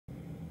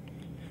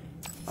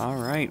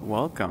Alright,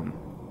 welcome.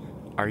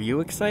 Are you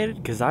excited?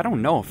 Because I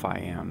don't know if I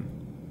am.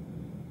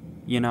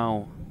 You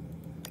know,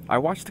 I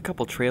watched a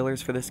couple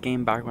trailers for this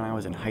game back when I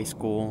was in high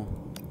school,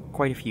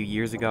 quite a few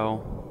years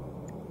ago,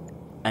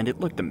 and it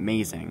looked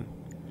amazing.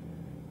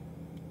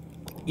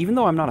 Even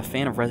though I'm not a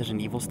fan of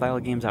Resident Evil style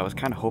games, I was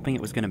kind of hoping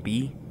it was going to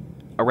be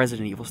a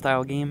Resident Evil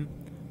style game,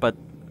 but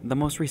the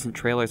most recent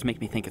trailers make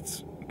me think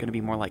it's going to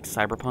be more like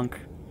Cyberpunk.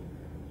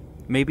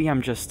 Maybe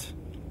I'm just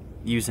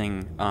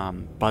using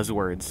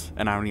buzzwords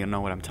and I don't even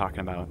know what I'm talking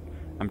about.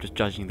 I'm just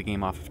judging the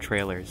game off of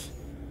trailers.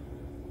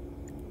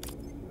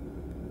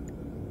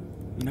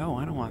 No,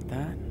 I don't want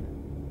that.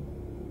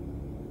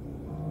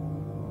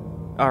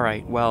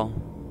 Alright, well,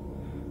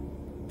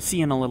 see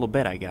you in a little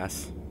bit, I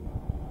guess.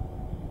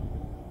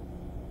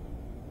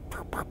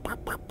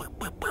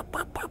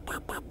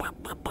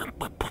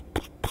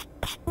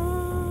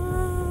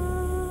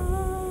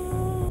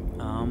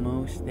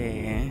 Almost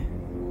there.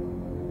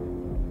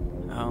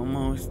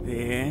 Almost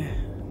there.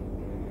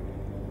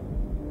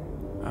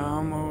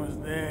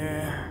 Almost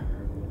there.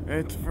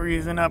 It's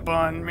freezing up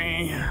on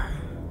me.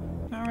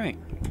 Alright.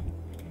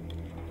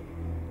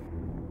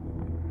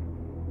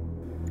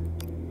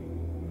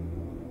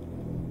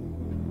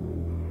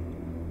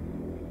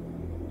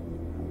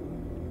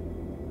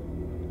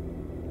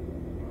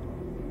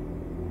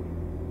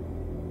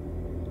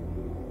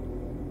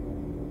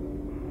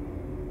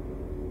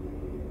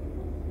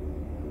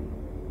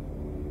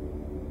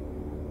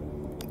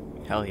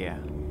 Hell yeah.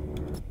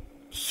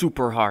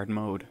 Super hard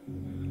mode.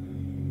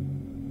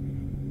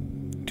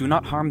 Do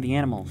not harm the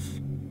animals.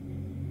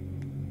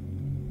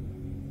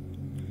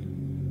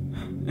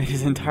 It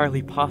is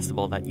entirely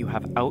possible that you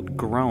have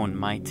outgrown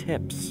my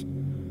tips.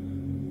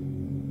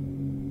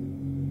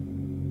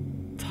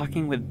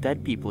 Talking with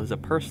dead people is a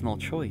personal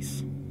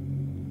choice.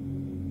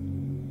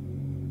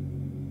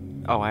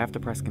 Oh, I have to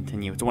press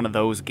continue. It's one of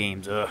those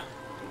games. Ugh.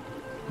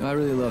 I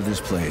really love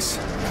this place.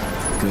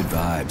 Good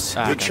vibes.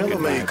 The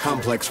Chelomey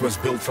complex was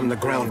built from the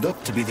ground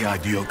up to be the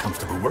ideal,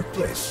 comfortable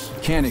workplace.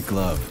 Can't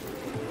glove.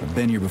 I've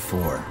been here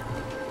before.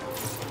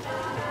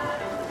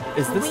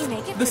 Is this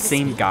the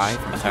same guy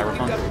from Cyberpunk?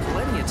 We've got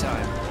plenty of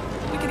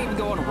time. We can even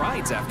go on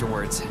rides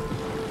afterwards.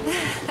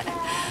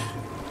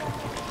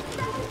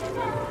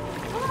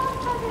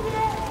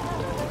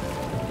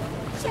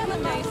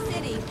 Chelomey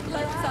City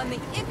floats on the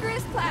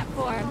Icarus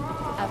platform,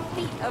 a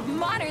feat of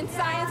modern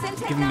science and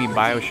technology. Giving me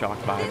Bioshock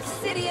vibes. This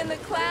city in the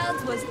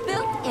clouds was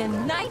built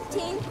in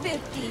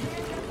 1950.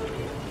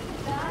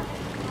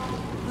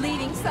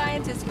 Leading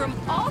scientists from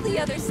all the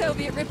other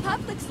Soviet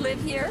republics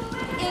live here.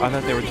 I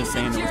thought they were just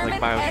saying it was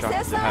like Bioshock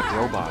because it had SSR.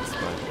 robots,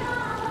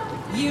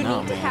 but You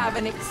no, need to man. have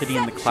an City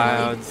in the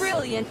exceptionally clouds.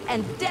 brilliant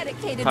and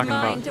dedicated Talking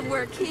mind about to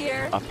work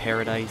here. a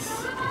paradise.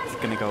 It's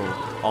gonna go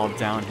all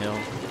downhill.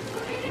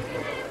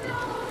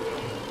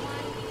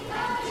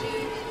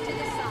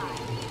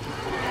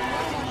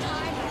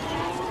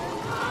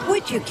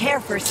 Would you care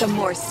for some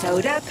more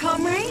soda,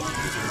 comrade?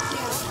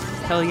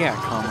 Hell yeah,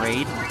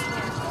 comrade.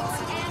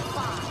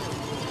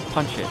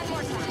 Punch it.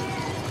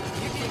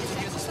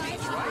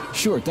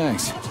 Sure,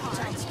 thanks.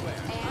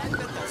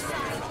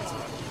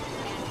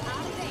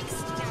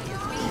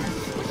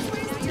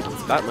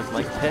 That looked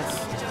like piss.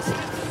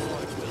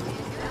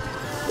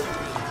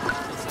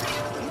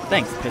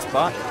 Thanks,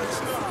 Pissbot.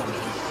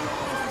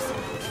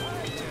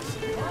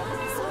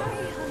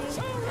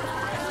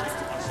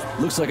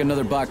 Looks like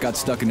another bot got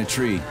stuck in a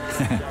tree.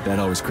 That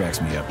always cracks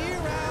me up.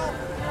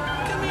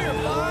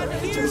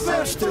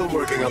 They're still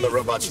working on the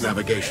robot's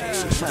navigation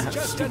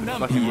system.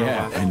 Fucking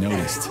Yeah, robot. I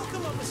noticed.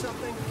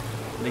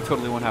 They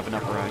totally won't have an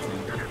uprising.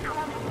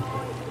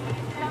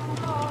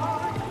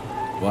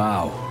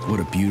 Wow, what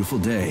a beautiful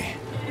day.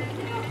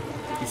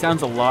 He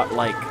sounds a lot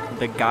like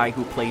the guy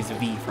who plays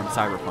V from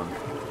Cyberpunk.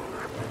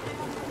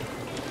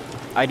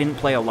 I didn't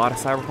play a lot of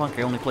Cyberpunk,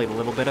 I only played a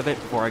little bit of it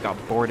before I got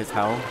bored as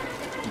hell.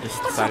 And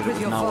just What's up decided it with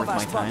was your not worth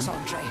my Vorvash bots, time.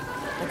 Andre?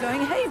 They're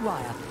going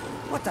haywire.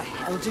 What the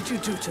hell did you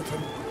do to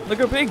them? Look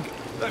a pig!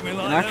 An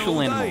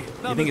actual animal.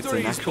 You think it's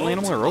an actual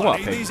animal or a robot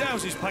pig? These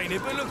houses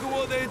painted, but look at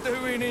what they're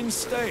doing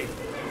instead.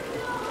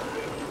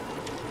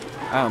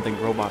 I don't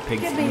think robot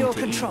pigs Give need me your to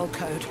control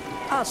code.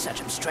 I'll set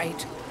them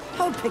straight.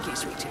 Hold Piggy,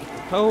 sweetie. eat.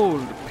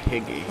 Hold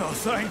piggy. Oh,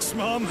 thanks,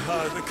 Mum.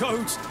 The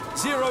code's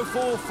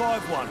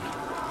 0451.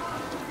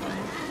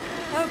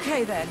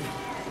 Okay then.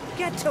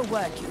 Get to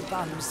work, you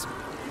bums.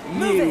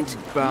 Move You it!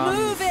 bums.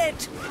 Move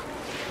it!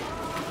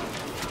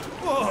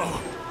 Whoa,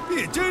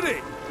 you did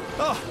it.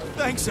 Oh,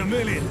 thanks a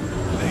million.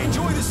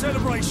 Enjoy the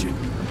celebration.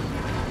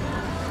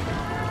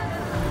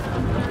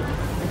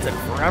 It took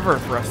forever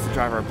for us to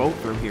drive our boat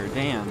through here,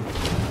 damn.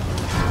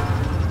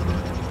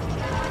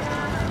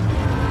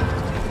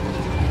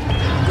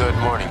 Good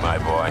morning, my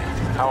boy.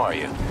 How are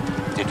you?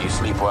 Did you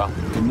sleep well?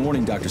 Good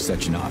morning, Dr.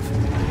 Sechenov.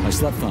 I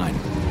slept fine.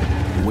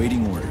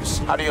 Awaiting orders.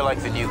 How do you like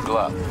the new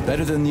glove?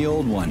 Better than the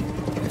old one.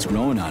 It's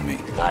growing on me.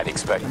 I'd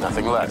expect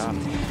nothing less.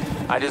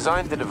 I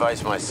designed the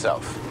device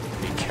myself.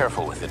 Be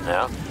careful with it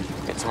now.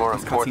 It's more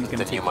This cutscene's important gonna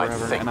than take you might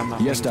forever, think. and I'm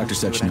not Yes, paying Dr.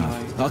 attention to it Sechenov.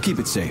 anyway. I'll keep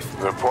it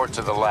safe. Report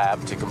to the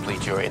lab to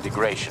complete your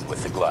integration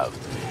with the glove.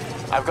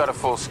 I've got a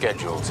full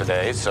schedule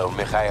today, so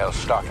Mikhail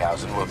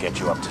Stockhausen will get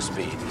you up to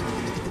speed.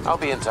 I'll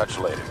be in touch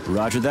later.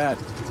 Roger that.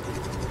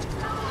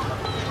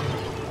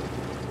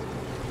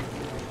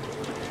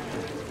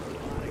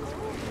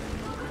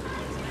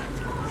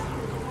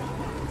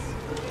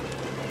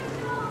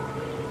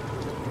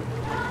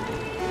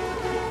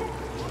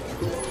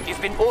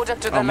 You've been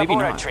ordered to the maybe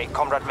not. laboratory,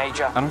 Comrade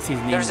Major. I don't see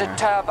his name There's there. a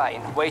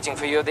turbine waiting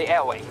for you at the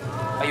airway.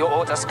 Are your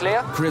orders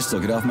clear? Crystal,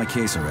 get off my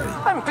case already.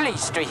 I'm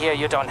pleased to hear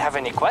you don't have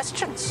any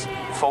questions.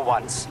 For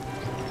once.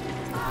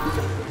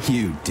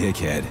 You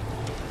dickhead.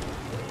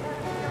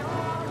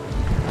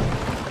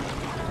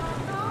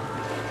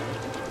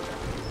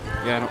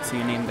 Yeah, I don't see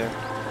a name there.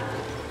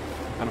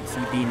 I don't see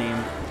the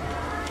name.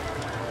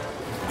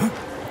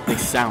 They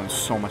sound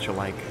so much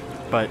alike,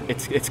 but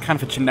it's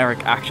kind of a generic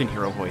action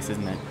hero voice,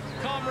 isn't it?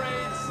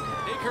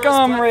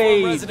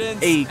 Comrade!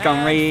 Hey,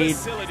 comrade!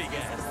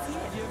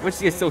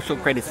 What's your social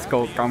credit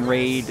score,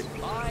 comrade?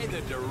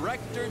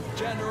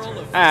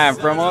 I'm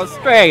from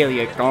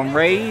Australia,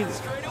 comrade!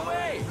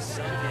 Let's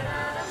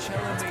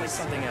play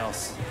something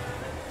else.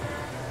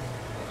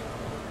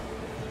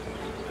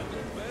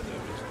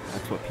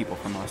 That's what people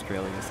from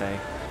Australia say.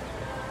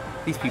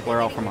 These people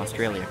are all from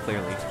Australia,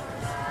 clearly.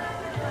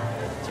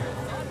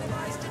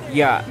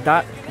 Yeah,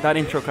 that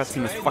intro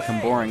cutscene was fucking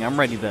boring. I'm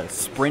ready to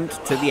sprint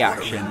to the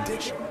action.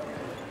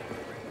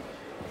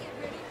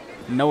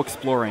 No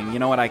exploring. You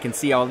know what? I can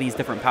see all these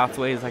different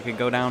pathways I could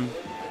go down.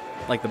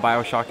 Like the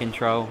Bioshock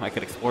intro. I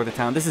could explore the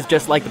town. This is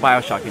just like the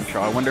Bioshock intro.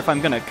 I wonder if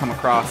I'm gonna come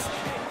across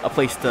a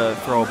place to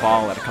throw a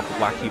ball at a couple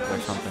black people or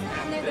something.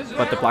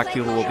 But the black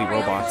people will be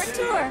robots.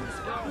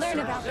 Learn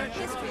about the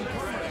history of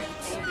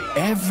the city.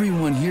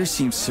 Everyone here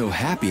seems so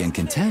happy and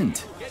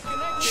content.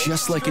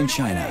 Just like in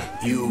China.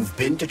 You've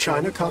been to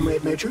China,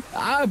 Comrade Major?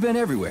 I've been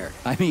everywhere.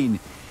 I mean,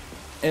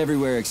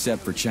 everywhere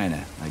except for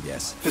China, I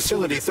guess.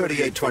 Facility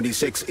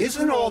 3826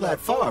 isn't all that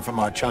far from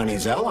our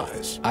Chinese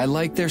allies. I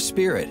like their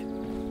spirit.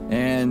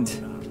 And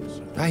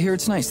I hear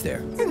it's nice there.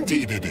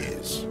 Indeed it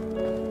is.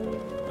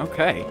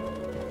 Okay.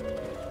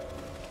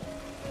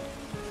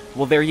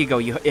 Well, there you go.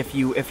 If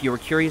you were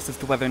curious as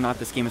to whether or not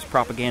this game is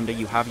propaganda,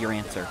 you have your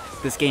answer.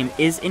 This game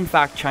is, in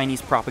fact,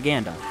 Chinese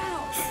propaganda.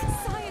 Wow,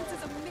 science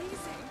is amazing.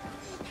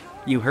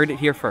 You heard it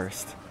here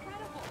first.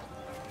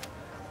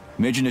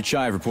 Major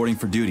Nechayev reporting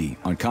for duty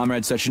on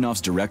Comrade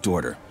Sechenov's direct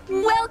order.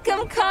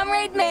 Welcome,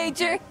 Comrade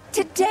Major.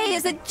 Today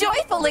is a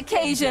joyful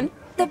occasion.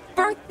 The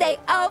birthday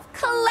of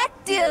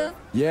Collective.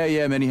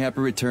 Yeah, many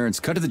happy returns.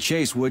 Cut to the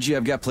chase, would you?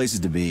 I've got places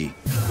to be.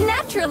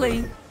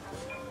 Naturally.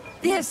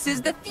 This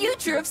is the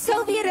future of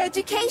Soviet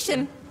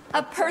education.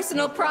 A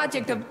personal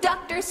project of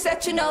Dr.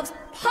 Sechenov's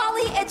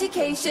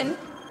Poly-Education.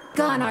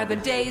 Gone are the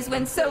days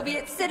when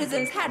Soviet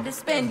citizens had to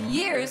spend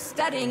years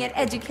studying at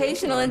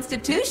educational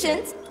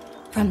institutions.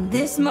 From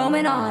this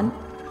moment on,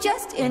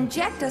 just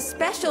inject a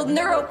special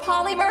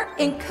neuropolymer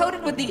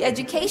encoded with the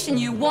education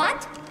you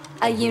want.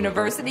 A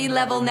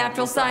university-level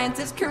natural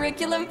sciences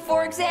curriculum,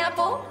 for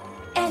example.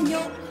 And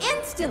you'll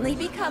instantly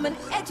become an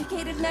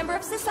educated member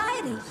of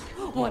society.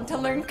 Want to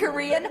learn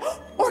Korean?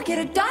 Or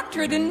get a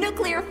doctorate in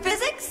nuclear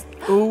physics?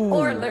 Ooh.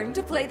 Or learn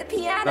to play the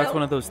piano? That's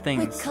one of those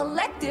things. With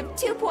Collective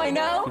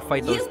 2.0, You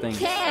fight those things.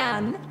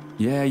 can.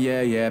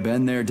 Yeah,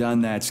 been there,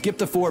 done that. Skip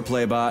the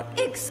foreplay, bot.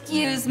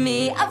 Excuse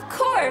me, of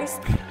course.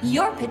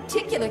 Your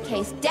particular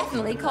case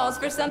definitely calls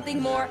for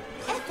something more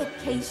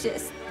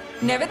efficacious.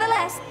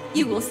 Nevertheless,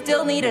 you will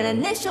still need an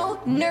initial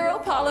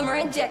neuropolymer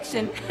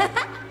injection.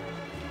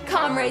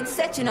 Comrade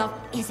Sechenov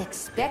is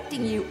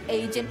expecting you,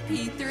 Agent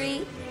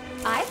P3.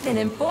 I've been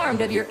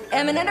informed of your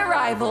imminent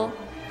arrival.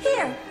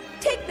 Here,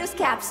 take this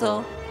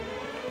capsule.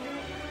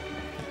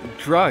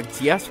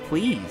 Drugs, yes,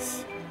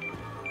 please.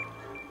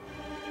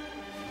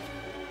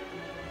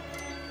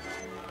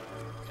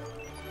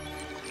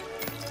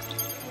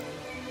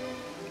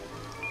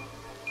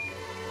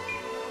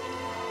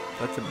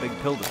 That's a big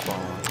pill to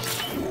swallow.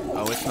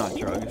 Oh, it's not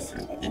drugs.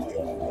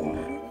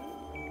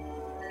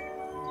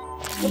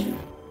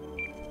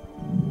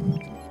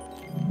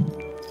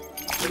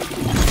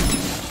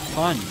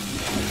 Fun.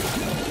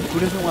 Who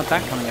doesn't want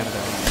that coming out of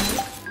their mouth?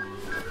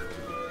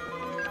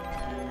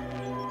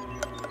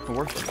 The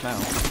worst is now.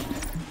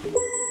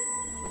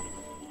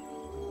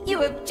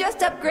 You have just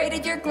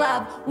upgraded your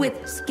glove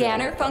with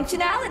scanner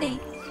functionality.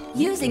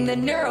 Using the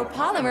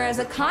neuropolymer as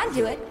a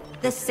conduit,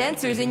 the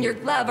sensors in your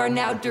glove are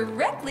now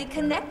directly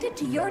connected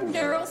to your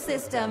neural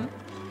system,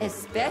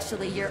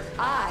 especially your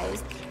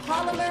eyes'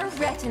 polymer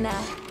retina.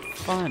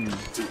 Fun.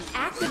 To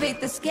activate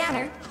the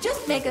scanner,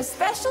 just make a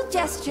special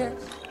gesture.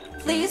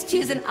 Please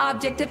choose an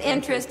object of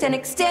interest and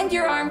extend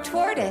your arm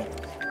toward it.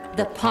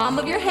 The palm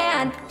of your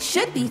hand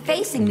should be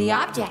facing the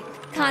object.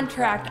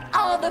 Contract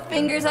all the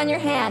fingers on your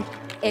hand,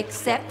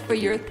 except for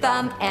your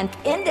thumb and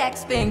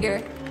index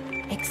finger.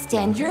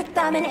 Extend your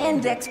thumb and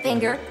index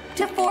finger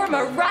to form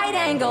a right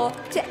angle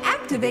to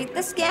activate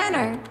the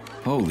scanner.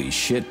 Holy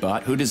shit,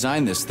 bot. Who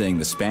designed this thing?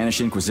 The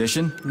Spanish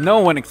Inquisition? No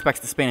one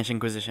expects the Spanish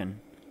Inquisition.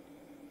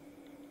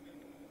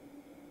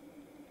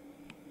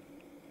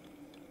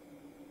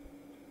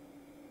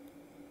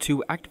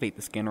 To activate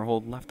the scanner,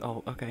 hold left.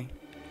 Oh, okay.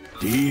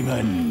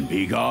 Demon,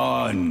 be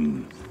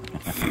gone.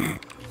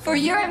 For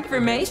your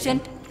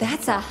information,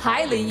 that's a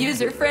highly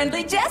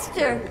user-friendly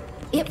gesture.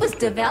 It was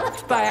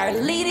developed by our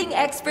leading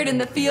expert in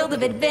the field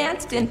of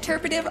advanced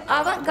interpretive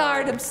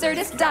avant-garde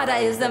absurdist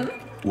Dadaism.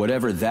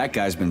 Whatever that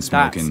guy's been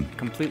smoking, That's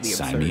completely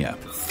sign absurd. me up.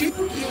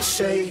 Didn't you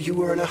say you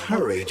were in a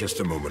hurry just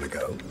a moment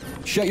ago?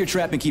 Shut your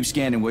trap and keep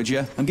scanning, would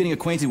you? I'm getting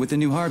acquainted with the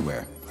new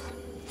hardware.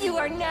 You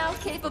are now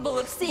capable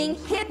of seeing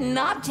hidden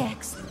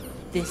objects.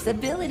 This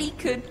ability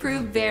could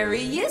prove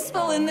very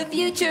useful in the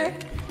future.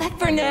 But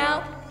for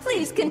now,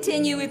 please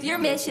continue with your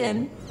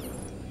mission.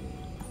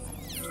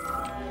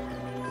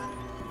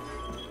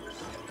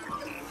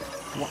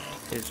 What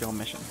is your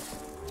mission?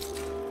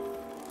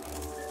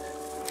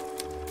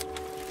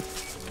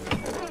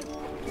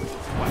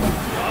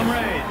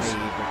 Comrades,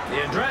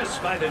 the address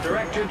by the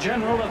Director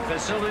General of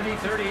Facility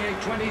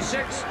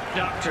 3826,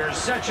 Dr.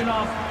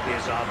 Sechenov,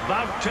 is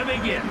about to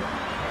begin.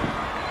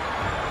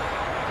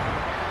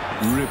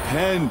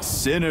 Repent,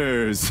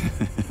 sinners.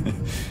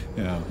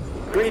 Yeah.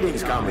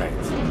 Greetings,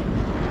 comrades.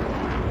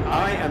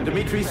 I am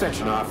Dmitry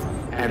Sechenov,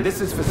 and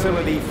this is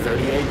Facility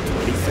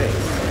 3826.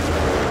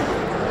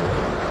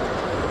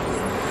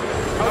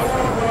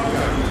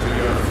 Welcome to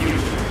your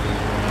future.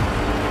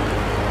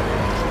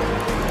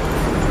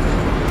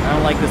 I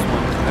don't like this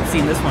one. I've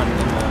seen this one in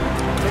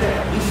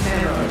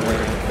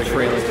the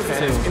trailers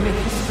too. In the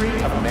history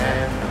of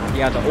man,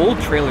 Yeah, the old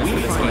trailers for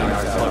this game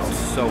look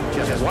so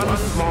just good. one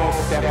small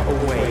step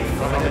away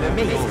from an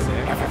amazing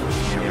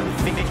evolutionary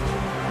victory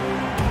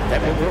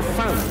that will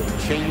profoundly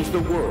change the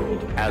world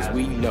as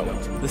we know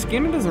it. The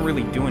scanner doesn't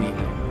really do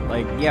anything.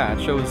 Like, yeah,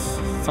 it shows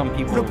some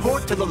people's...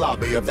 Report to the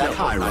lobby of that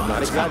high I'm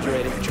not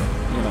exaggerating. You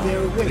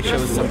know, it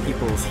shows some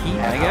people's heat,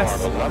 I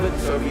guess. Our beloved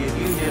Soviet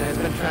Union has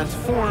been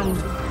transformed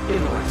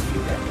in the last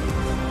few decades.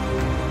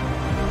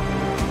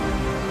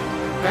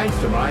 Thanks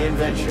to my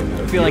invention,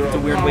 I feel like it's a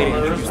weird way to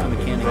introduce the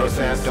mechanic if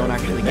you don't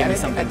actually give me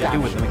something to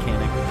do with the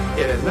mechanic.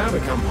 It has now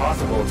become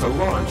possible to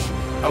launch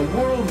a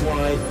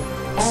worldwide.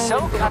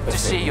 So glad to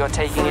see you're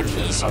taking it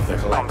easy,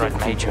 Comrade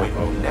Major.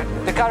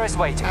 The car is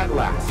waiting.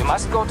 You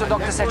must go to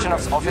Dr.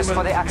 Sechenov's office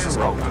for the access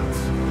code.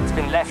 It's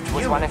been left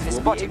with one of his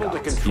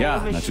bodyguards. Yeah,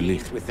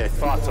 natürlich. With their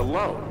thoughts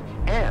alone,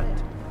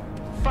 and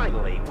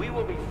finally, we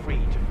will be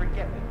free to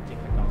forget the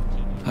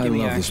difficult. I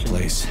love this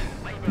place.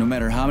 No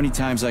matter how many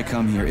times I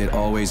come here, it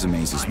always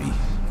amazes me.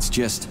 It's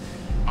just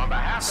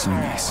so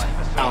nice.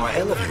 Our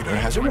elevator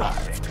has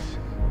arrived.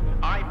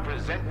 I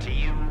present to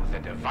you the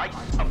device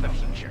of the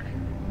future.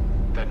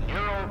 The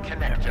neural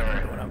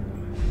connector,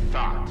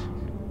 Thought.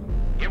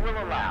 It will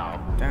allow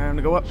Time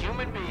to go up.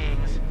 human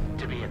beings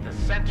to be at the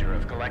center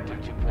of Collective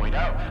 2.0,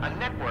 a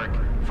network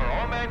for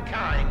all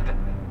mankind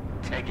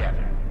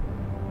together.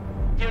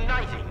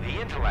 Uniting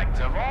the intellect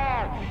of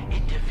all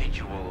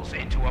individuals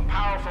into a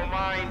powerful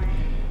mind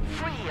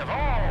free of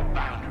all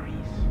boundaries.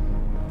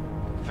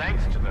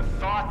 Thanks to the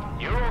Thought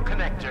Neural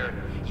Connector,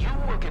 you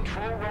will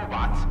control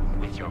robots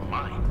with your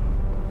mind.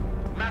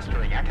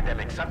 Mastering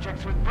academic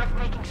subjects with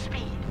breathtaking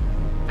speed.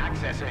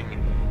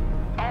 Accessing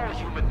all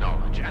human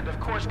knowledge, and of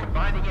course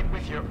combining it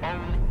with your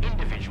own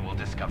individual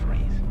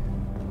discoveries.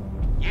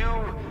 You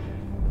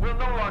will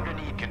no longer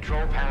need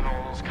control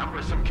panels,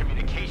 cumbersome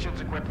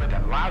communications equipment,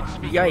 and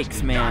loudspeakers.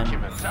 Yikes, man.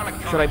 documents,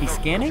 electronic Should I be notebooks,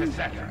 scanning?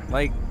 etc.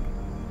 Like,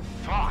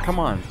 Thought come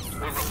on.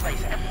 will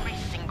replace every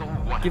single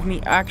one Give of me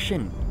them,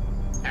 action.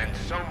 and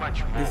so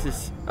much more. This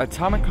is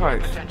Atomic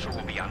Heart. Potential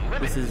will be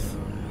unlimited. This is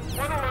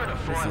Want to learn a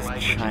foreign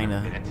language in a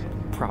China minute?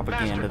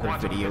 propaganda, Master the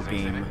quantum video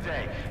physics in game. a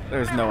day.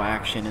 There's no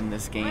action in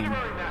this game.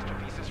 Literary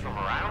masterpieces from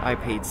around I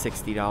paid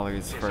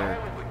 $60 for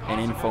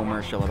an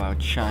infomercial about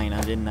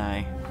China, didn't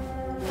I?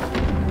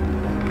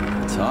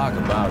 Talk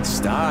about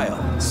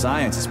style.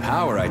 Science is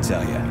power, I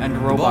tell you. And the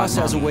robot boss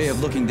has a mummies. way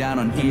of looking down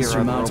on Here are the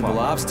insurmountable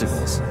robot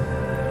obstacles.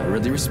 I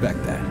really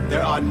respect that.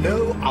 There are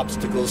no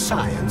obstacles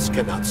science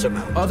cannot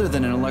surmount. Other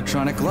than an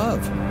electronic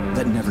glove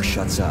that never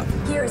shuts up.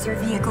 Here's your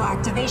vehicle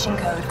activation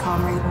code,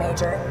 Comrade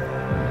Major.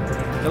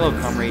 Hello,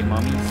 comrade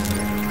mummies.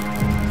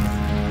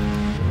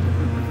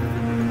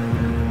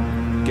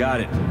 Got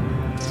it.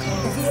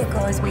 The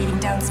vehicle is waiting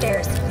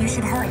downstairs. You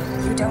should hurry.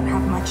 You don't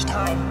have much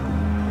time.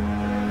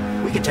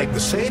 We can take the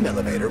same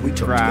elevator we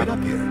took Crap. to get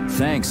up here.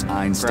 Thanks,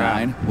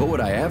 Einstein. What would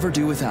I ever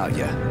do without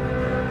you?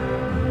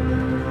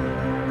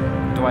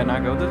 Do I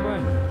not go this way?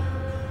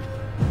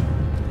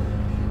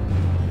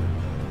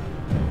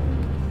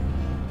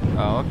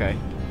 Oh, okay.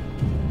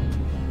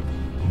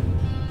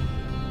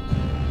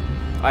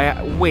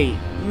 Wait,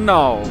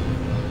 no.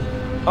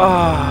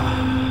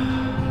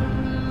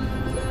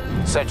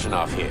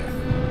 Sechenov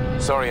here.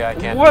 Sorry I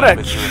can't What meet a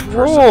with you in person,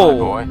 troll!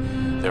 my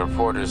boy. The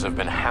reporters have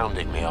been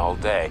hounding me all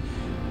day.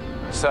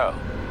 So,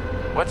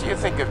 what do you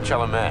think of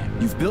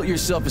Chalamet? You've built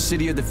yourself a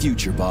city of the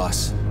future,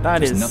 boss. That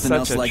There's is nothing such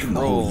else a like it in the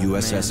troll, whole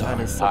USSR. man.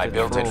 That is such I a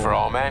built it troll. for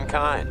all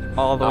mankind,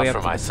 All the not way up for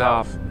to the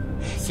myself. top.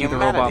 See the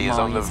robot Humanity is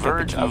on the mummies, get the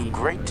verge key. of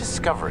great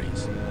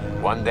discoveries.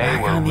 One day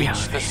Back we'll on the reach the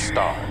elevator.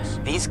 stars.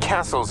 These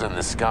castles in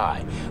the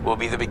sky will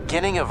be the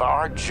beginning of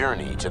our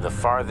journey to the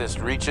farthest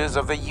reaches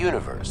of the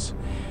universe.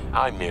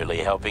 I'm merely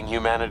helping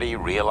humanity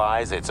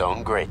realize its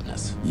own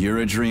greatness. You're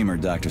a dreamer,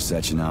 Dr.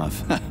 Sechenov.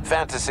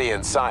 Fantasy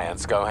and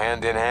science go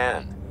hand in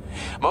hand.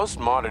 Most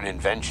modern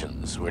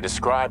inventions were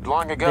described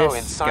long ago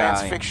in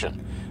science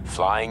fiction.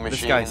 Flying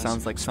machines, this guy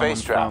sounds like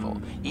space travel,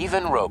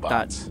 even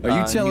robots. Are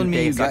you telling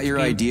me you got your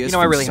ideas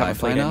I from really haven't sci-fi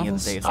played any of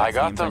novels? the Deus Ex I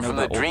got games. them know from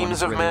the the old one dreams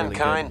was of really, really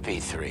mankind, good.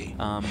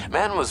 P3.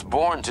 Man was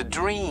born to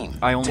dream,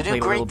 I only to do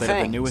played a little great bit of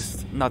the things.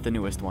 newest, not the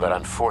newest one. But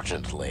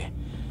unfortunately,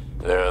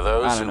 there are I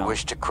those don't who know.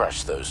 wish to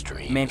crush those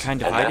dreams.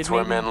 Mankind and Divided, that's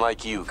where maybe? men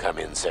like you come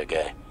in,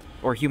 Sergei.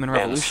 Or Human Men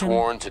Revolution?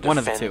 sworn to One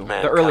of the defend two.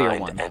 mankind The earlier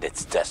one. and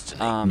its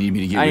destiny. Need me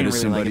to get I rid didn't of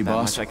really somebody, like it that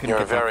boss? much. I couldn't You're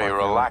get that very far through.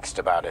 relaxed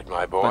about it,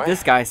 my boy. But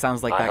this guy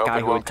sounds like I that hope guy it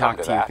who would won't come talk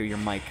to to you that. through your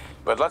mic.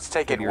 But let's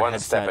take Give it your one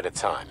step headset. at a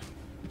time.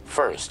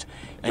 First,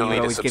 And you'll he would need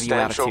a always give you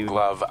substantial attitude.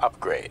 glove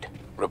upgrade.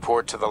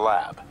 Report to the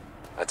lab.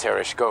 A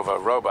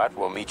Tereshkova robot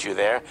will meet you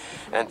there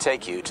and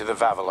take you to the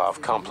Vavilov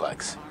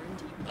complex.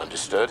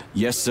 Understood?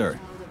 Yes, sir.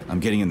 I'm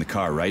getting in the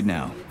car right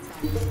now.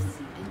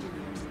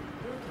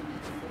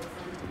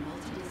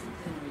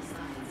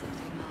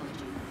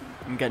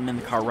 I'm getting in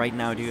the car right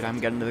now, dude. I'm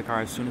getting to the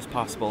car as soon as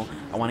possible.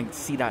 I want to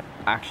see that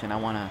action. I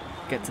want to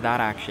get to that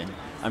action.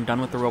 I'm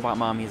done with the robot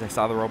mommies. I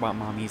saw the robot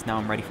mommies. Now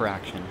I'm ready for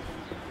action.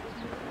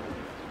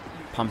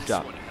 Pumped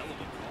up.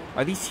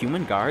 Are these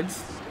human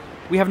guards?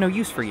 We have no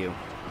use for you.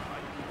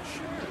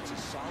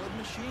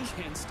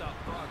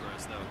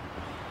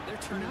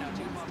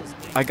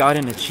 I got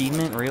an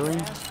achievement, really?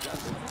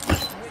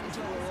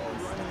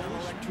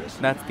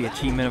 That's the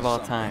achievement of all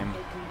time.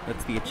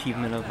 That's the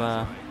achievement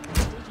of,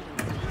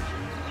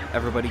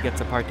 everybody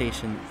gets a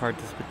participation.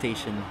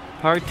 Participation.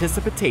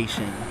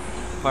 Participation.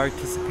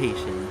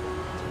 Participation.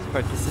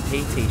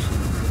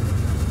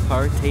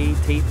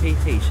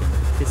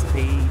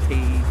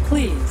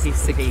 Please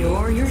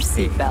secure your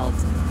seatbelt.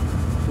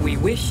 We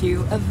wish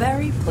you a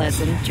very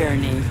pleasant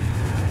journey.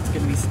 It's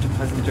gonna be such a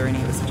pleasant journey.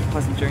 It was such a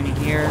pleasant journey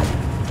here.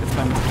 It's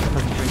been such a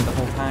pleasant journey the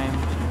whole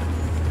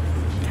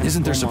time.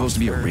 Isn't there supposed to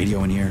be a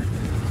radio in here?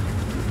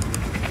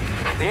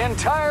 The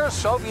entire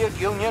Soviet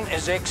Union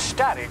is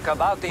ecstatic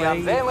about the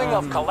unveiling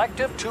of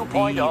Collective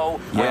 2.0.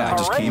 Yeah, I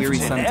just came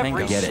parades from in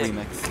every Get city.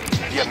 it.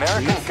 The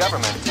American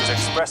government is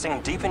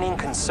expressing deepening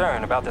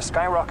concern about the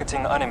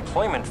skyrocketing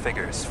unemployment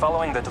figures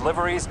following the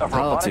deliveries of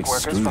robotic Politics,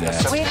 workers screw from the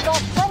that. Soviet We've got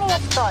plenty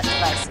of thought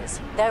devices.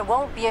 There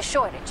won't be a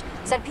shortage,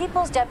 said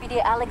People's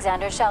Deputy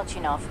Alexander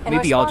Shalchinov in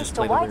Maybe I'll response just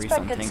to play the Larry widespread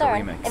Sun Tango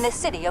concern remix. in the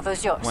city of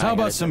Ozyorsk. How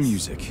about some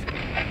music?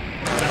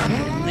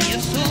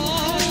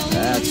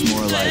 That's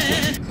more like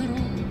it.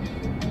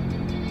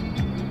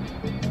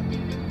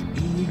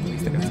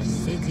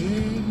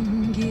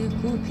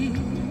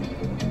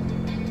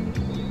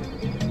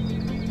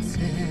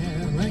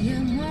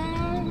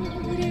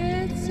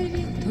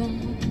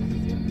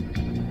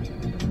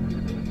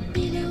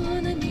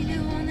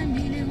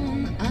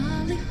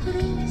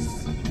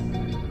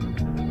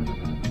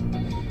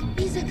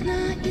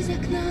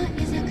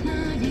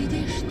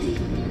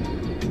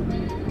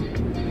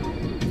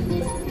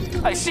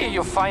 I see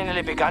you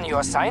finally begun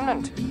your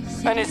assignment.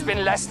 And it's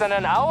been less than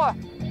an hour.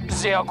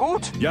 Sehr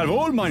gut.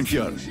 Jawohl, mein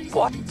Führer.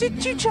 What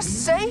did you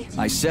just say?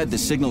 I said the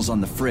signal's on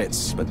the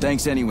fritz, but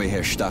thanks anyway,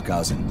 Herr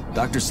Stockhausen.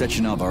 Dr.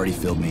 Sechenov already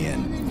filled me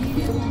in.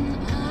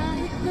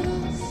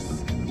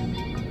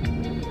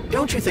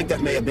 Don't you think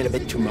that may have been a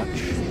bit too much?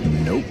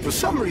 Nope. For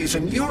some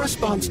reason, your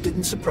response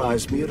didn't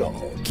surprise me at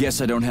all.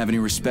 Guess I don't have any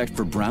respect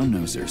for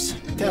brown-nosers.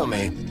 Tell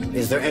me,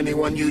 is there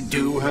anyone you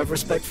do have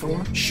respect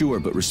for? Sure,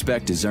 but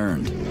respect is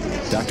earned.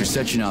 Dr.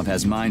 Sechenov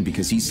has mine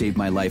because he saved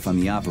my life on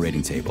the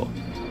operating table.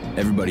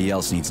 Everybody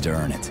else needs to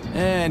earn it.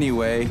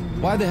 Anyway,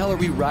 why the hell are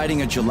we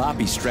riding a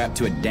jalopy strapped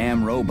to a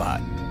damn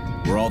robot?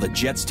 Were all the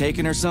jets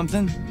taken or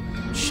something?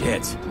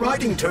 Shit.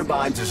 Riding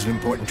turbines is an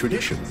important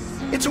tradition.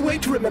 It's a way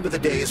to remember the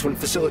days when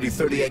Facility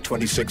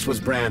 3826 was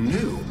brand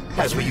new,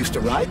 as we used to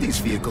ride these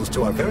vehicles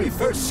to our very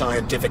first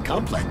scientific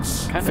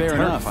complex. Fair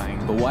enough,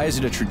 but why is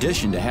it a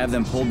tradition to have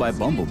them pulled by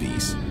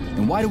bumblebees?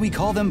 And why do we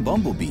call them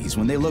bumblebees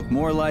when they look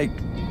more like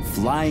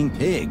flying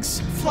pigs?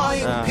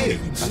 Flying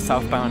pigs? A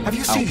southbound Have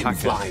you seen alpaca.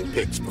 flying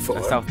pigs before?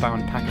 A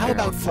southbound package. How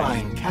about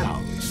flying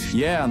cows?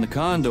 Yeah, on the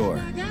Condor.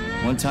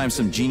 One time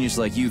some genius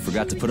like you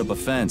forgot to put up a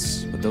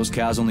fence, but those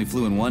cows only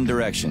flew in one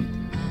direction.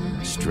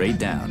 Straight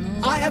down.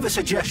 I have a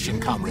suggestion,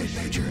 Comrade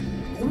Major.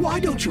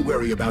 Why don't you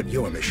worry about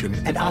your mission,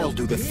 and I'll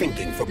do the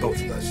thinking for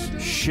both of us?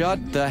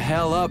 Shut the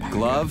hell up,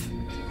 Glove.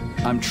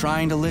 I'm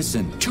trying to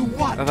listen. To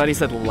what? I thought he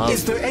said love.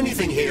 Is there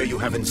anything here you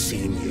haven't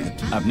seen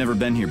yet? I've never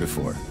been here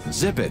before.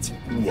 Zip it.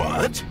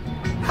 What?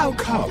 How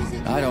come?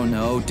 I don't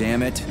know,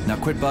 damn it. Now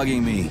quit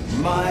bugging me.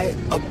 My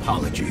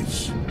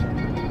apologies.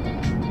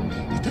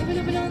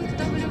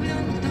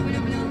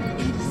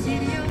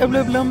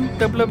 Double-blum,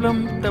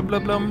 double-blum,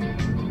 double-blum.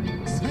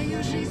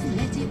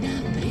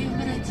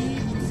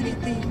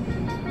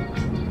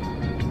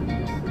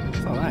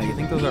 What's all that? You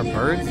think those are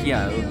birds?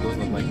 Yeah, those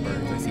look like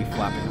birds. I see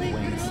flapping of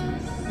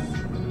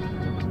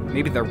wings.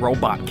 Maybe they're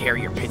robot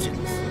carrier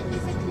pigeons.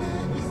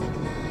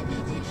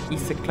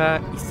 Isakla,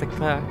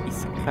 Isakla,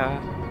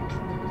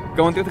 Isakla.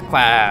 Going through the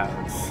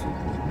clouds.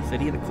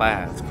 City of the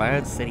clouds.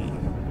 Cloud City.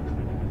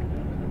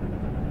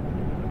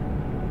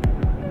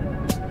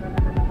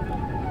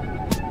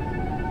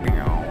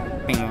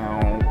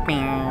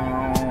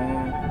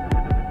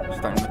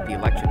 Starting with the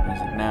electric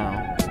music now.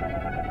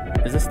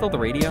 Is this still the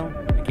radio?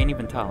 I can't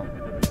even tell.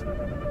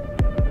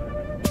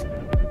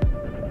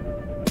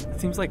 It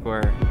seems like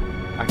we're...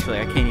 Actually,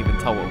 I can't even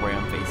tell what way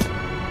I'm facing,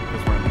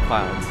 because we're in the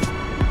clouds.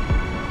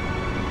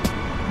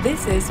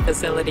 This is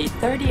Facility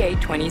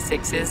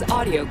 3826's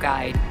audio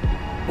guide.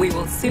 We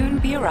will soon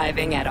be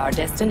arriving at our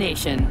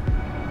destination.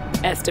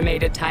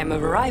 Estimated time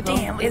of arrival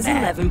is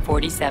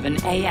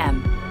 11:47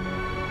 a.m.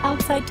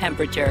 Outside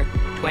temperature,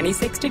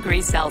 26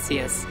 degrees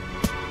Celsius.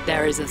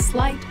 There is a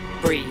slight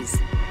breeze.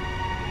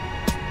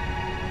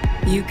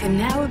 You can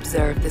now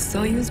observe the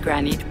Soyuz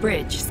Granite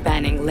Bridge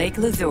spanning Lake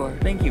Lazur.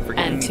 Thank you for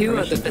and two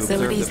of the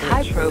facility's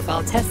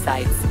high-profile test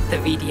sites, the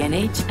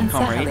VDNH and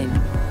Sakhalin.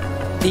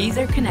 These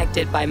are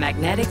connected by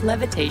magnetic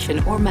levitation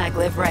or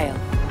maglev rail.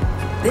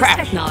 This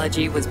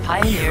technology was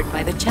pioneered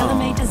by the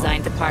Chelomey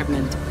Design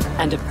Department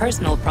and a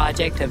personal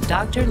project of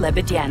Dr.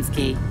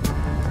 Lebedyansky.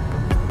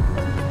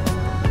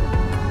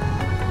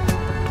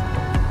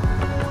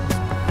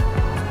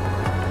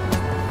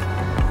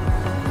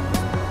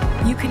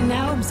 You can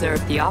now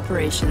observe the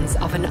operations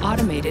of an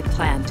automated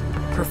plant,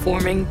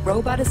 performing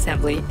robot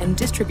assembly and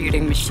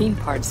distributing machine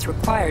parts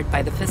required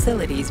by the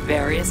facility's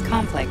various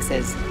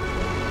complexes.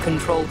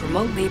 Controlled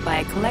remotely by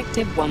a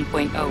Collective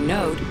 1.0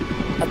 node,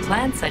 a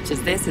plant such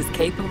as this is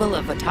capable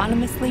of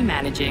autonomously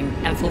managing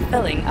and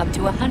fulfilling up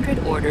to 100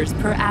 orders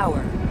per hour.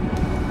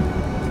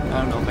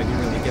 I don't know if I can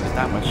really give it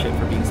that much shit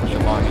for being such a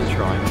long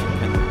intro. I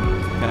mean,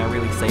 can I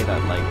really say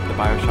that, like, the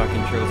Bioshock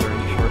intros are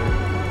any shorter?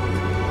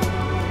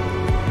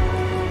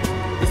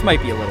 This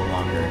might be a little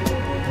longer.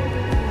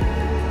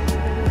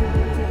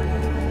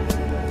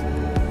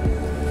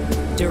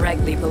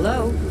 Directly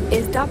below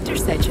is Dr.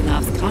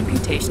 Sechenov's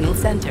computational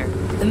center,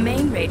 the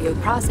main radio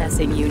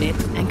processing unit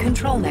and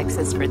control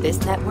nexus for this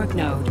network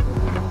node.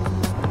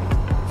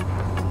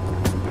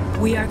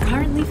 We are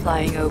currently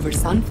flying over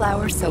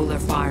Sunflower solar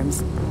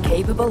farms,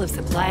 capable of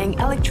supplying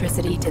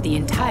electricity to the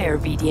entire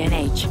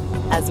VDNH,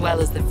 as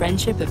well as the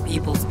Friendship of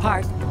People's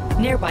Park,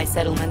 nearby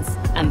settlements,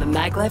 and the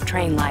maglev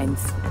train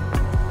lines.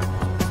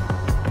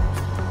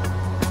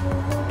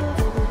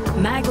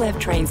 Maglev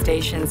train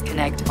stations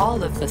connect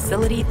all of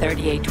Facility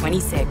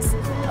 3826,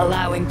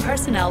 allowing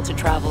personnel to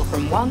travel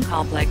from one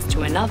complex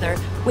to another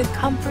with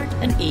comfort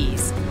and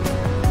ease.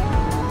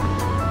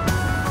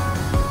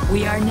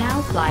 We are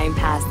now flying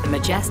past the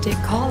majestic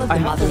Call of the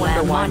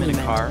Motherland Monument,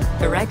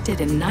 erected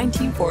in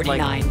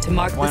 1949 to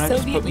mark the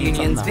Soviet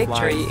Union's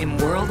victory in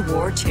World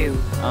War II,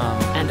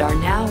 and are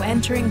now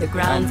entering the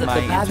grounds of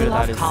the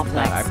Vavilov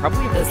complex,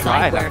 the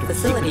site where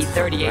Facility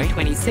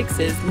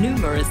 3826's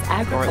numerous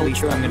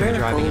agricultural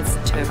miracles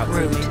took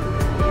root.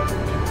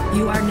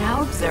 You are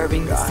now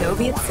observing the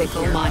Soviet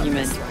Sickle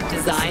Monument,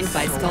 designed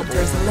by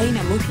sculptors Elena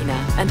Mukhina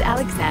and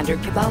Alexander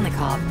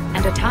Kibalnikov,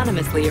 and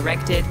autonomously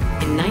erected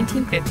in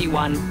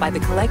 1951 by the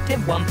Collective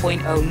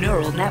 1.0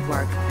 neural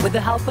network with the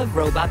help of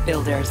robot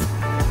builders.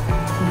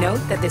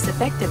 Note that this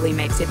effectively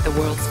makes it the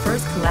world's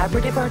first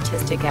collaborative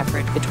artistic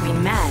effort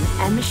between man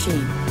and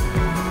machine.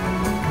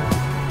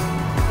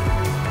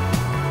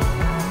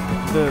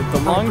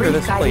 The longer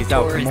this plays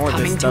out, the more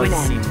this does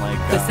seem like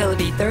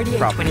Facility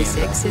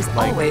 3826 is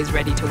always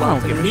ready to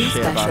welcome new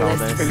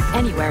specialists from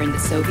anywhere in the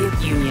Soviet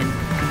Union.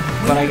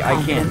 But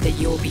I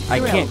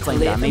can't claim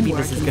that. Maybe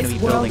this is going to be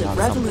building on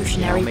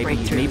revolutionary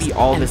something. Maybe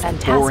all this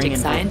boring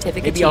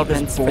scientific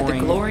achievements for the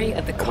glory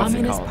of the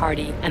Communist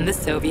Party and the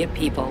Soviet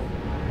people.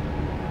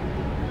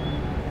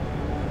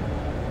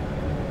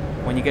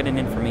 When you get an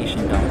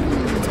information dump,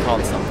 it's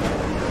called something.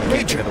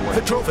 Major,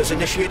 the Drove is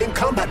initiating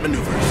combat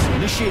maneuvers.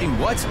 Initiating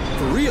what?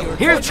 For real?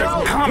 Here's the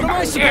What am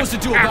I supposed to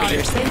do about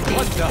it?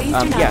 What the?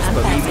 Yes,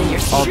 but maybe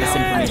all this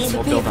information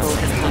will build on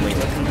something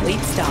later.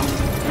 Complete stop.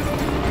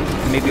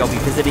 Maybe I'll be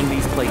visiting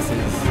these places. You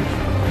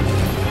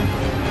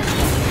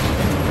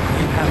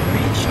have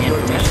reached your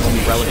Information will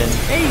be relevant.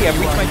 Hey, I've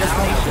reached my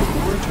destination.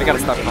 I gotta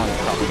stop calling it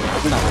probably.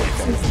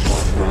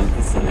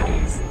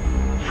 Facilities.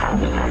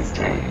 Have a nice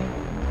day.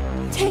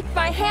 Take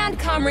my hand,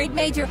 Comrade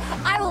Major.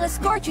 I will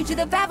escort you to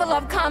the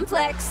Vavilov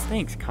complex.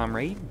 Thanks,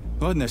 comrade.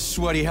 What in the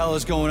sweaty hell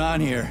is going on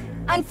here?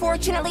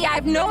 Unfortunately, I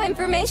have no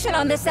information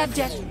on the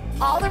subject.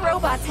 All the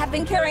robots have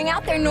been carrying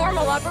out their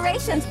normal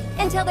operations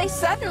until they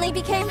suddenly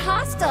became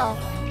hostile.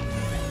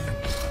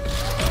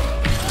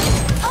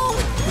 Oh!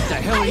 What the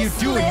hell are you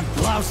doing,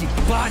 you lousy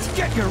bots?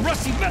 Get your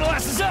rusty metal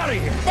asses out of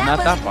here! That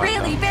was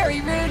really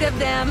very rude of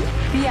them.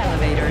 The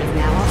elevator is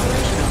now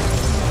operational.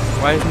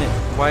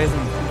 Why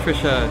isn't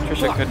Trisha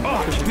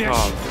Cobb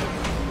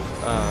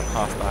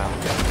hostile?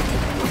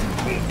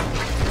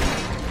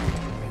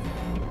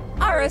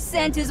 Our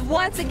ascent is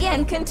once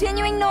again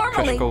continuing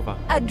normally.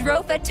 A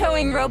Drofa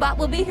towing robot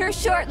will be here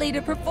shortly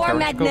to perform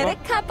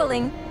magnetic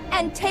coupling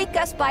and take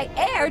us by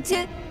air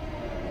to...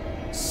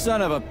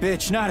 Son of a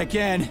bitch, not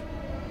again.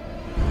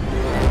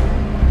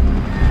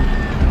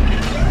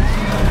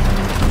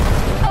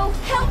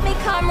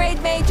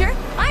 Comrade Major.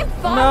 I'm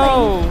falling.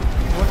 No!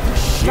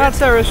 Not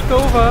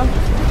Tereshkova.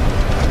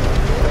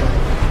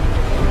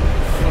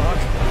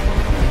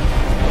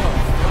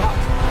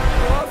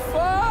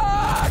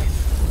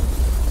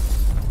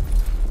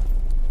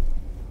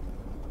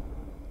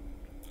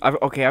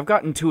 I've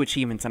gotten 2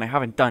 achievements and I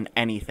haven't done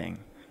anything.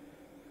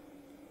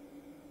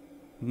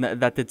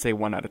 That did say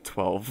 1 out of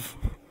 12.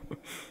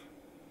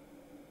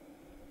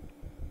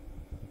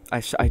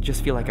 I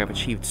just feel like I've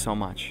achieved so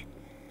much.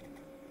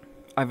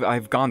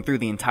 I've gone through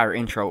the entire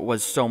intro. It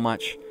was so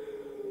much.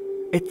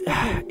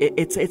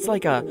 It's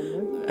like a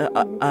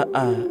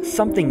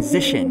something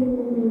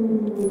Zishin.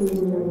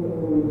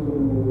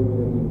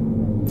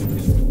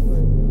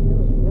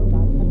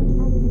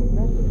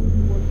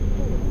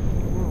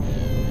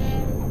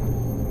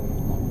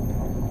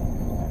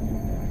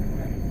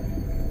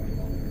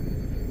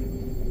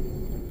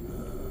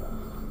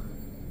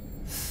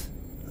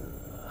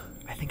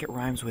 I think it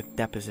rhymes with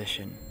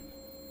deposition.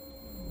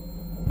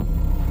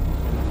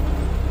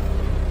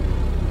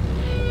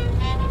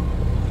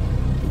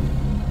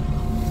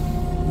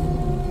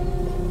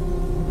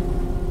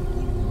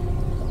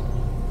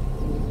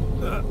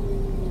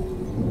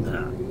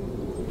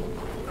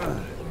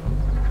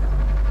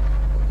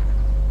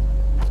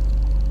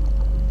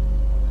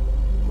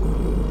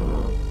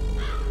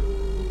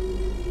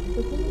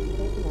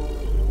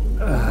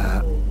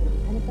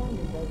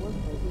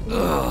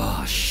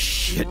 Oh,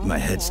 shit, my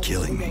head's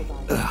killing me.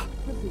 Ugh.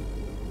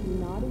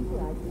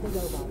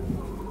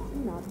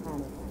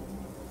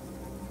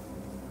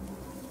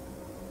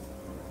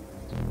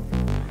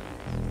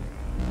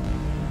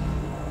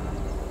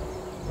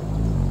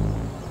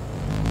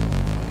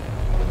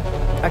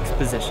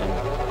 Exposition.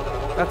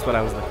 That's what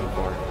I was looking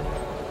for.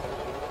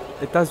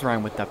 It does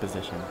rhyme with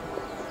deposition.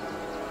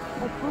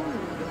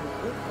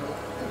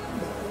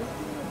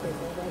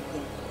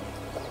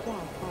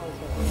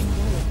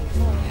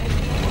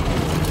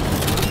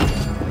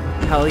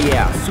 Hell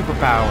yeah,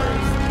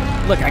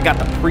 superpowers. Look, I got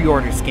the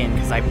pre-order skin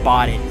because I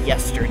bought it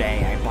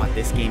yesterday. I bought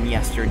this game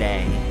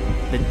yesterday,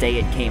 the day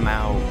it came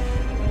out.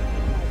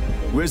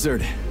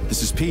 Wizard,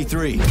 this is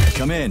P3.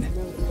 Come in.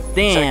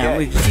 Damn,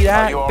 did you see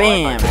that?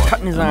 Bam,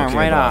 cutting his arm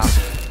right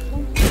off.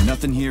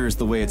 Nothing here is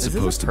the way it's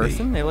supposed to be.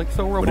 They look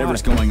so robotic.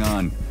 Whatever's going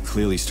on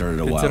clearly started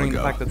a while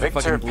ago.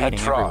 Victor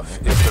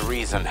Petrov is the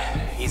reason.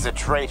 He's a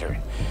traitor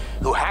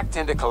who hacked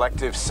into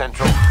Collective's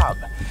central hub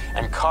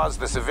and caused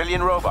the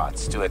civilian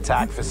robots to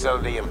attack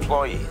facility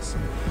employees.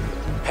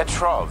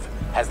 Petrov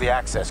has the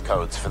access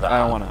codes for the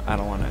hub. I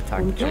don't wanna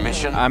attack the Your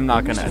mission? I'm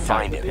not gonna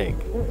attack the pig.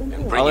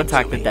 I'll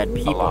attack the dead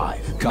people.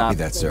 Copy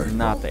that, sir.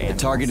 Not the animals.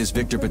 The target is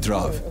Victor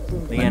Petrov.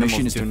 The My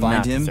mission is animals to do find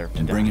not him deserve to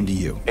and die. bring him to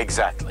you.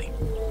 Exactly.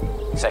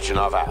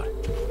 Sechenov out.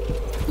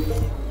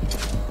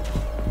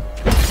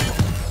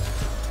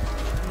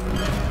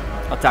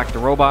 Attack the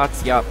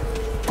robots, yup.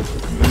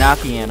 Not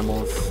the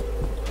animals.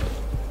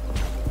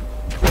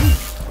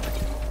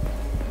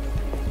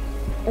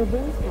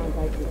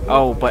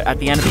 Oh, but at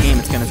the end of the game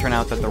it's gonna turn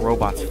out that the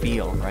robots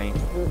feel, right?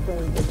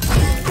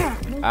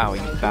 Ow,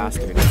 you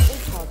bastard.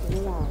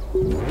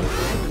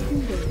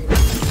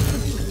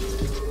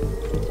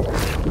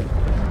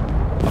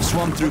 I've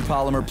swum through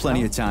polymer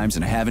plenty of times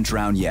and I haven't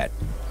drowned yet.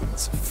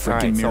 It's a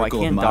freaking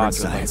miracle of modern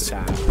science.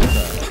 Like that.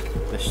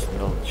 The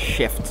little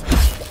shift,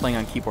 playing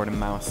on keyboard and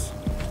mouse.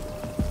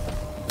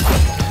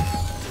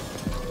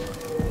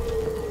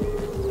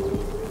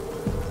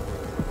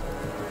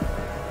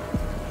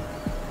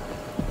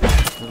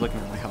 I was looking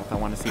at my health. I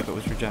want to see if it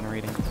was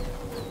regenerating.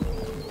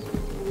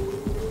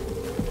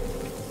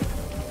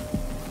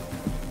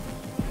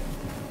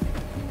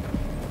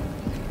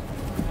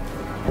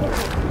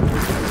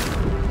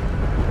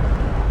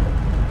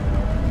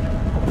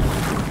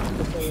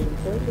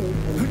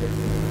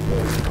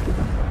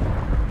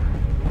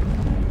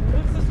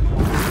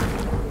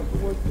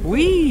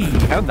 Whee!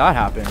 How'd that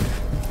happen?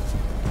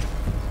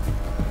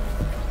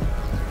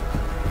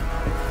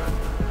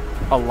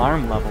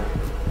 Alarm level.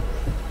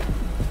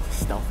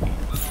 Stealth game.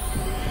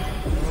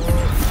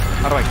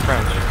 How do I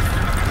crouch?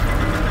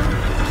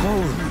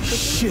 Holy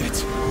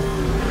shit!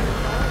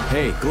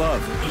 Hey,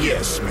 Glove.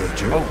 Yes,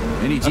 Major. Oh,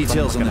 any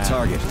details on the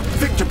target?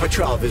 Victor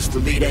Petrov is the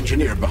lead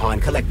engineer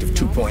behind Collective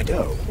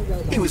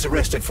 2.0. He was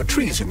arrested for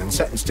treason and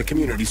sentenced to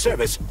community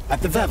service at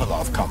the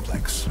Vavilov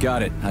complex.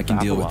 Got it. I can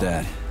deal with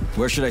that.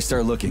 Where should I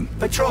start looking?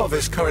 Petrov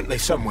is currently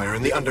somewhere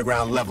in the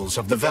underground levels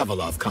of the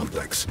Vavilov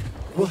complex.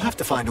 We'll have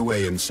to find a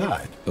way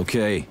inside.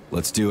 Okay,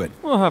 let's do it.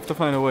 We'll have to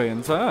find a way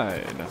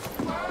inside.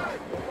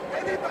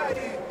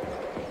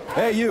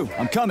 Hey, you!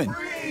 I'm coming.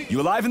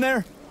 You alive in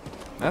there?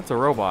 That's a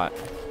robot.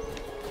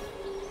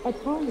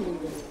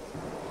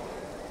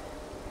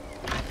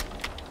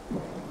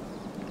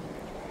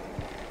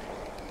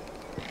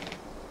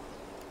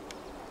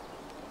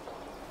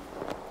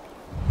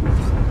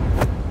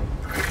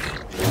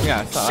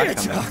 Yeah, I saw that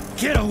coming.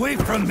 Get away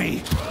from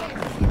me!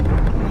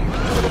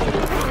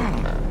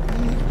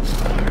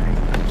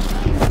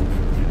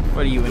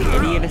 What are you, an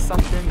idiot or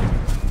something?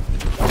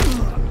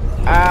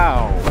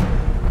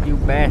 Ow! You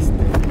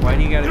bastard. Why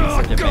do you gotta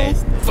be such a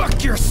bastard?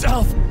 Fuck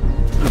yourself!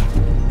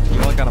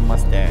 I got a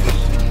mustache.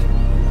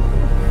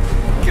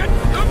 Get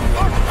the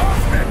fuck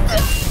off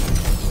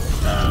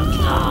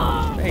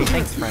me! Hey,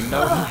 thanks,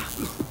 friendo.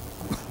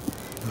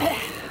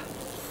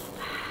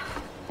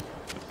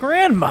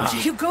 Grandma! What are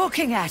you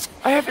gawking at?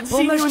 I haven't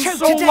seen you in Almost choked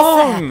so to death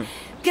long! there.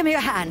 Give me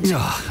your hand.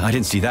 Oh, I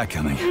didn't see that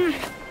coming.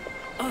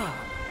 Oh.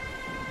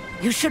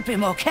 You should be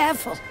more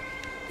careful.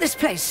 This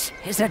place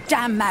is a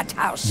damn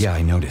madhouse. Yeah,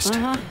 I noticed.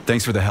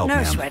 Thanks for the help, No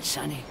ma'am. sweat,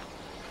 Sonny.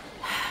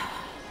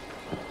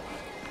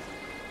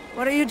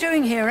 What are you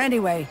doing here,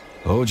 anyway?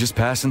 Oh, just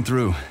passing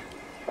through.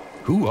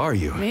 Who are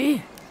you?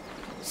 Me?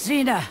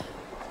 Xena.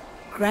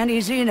 Granny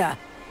Xena.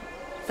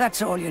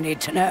 That's all you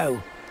need to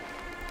know.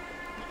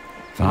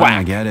 Fine,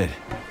 I get it.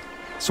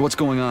 So what's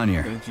going on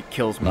here? He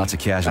kills me. Lots of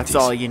casualties.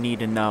 That's all you need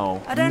to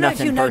know. I don't know if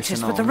you noticed,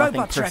 personal, but the nothing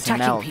robots are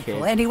personnel, attacking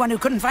people. kid. Anyone who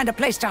couldn't find a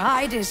place to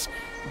hide is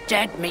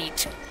dead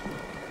meat.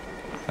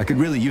 I could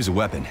really use a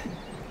weapon.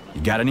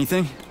 You got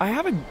anything? I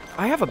have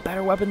a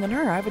better weapon than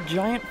her. I have a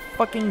giant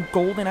fucking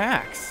golden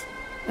axe.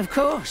 Of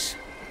course.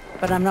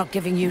 But I'm not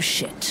giving you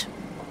shit.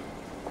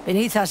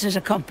 Beneath us is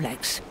a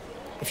complex.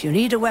 If you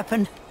need a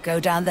weapon, go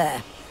down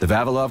there. The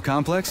Vavilov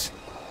complex?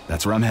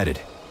 That's where I'm headed.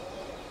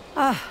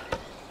 Ah.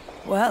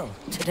 Well,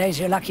 today's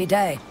your lucky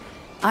day.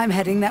 I'm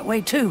heading that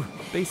way too.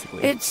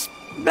 Basically. It's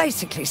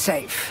basically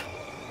safe.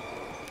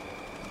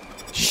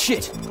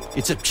 Shit!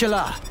 It's a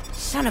Pchila!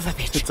 Son of a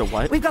bitch. It's a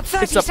what? We've got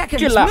 30 It's a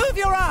seconds. Pchila. Move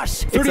your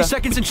ass! 30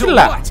 seconds until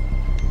Pchila. what?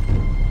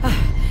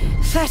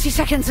 30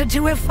 seconds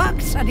until we're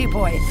fucked, Sonny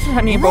boy.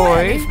 Sonny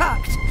boy. Really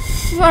fucked.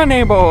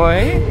 Sonny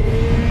boy.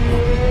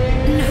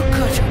 No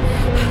good.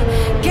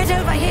 Get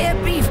over here,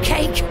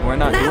 beefcake. We're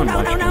not doing no,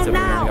 much no, no, considering we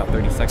now. only got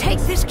 30 seconds. Take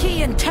this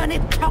key and turn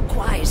it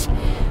clockwise.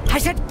 I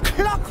said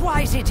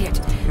clockwise,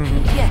 idiot.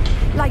 Yeah,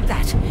 like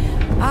that.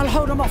 I'll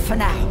hold them off for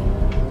now.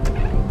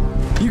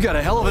 You got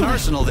a hell of an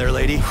arsenal there,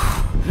 lady.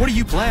 What are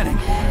you planning?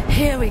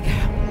 Here we go.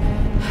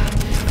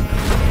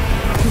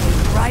 You've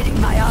been riding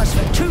my ass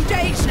for 2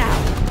 days now.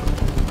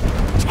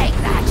 Take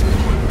that.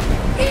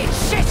 Eat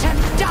shit and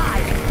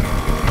die.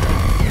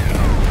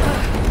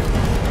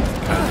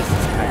 This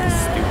is kind of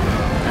stupid.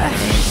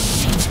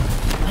 Shit.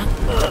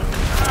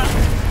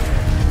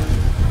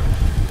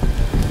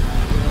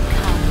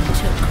 Come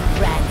to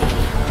Granny.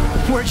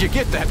 Where'd you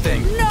get that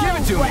thing? No Give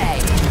it to way.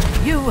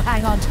 You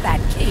hang on to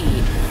that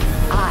key.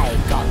 I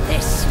got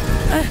this.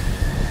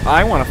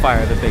 I want to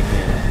fire the big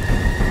man.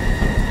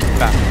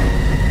 Batman.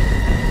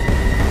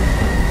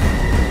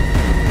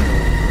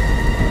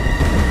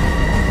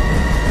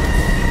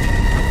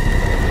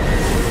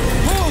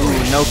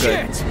 Ooh, no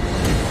good.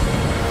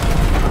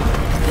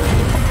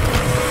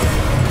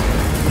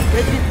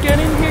 Get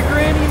in here,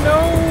 Granny, no!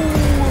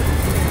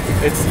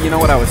 It's, you know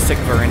what, I was sick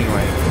of her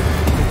anyway.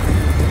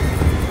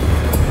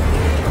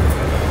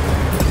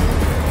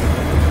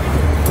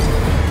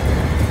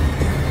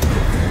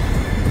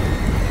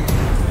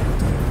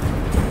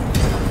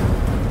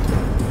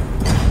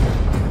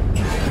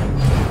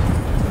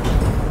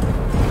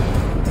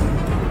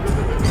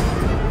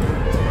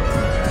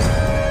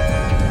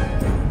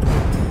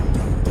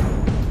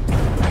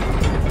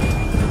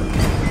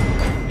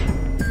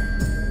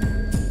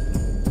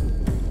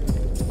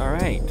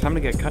 Time to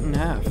get cut in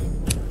half.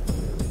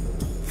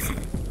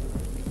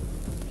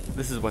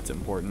 This is what's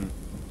important.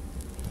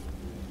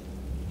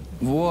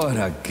 What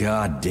a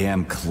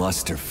goddamn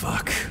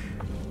clusterfuck.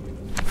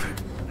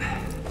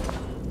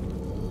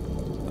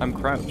 I'm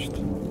crouched.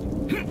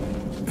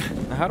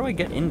 Now how do I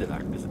get into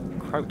that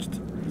crouched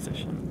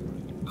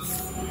position?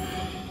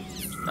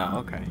 Oh,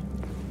 okay.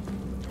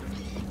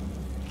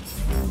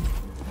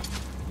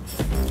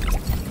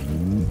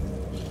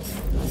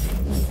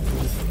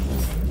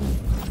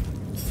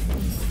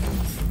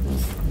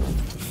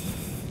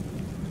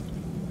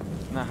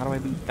 Now, how do I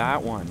loot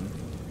that one?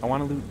 I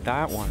want to loot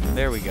that one.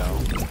 There we go.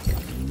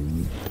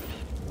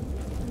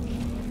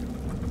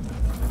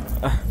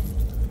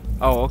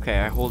 Oh, okay.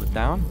 I hold it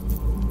down.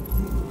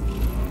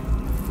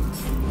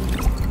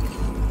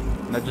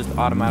 That just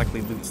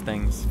automatically loots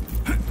things.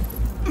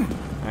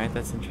 Alright,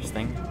 that's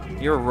interesting.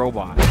 You're a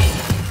robot.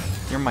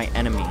 You're my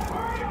enemy.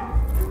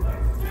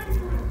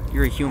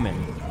 You're a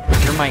human.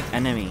 You're my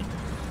enemy.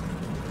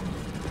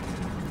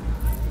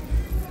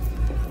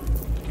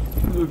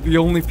 The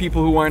only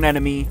people who aren't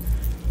enemy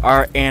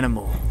are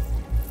animal.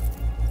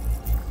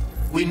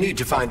 We need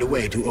to find a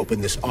way to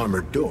open this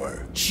armored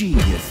door. Gee,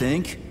 you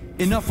think?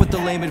 Enough with the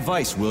lame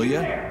advice, will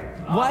ya?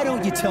 Why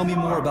don't you tell me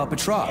more about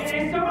Petrov?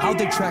 How'd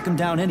they track him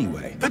down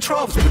anyway?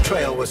 Petrov's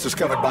betrayal was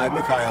discovered by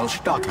Mikhail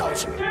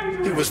Stockhausen.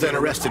 He was then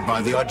arrested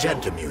by the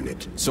Argentum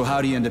unit. So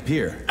how'd he end up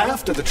here?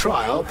 After the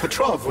trial,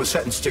 Petrov was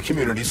sentenced to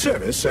community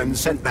service and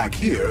sent back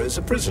here as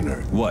a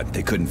prisoner. What,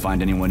 they couldn't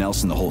find anyone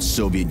else in the whole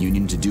Soviet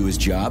Union to do his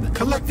job?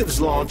 Collective's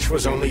launch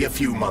was only a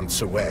few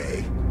months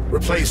away.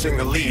 Replacing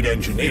the lead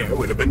engineer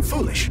would have been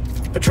foolish.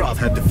 Petrov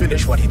had to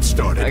finish what he'd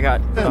started.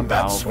 And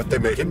that's what they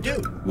made him do.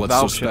 What's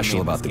so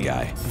special about the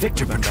guy?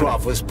 Victor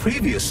Petrov was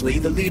previously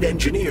the lead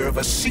engineer of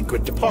a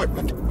secret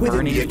department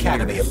within the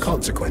Academy of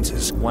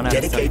Consequences,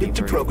 dedicated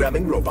to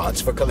programming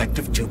robots for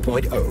Collective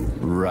 2.0.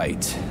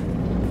 Right.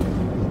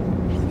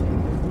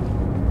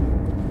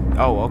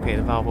 Oh, okay,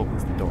 the valve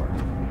opens the door.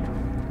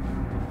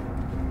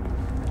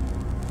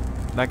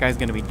 That guy's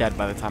gonna be dead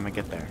by the time I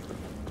get there,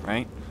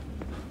 right?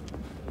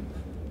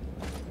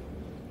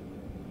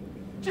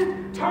 Just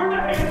turn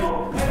the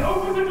handle and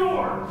open the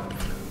door!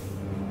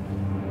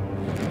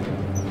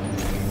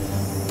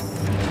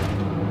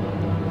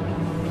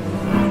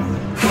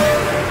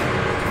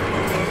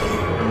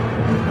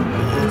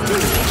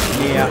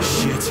 Yeah.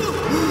 Shit.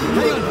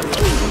 Hang on!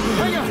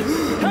 Hang on!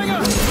 Hang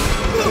on!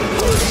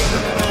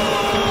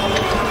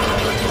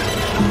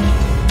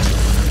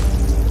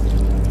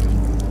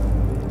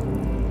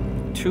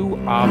 Too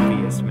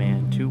obvious,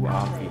 man. Too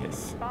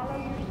obvious.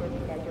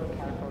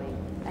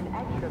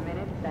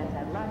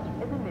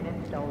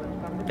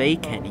 They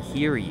can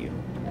hear you.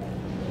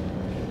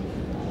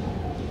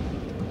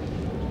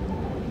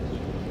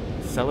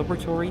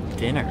 Celebratory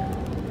dinner.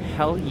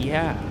 Hell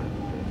yeah.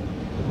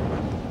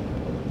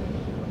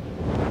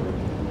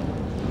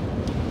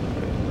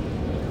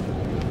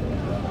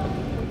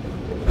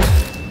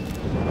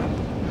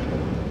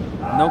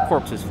 No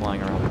corpses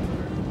flying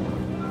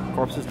around.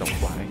 Corpses don't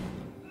fly.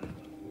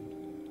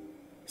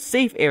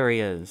 Safe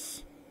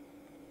areas.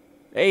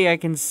 Hey, I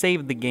can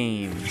save the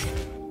game.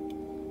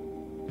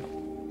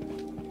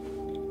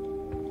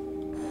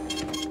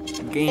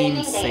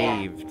 Game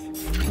saved.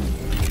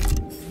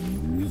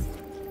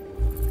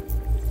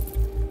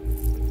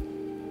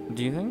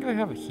 Do you think I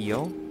have a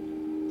heal?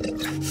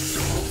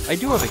 I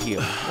do have a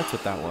heal. That's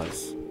what that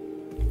was.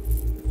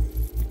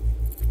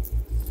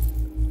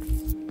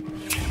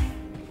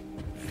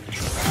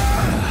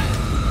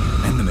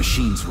 And the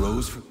machines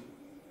rose for...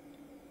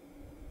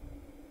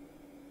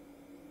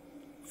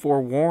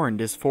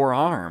 Forewarned is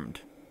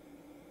forearmed.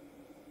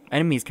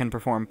 Enemies can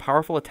perform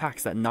powerful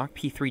attacks that knock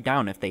P3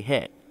 down if they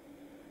hit.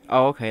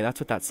 Oh, okay, that's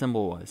what that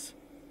symbol was.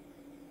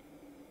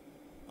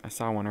 I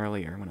saw one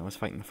earlier when I was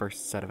fighting the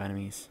first set of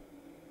enemies.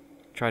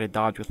 Try to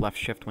dodge with left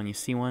shift when you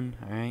see one,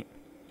 alright?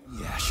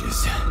 The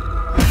ashes.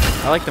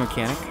 I like the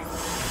mechanic.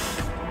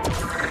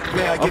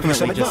 May I give you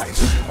some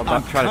advice?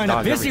 I'm kind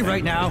of busy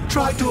right now.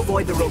 Try to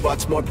avoid the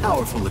robot's more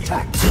powerful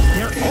attacks.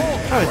 They're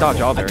all try to dodge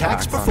all their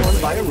attacks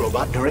performed by a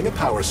robot during a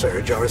power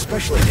surge are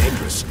especially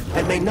dangerous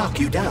and may knock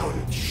you down.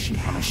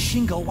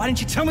 Shingo, why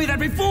didn't you tell me that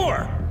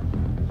before?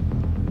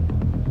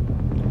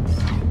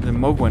 The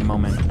Mogwin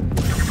moment.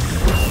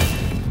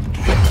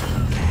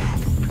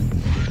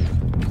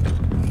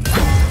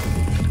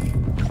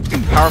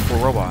 Powerful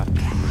robot.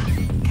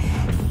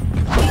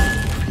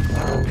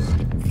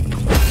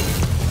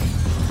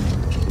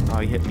 Oh,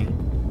 he hit me.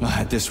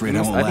 At this rate,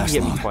 I won't last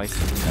long.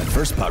 That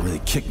first part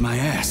really kicked my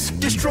ass.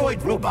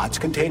 Destroyed robots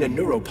contain a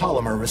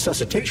neuropolymer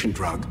resuscitation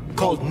drug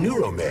called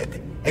Neuromed.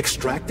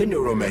 Extract the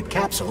Neuromed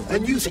capsule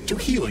and use it to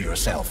heal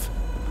yourself.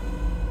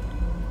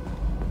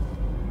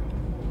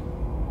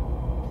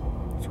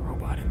 There's a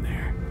robot in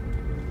there.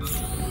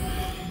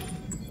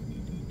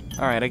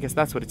 Alright, I guess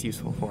that's what it's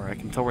useful for. I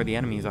can tell where the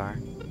enemies are.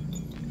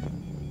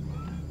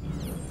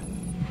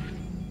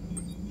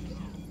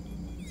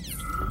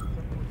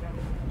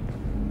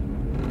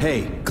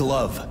 Hey,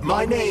 Glove.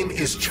 My name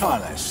is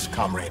Charles,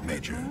 Comrade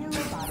Major.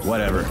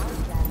 Whatever.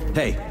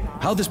 Hey,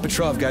 how'd this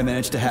Petrov guy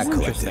manage to hack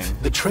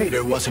Collective? The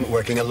traitor wasn't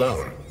working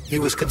alone. He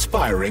was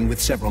conspiring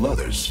with several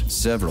others.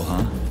 Several,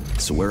 huh?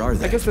 So where are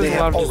they? I guess there's a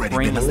lot of just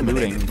brainless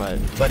looting,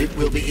 but it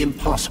will be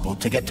impossible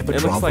to get to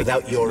Petrov like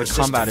without your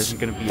assistance. Combat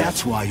isn't going to be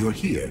That's why you're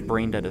here.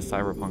 Brain dead as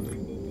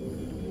Cyberpunk.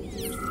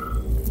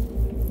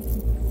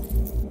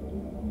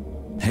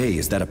 Hey,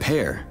 is that a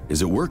pair?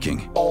 Is it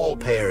working? All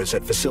pairs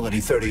at Facility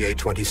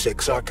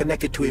 3826 are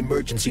connected to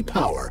emergency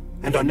power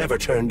and are never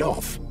turned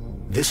off.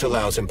 This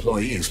allows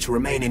employees to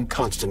remain in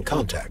constant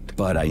contact.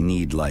 But I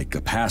need, like,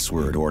 a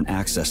password or an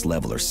access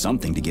level or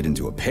something to get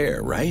into a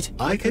pair, right?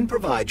 I can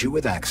provide you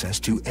with access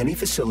to any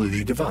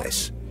facility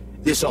device.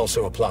 This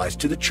also applies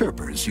to the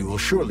chirpers you will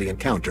surely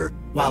encounter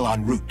while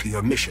en route to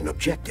your mission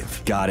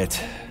objective. Got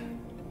it.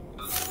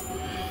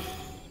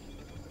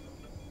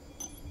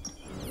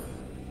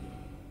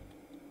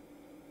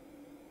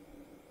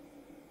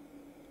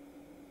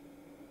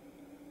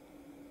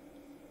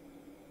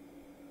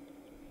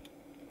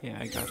 Yeah,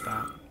 I got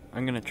that.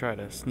 I'm gonna try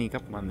to sneak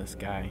up on this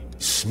guy.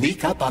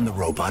 Sneak up on the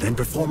robot and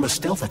perform a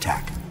stealth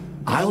attack.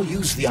 I'll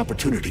use the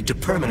opportunity to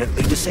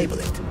permanently disable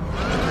it.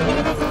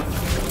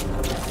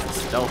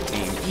 Stealth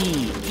game.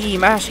 E!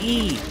 Mash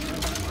E!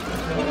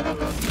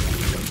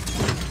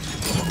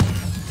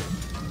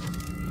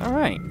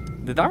 Alright.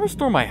 Did that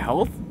restore my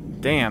health?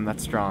 Damn,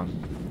 that's strong.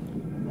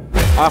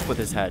 Off with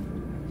his head.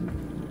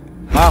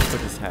 Off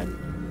with his head.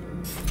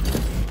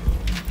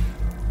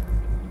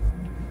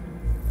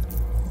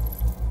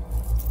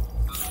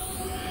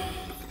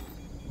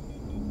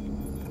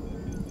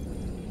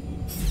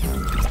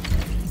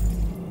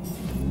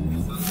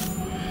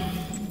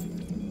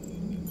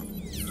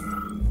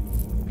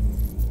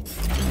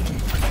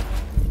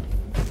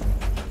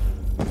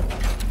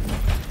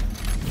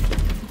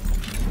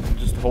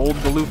 Hold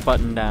the loot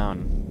button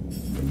down.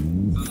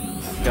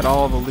 Get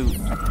all the loot.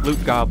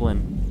 Loot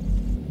goblin.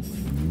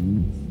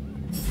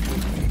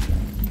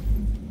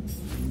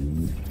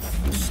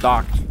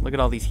 Stocked. Look at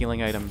all these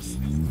healing items.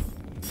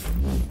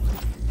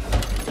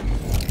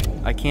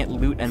 I can't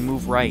loot and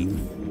move right.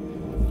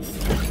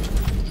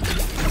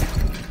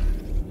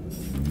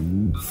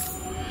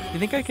 You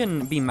think I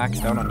can be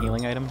maxed out on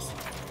healing items?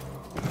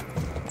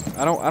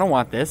 I don't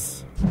want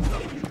this.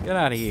 Get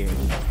out of here.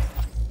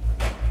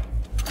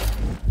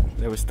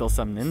 There was still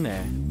something in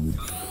there.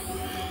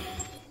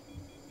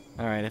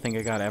 Alright, I think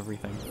I got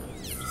everything.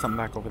 Something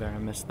back over there I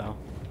missed though.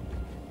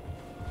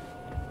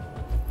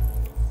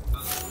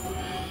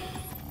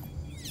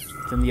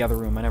 It's in the other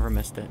room, I never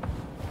missed it.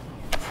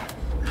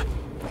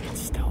 Fucking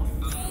stealth.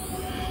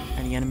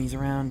 Any enemies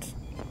around?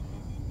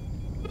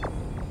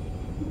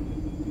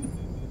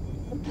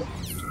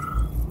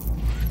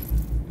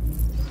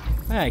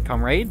 Hey,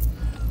 comrade.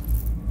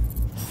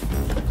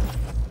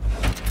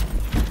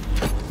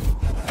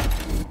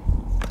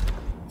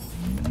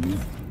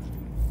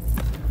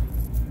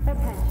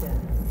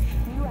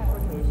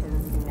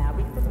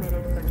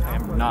 I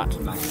am not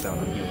maxed out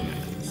on healing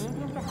items.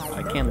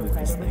 I can loot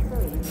this thing.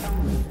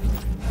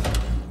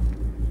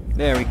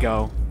 There we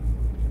go.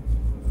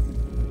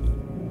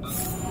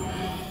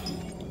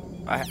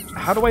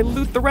 How do I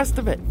loot the rest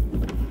of it?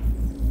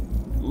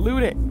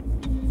 Loot it.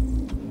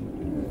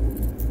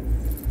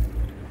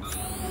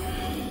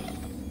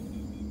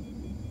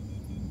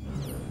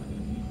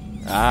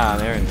 Ah,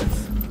 there it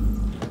is.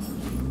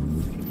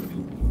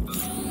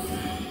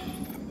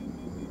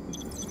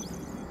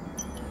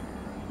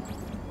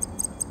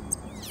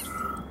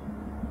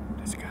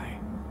 This guy.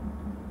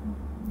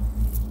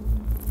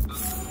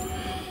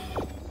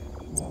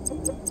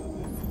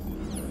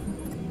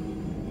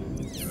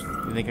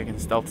 You think I can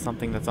stealth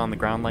something that's on the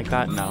ground like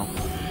that? No.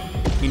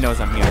 He knows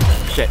I'm here.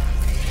 Shit.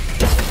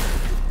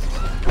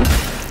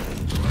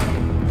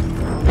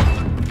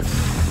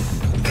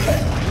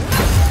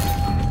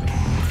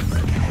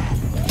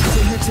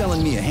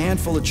 Telling me a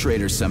handful of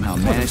traitors somehow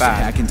managed to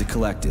hack into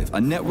Collective,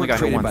 a network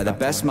created by the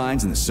best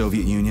minds in the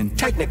Soviet Union.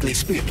 Technically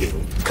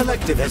speaking,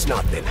 Collective has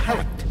not been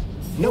hacked.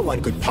 No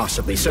one could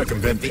possibly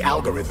circumvent the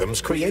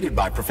algorithms created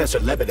by Professor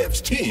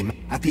Lebedev's team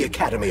at the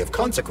Academy of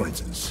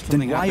Consequences.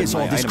 Then why is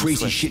all this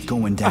crazy shit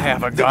going down? I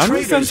have a gun. The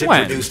traitors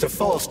introduced a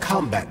false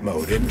combat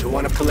mode into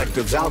one of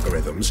Collective's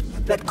algorithms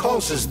that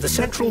causes the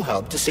central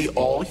hub to see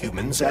all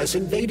humans as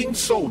invading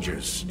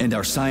soldiers. And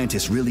our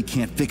scientists really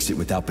can't fix it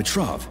without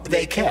Petrov.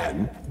 They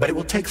can, but it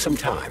will take some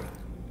time,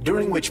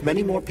 during which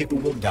many more people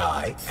will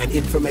die, and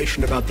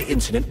information about the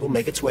incident will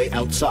make its way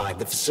outside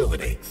the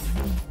facility.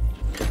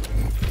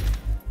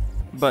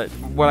 But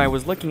what I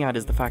was looking at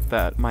is the fact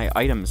that my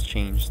items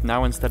changed.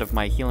 Now instead of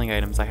my healing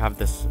items, I have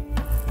this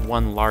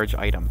one large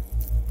item.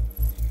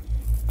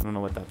 I don't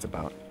know what that's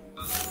about.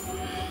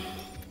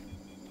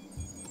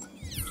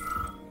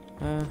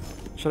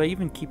 Should I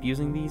even keep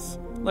using these?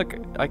 Look,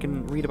 I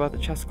can read about the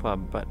chess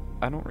club, but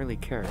I don't really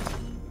care.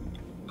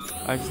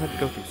 I just had to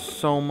go through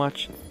so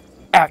much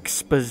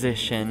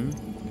exposition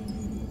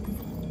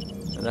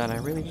that I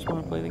really just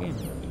want to play the game.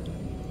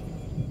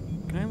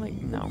 Can I, like,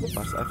 no,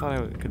 bust? I thought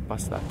I could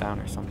bust that down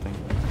or something.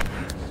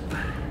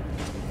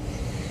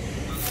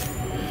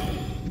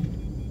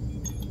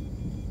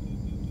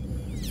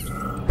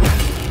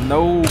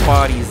 No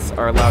bodies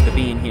are allowed to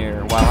be in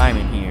here while I'm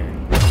in here.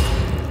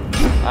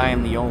 I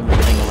am the only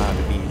thing allowed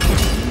to be in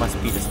here. You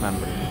must be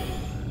dismembered.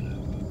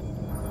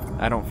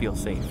 I don't feel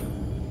safe.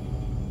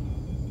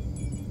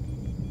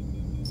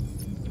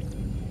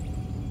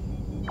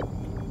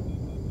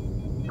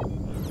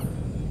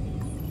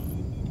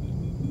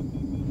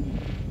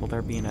 Will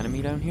there be an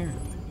enemy down here?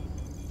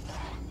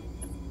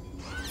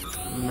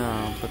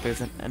 No, but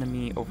there's an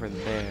enemy over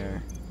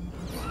there.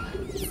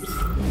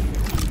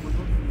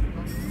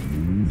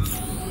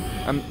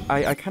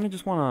 I kind of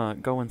just want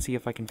to go and see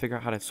if I can figure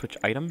out how to switch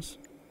items.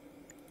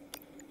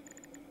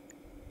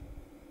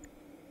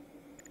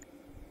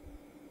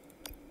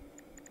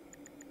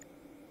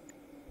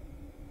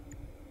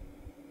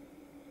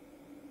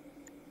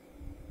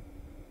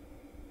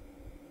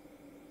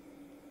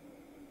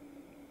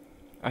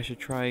 I should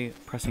try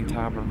pressing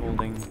tab or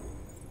holding.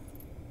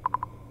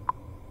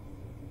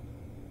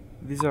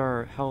 These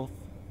are health.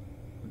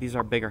 These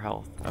are bigger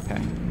health.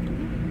 Okay.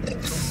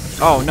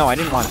 Oh, no, I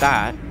didn't want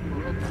that.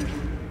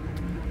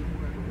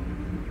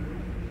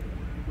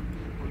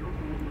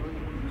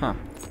 Huh.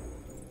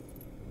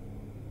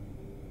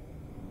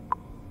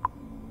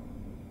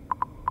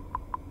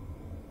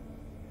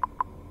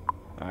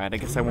 Alright, I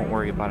guess I won't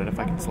worry about it if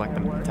I can select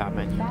them in the tab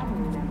menu.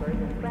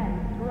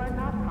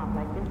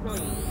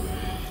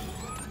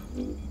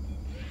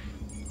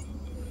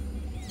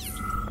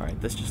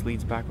 Alright, this just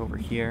leads back over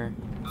here.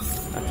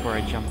 That's where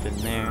I jumped in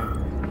there.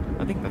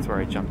 I think that's where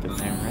I jumped in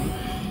there, right?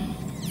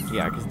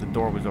 Yeah, because the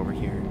door was over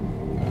here.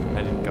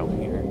 I didn't go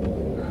here.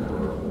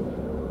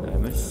 Did I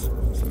miss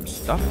some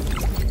stuff?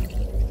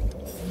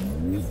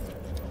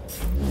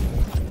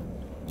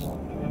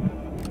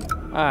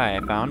 I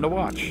found a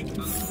watch.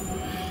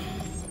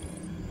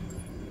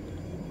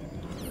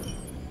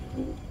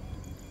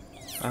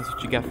 That's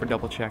what you get for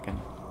double checking.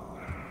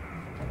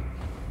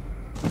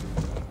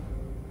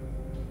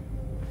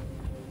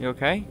 You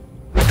okay?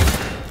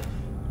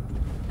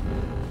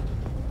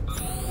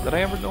 Did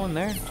I ever go in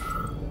there?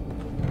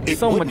 It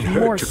So wouldn't much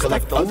hurt more to stuff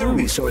collect to other loot.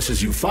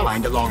 resources you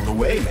find along the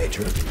way,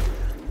 Major.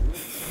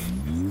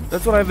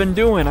 That's what I've been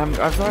doing. I've May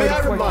already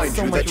I collected remind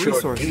so you much that your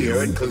resources.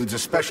 gear includes a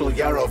special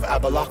Yarov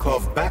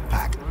Abalakov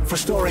backpack for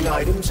storing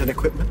items and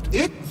equipment.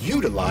 It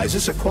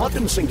utilizes a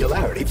quantum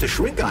singularity to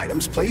shrink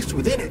items placed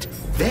within it,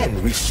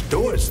 then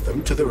restores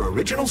them to their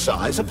original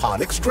size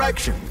upon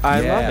extraction.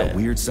 I love it.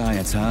 Weird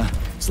science, huh?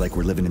 It's like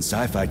we're living in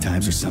sci-fi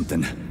times or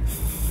something.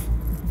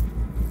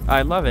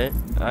 I love it.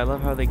 I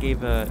love how they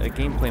gave a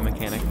gameplay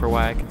mechanic for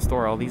why I can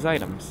store all these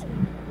items.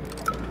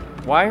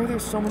 Why are there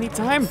so many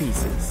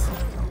timepieces?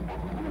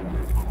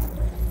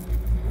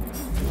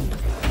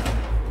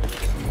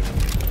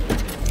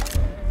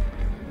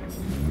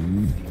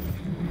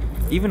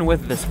 Even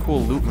with this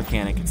cool loot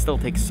mechanic, it still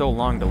takes so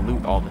long to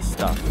loot all this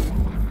stuff.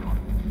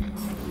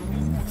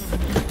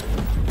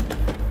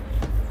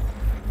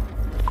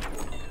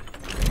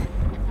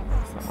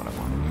 That's not what I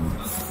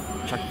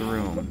want. Check the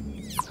room.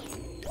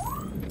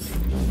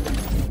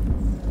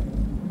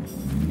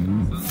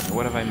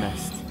 What have I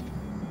missed?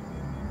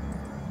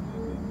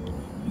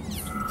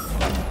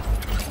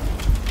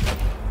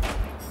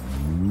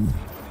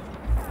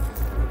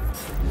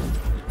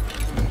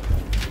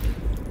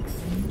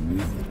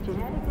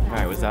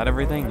 Alright, was that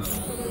everything?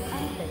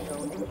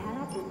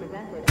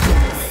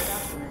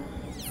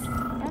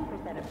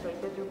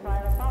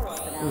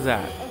 Who's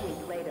that?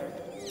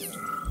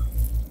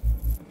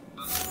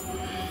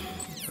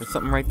 There's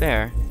something right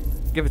there.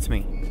 Give it to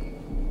me.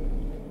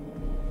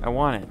 I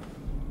want it.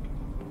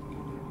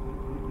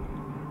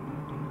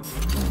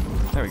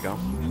 There we go.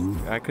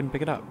 I couldn't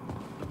pick it up.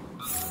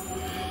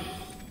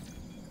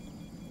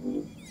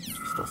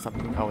 Still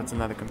something. Oh, it's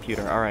another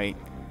computer. Alright.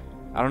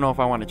 I don't know if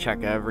I want to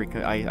check every...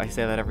 I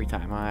say that every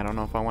time. I don't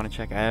know if I want to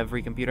check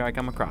every computer I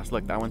come across.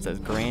 Look, that one says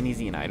Granny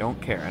Xena. I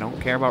don't care. I don't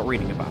care about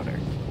reading about her.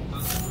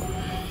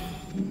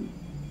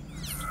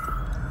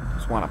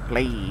 Just want to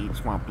play.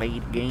 Just want to play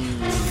the game.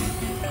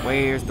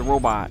 Where's the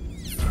robot?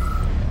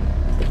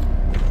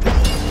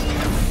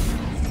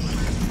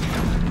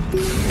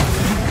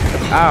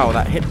 Ow,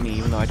 that hit me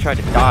even though I tried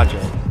to dodge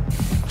it.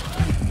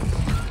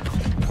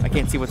 I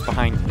can't see what's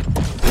behind me.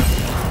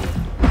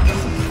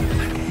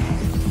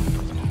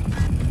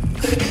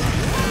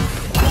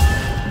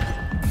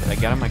 Did I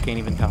get him? I can't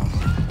even tell.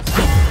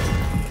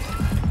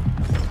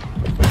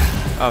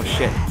 Oh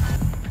shit.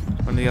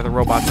 One of the other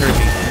robots heard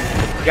me.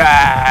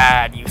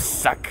 God, you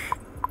suck.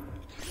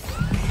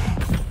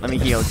 Let me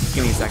heal. Just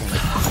give me a second.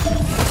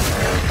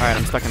 Alright,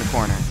 I'm stuck in a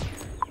corner.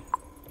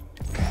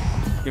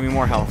 Give me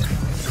more health.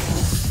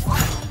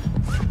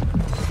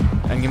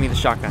 And give me the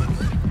shotgun.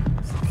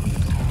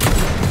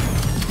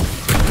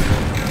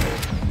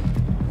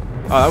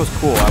 Oh, that was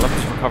cool. I love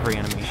this recovery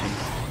animation.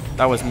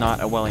 That was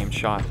not a well-aimed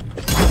shot.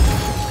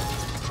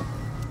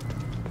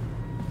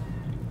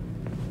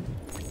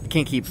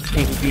 Can't keep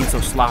being so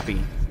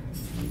sloppy.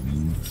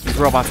 These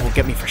robots will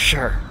get me for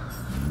sure.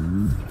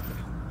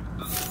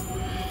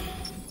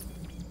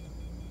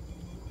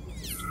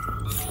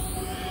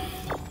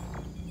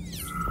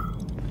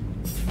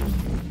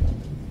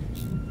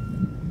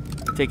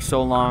 It takes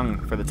so long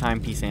for the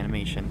timepiece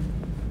animation.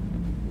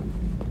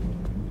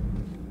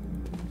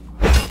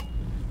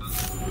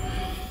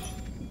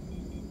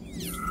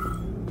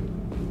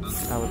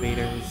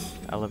 Elevators,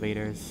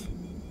 elevators.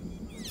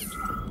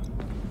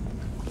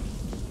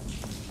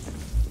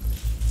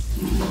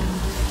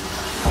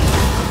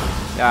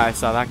 Yeah, I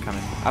saw that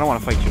coming. I don't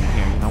want to fight you in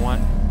here, you know what?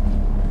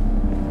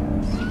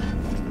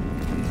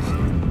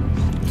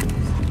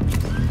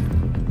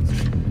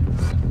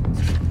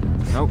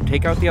 Nope,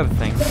 take out the other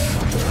thing.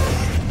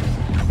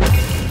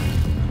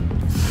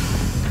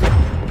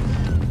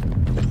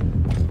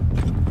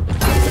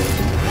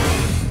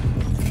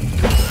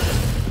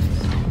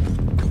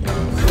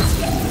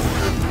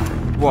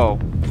 Whoa.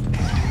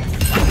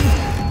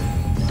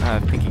 I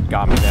think he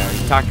got me there.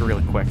 He talked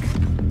really quick.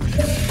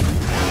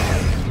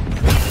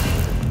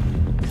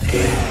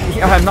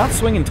 Yeah, I'm not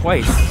swinging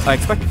twice. I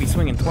expect to be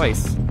swinging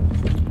twice. Is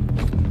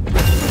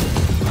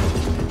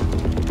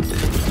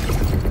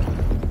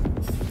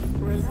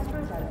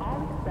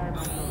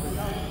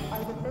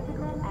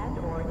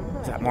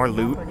that more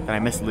loot? Did I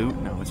miss loot?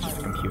 No, it's just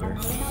a computer.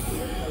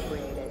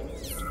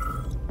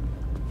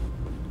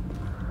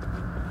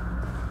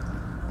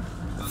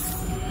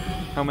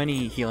 How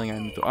many healing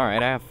items?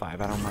 Alright, I have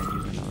 5. I don't mind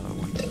using another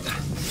one.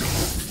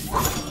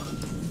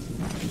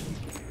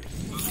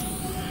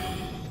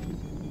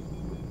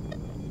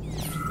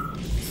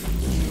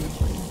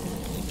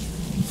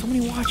 So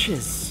many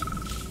watches.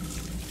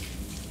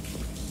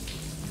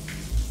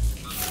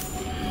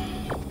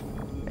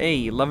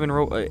 Hey, 11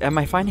 am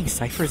I finding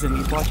ciphers in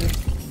these watches?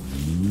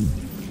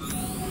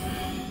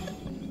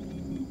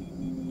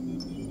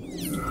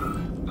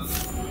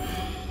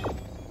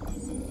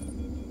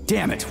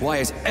 Damn it, why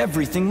is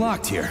everything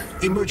locked here?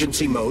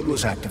 Emergency mode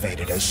was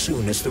activated as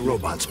soon as the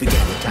robots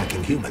began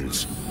attacking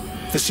humans.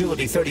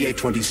 Facility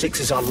 3826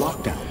 is on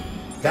lockdown.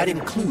 That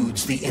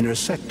includes the inner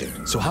sector.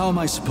 So how am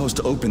I supposed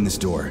to open this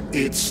door?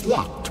 It's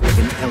locked with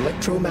an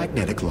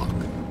electromagnetic lock.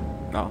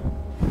 Oh.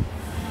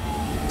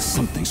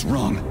 Something's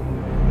wrong.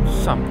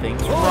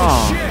 Something's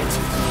wrong. Shit!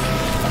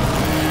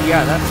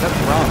 Yeah, that's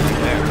wrong right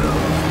there.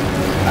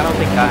 I don't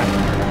think that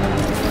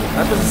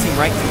doesn't seem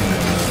right to me.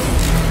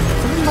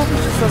 Something about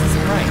this just doesn't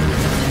seem right.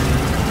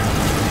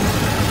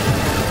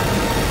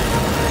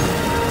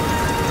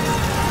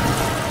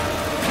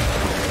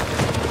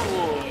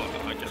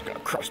 Oh, I just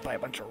got crushed by a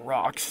bunch of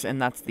rocks,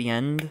 and that's the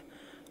end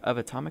of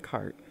Atomic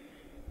Heart.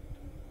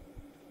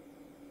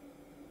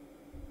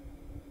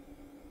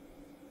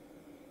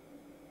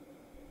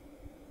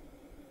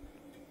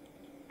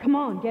 Come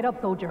on, get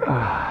up, soldier.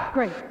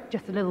 Great,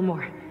 just a little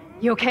more.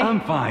 You okay? I'm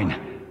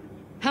fine.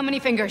 How many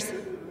fingers?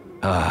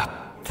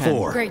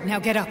 4. Great, now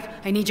get up.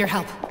 I need your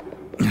help.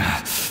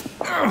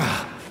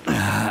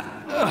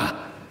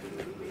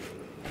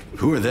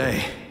 Who are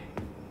they?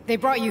 They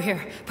brought you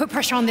here. Put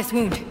pressure on this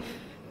wound.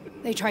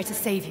 They tried to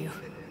save you.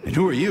 And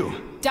who are you?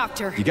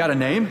 Doctor. You got a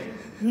name?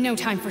 No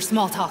time for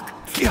small talk.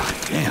 God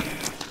damn.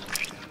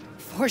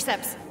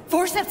 Forceps.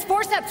 Forceps,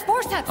 forceps,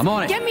 forceps! I'm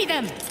on it. Get me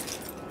them!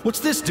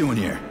 What's this doing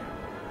here?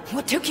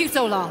 What took you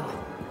so long?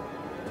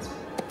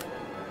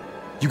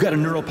 You got a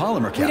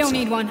neuropolymer capsule. We don't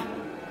need one.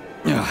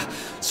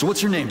 So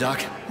what's your name,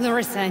 Doc?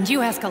 Larissa, and you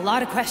ask a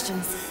lot of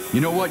questions.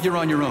 You know what? You're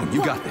on your own.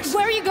 You got this.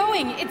 Where are you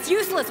going? It's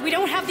useless. We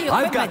don't have the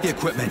equipment. I've got the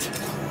equipment.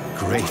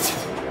 Great.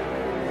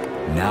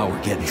 Now we're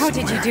getting How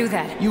somewhere. did you do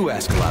that? You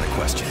ask a lot of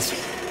questions.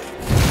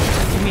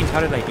 What do you mean,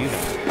 how did I do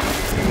that?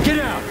 Get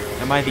out!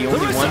 Am I the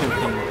only one who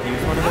can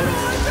use one of those?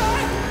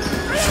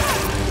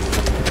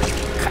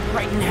 Cut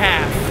right in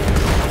half.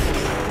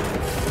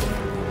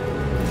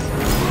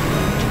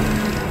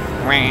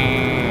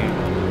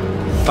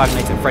 Five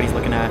Nights at Freddy's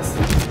looking ass.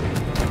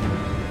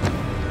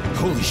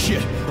 Holy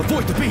shit!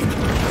 Avoid the beam!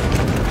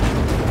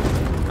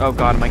 Oh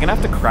god, am I gonna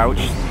have to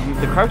crouch?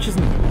 The crouch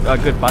isn't a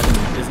good button,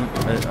 isn't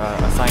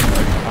a sign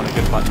on a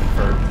good button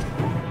for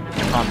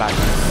combat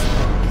use.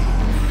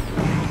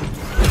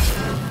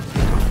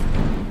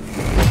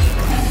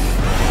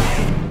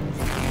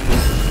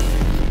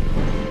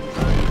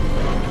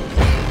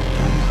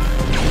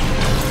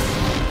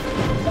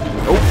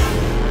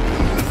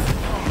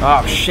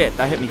 Oh shit,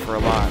 that hit me for a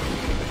lot.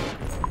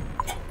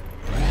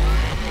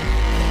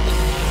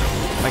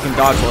 I can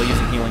dodge while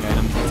using healing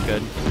items, that's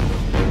good.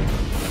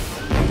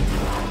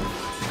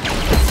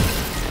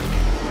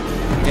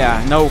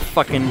 Yeah, no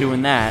fucking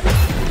doing that.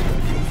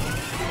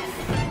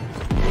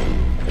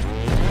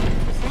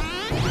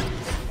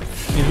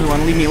 You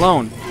wanna leave me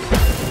alone?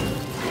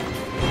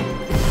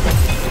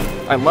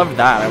 I loved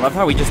that. I love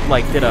how he just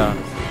like did a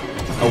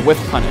whiff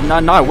punish.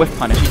 Not a whiff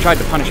punish, he tried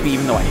to punish me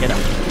even though I hit him.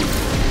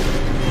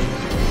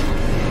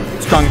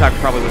 Strong attack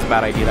probably was a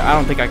bad idea. I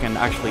don't think I can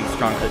actually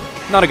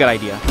not a good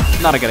idea.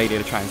 Not a good idea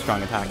to try and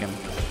strong attack him.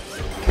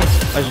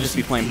 I should just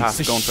be playing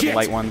past going for the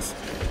light ones.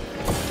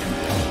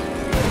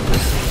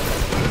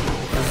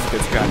 This is a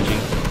good strategy.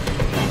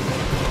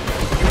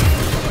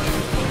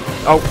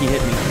 Oh, he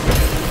hit me.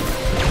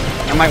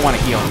 I might want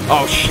to heal.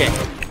 Oh shit.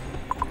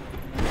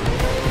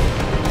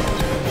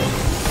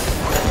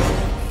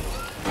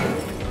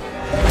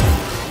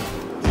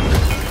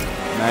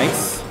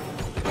 Nice.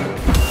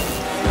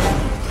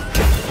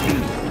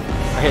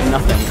 I hit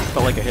nothing.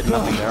 Felt like I hit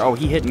nothing there. Oh,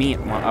 he hit me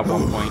at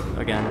one point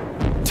again.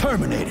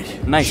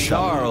 Terminated. Nice.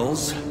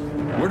 Charles,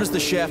 where does the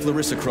shaft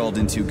Larissa crawled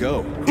into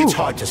go? It's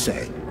hard to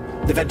say.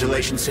 The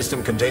ventilation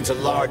system contains a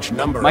large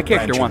number My of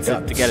character branching wants it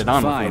ducts. to get it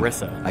on with Fine.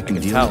 Larissa. I can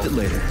deal tell. with it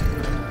later.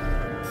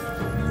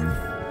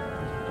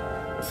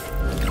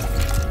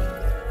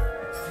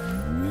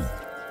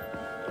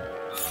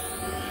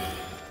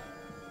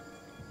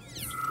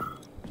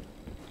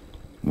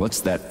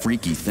 What's that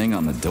freaky thing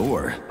on the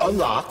door? A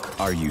lock.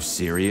 Are you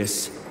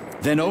serious?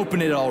 Then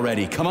open it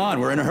already. Come on,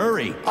 we're in a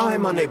hurry.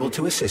 I'm unable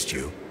to assist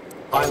you.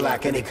 I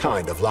lack any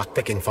kind of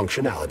lock-picking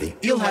functionality.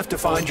 You'll have to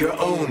find your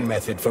own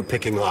method for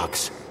picking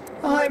locks.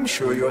 I'm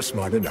sure you're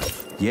smart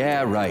enough.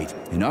 Yeah, right.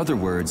 In other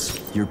words,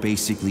 you're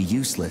basically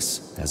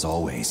useless, as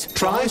always.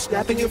 Try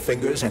snapping your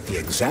fingers at the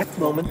exact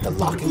moment the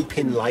locking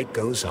pin light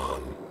goes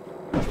on.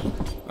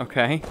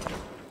 Okay.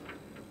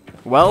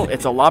 Well,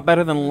 it's a lot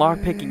better than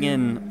lockpicking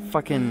in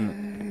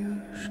fucking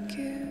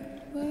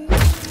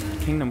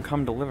Kingdom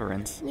Come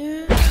Deliverance.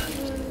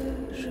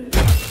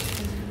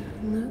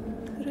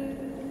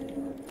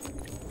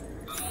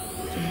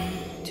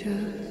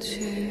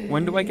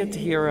 When do I get to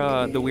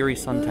hear the Weary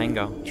Sun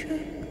Tango?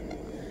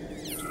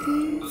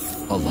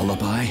 A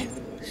lullaby?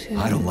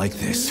 I don't like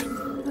this.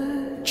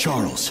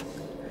 Charles,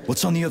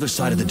 what's on the other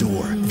side of the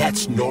door?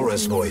 That's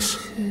Nora's voice.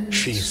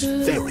 She's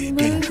very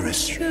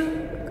dangerous.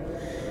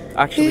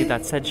 Actually,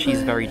 that said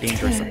she's a very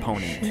dangerous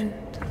opponent.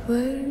 What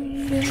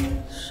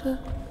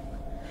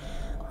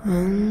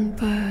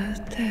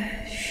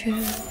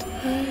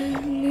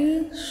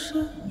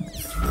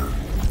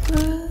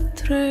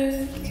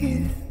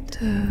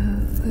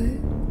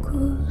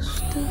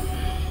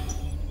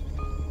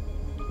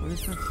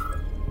is this?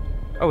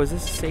 Oh, is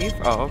this safe?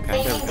 Oh,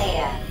 okay. There we go.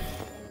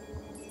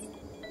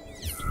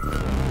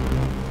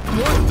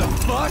 What the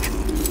fuck?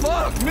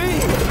 Fuck me!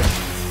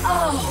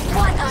 Oh,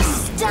 what a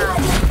stud!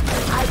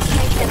 I I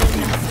can't get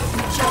enough.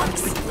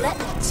 Jocks, let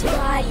me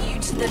tie you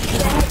to the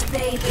bed,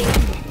 baby.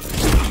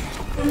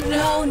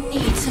 No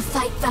need to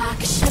fight back,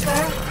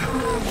 sugar.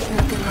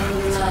 You're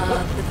gonna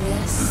love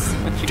this.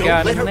 What you Don't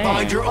got let in her there?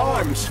 bind your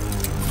arms.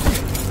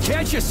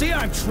 Can't you see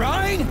I'm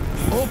trying?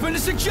 Open to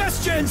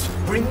suggestions!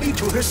 Bring me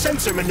to her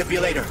sensor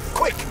manipulator,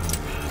 quick!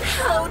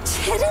 How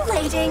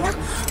titillating.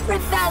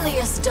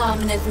 Rebellious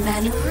dominant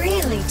men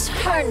really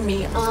turn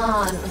me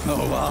on.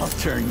 Oh, I'll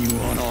turn you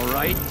on, all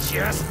right.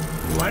 Just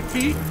let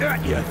me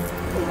at you.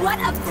 What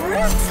a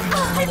brute!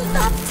 Oh, I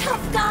love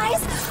tough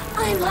guys.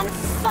 I'm on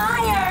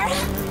fire.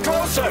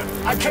 Closer!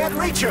 I can't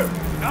reach her!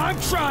 I'm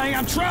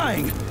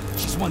trying.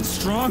 She's one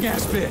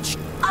strong-ass bitch.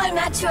 I'm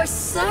at your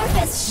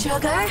service,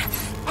 sugar.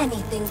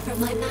 Anything for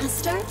my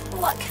master?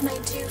 What can I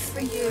do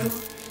for you?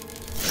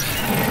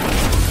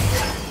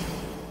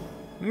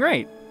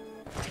 Great.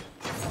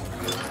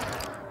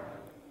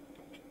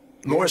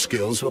 More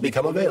skills will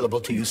become available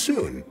to you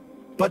soon,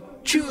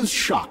 but choose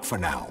shock for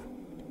now.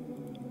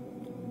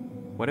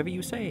 Whatever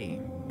you say,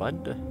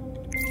 bud.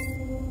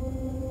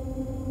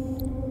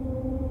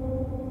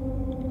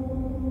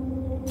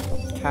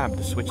 Tab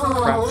to switch to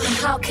Oh,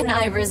 craft. how can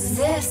I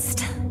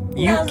resist?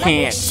 You now let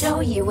me can't.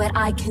 show you what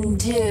I can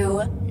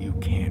do. You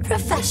can't.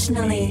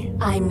 Professionally,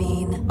 I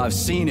mean. I've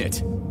seen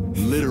it.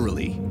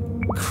 Literally.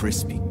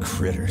 Crispy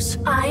critters.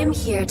 I'm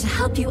here to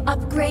help you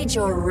upgrade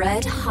your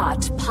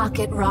red-hot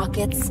pocket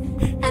rockets.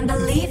 And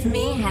believe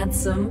me,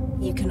 handsome,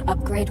 you can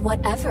upgrade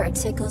whatever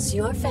tickles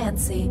your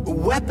fancy.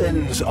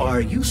 Weapons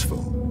are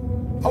useful.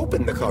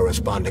 Open the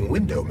corresponding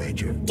window,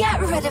 Major.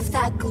 Get rid of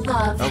that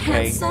glove,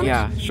 Okay, handsome.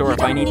 yeah, sure. You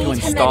If I don't need to him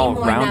install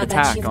anymore round now that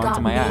attack you've onto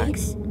got my me.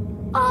 axe.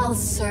 I'll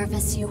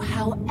service you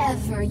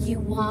however you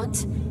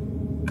want.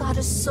 Got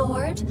a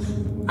sword?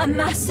 A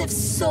massive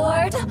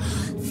sword?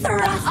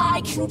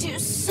 I can do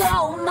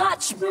so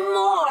much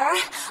more!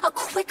 A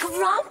quick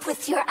romp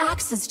with your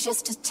axe is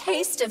just a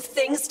taste of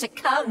things to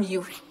come,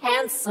 you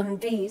handsome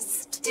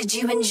beast. Did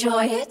you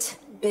enjoy it,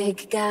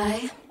 big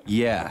guy?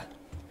 Yeah.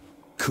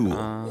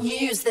 Cool.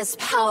 Use this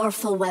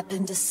powerful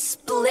weapon to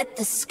split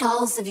the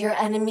skulls of your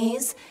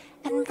enemies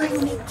and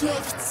bring me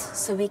gifts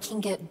so we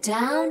can get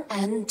down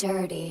and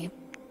dirty.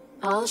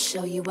 I'll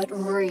show you what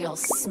real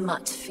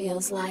smut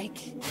feels like.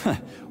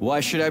 Why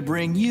should I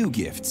bring you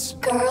gifts?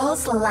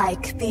 Girls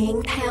like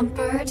being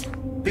pampered.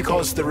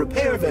 Because the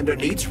repair vendor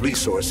needs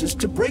resources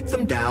to break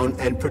them down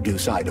and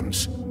produce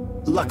items.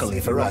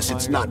 Luckily for us,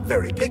 it's not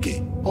very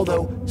picky,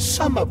 although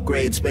some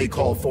upgrades may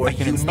call for I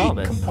can unique install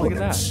this.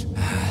 components. Look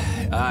at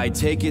I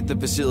take it the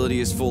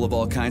facility is full of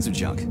all kinds of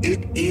junk.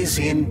 It is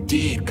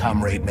indeed,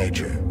 Comrade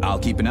Major. I'll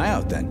keep an eye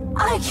out then.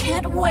 I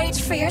can't wait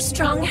for your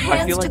strong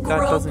hands feel like to that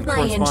grope doesn't my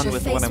correspond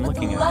with what interface I'm with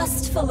looking at.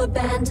 lustful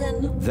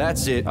abandon.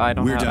 That's it. I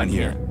don't We're have done it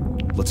here.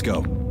 Let's go.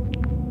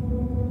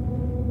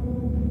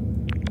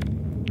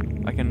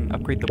 I can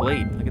upgrade the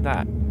blade. Look at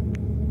that.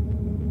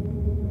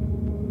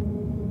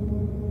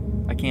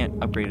 I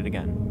can't upgrade it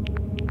again.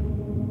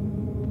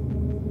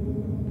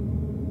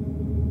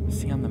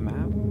 See on the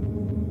map?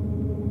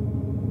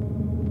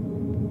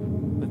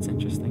 That's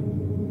interesting.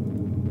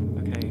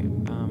 Okay,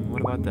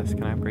 what about this?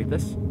 Can I upgrade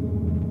this?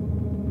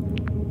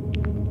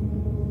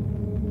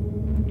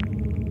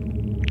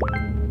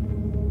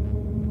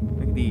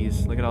 Look at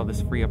these. Look at all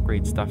this free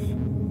upgrade stuff. I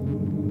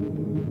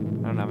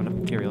don't have enough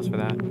materials for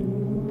that.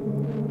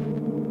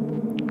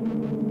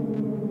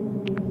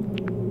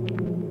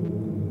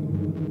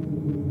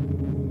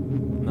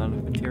 Not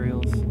enough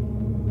materials.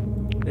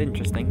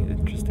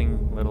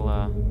 Interesting little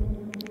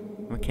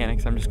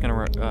mechanics. I'm just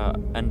gonna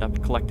end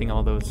up collecting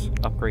all those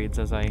upgrades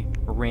as I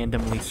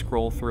randomly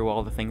scroll through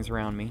all the things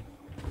around me.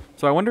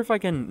 So I wonder if I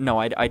can... No,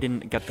 I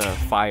didn't get the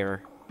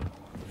fire.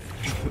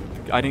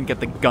 I didn't get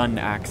the gun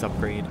axe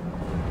upgrade.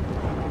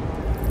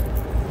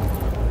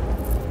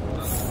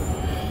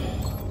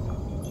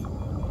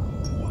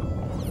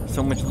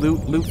 So much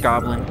loot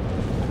goblin.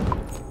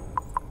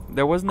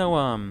 There was no,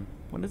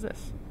 what is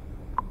this?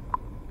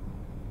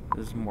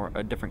 This is more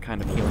a different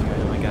kind of healing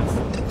item, I guess.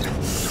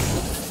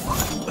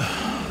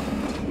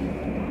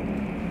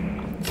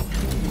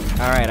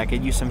 Alright, I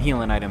could use some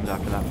healing items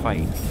after that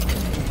fight.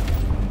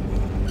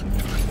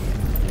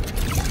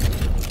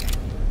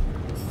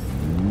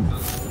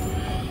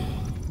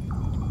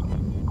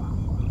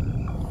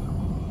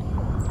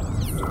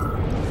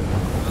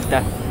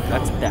 Death.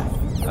 That's death.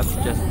 That's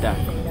just death.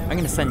 I'm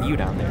gonna send you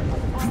down there.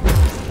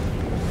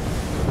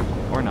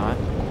 Or not.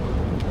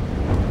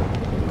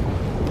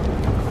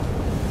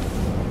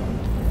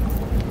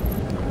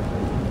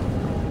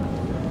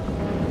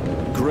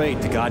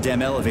 Great, the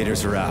goddamn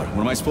elevators are out.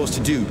 What am I supposed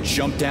to do?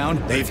 Jump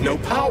down? They've no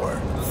power.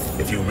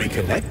 If you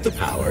reconnect the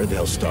power,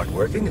 they'll start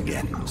working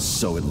again.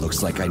 So it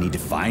looks like I need to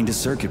find a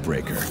circuit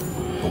breaker.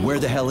 But where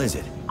the hell is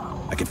it?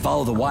 I can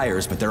follow the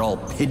wires, but they're all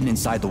hidden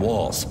inside the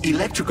walls.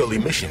 Electrical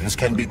emissions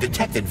can be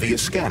detected via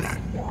scanner.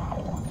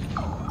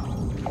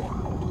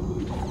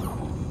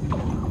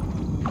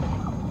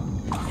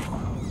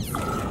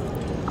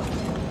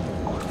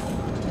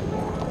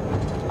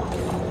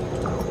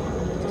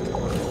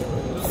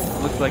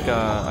 Looks like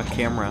a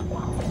camera.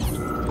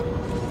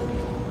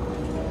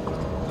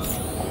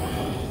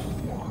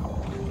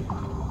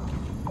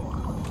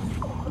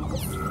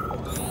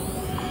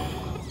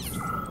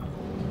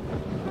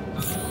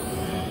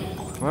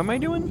 What am I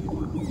doing?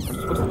 I'm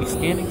supposed to be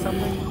scanning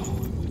something?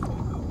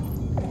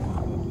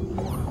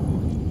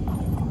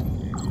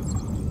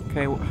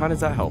 Okay, how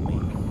does that help me?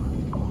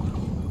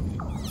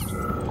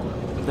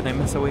 Did I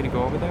miss a way to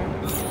go over there?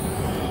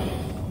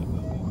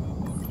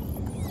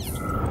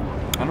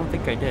 I don't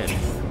think I did.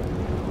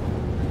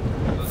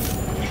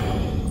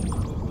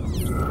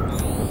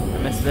 I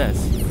missed this.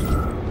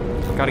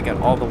 Gotta get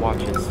all the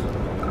watches.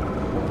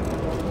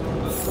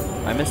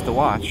 I missed the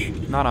watch.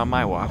 Not on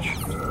my watch.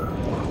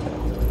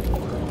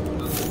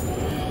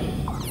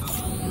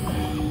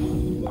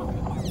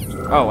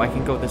 Oh, I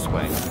can go this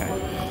way. Okay.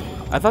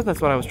 I thought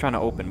that's what I was trying to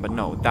open, but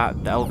no,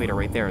 the elevator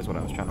right there is what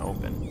I was trying to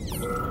open.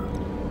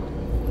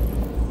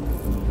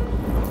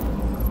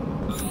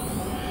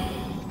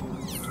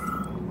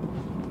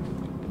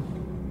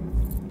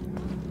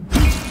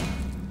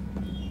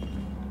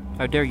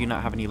 How dare you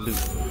not have any loot?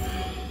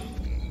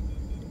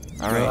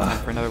 Alright,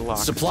 time for another lock.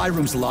 Supply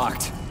room's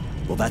locked.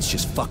 Well, that's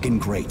just fucking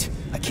great.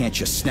 I can't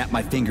just snap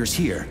my fingers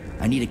here.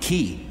 I need a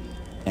key.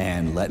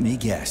 And let me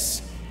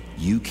guess.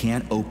 You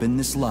can't open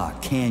this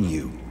lock, can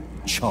you,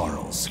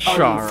 Charles?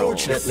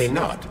 Unfortunately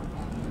not.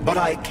 But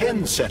I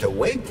can set a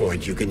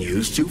waypoint you can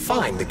use to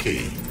find the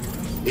key.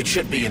 It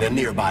should be in a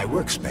nearby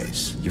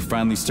workspace. You're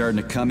finally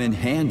starting to come in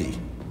handy.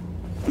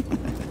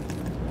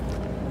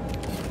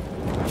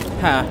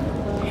 Ha.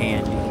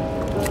 Handy.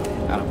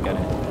 I don't get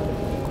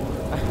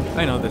it.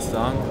 I know this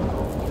song.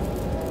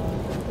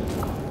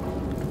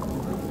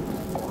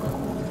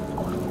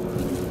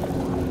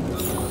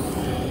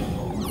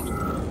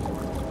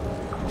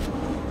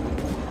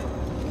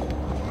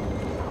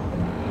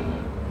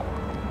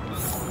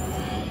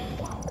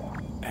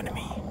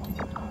 Enemy.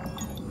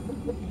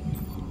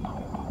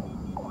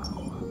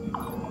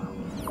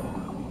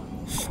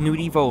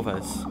 Snooty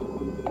Vovas.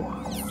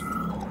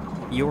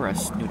 You're a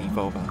snooty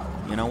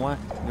Vova. You know what?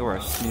 You're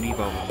a snooty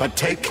Vova. But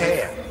take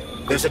care.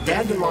 There's a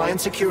Dandelion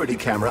security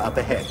camera up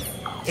ahead.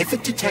 If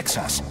it detects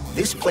us,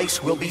 this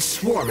place will be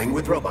swarming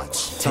with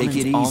robots. Take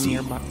it easy.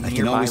 I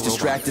can always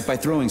distract it by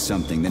throwing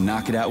something, then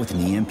knock it out with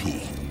an EMP.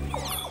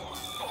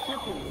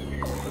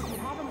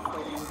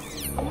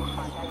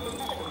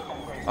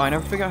 Oh, I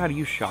never figured out how to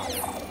use shock.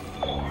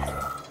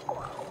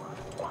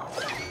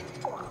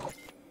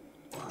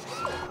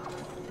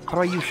 How do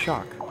I use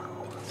shock?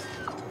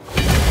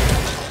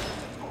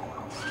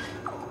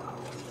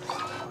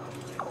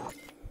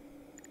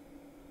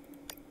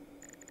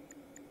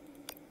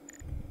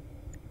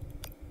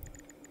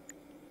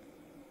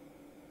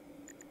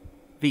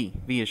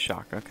 V is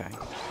shock, okay.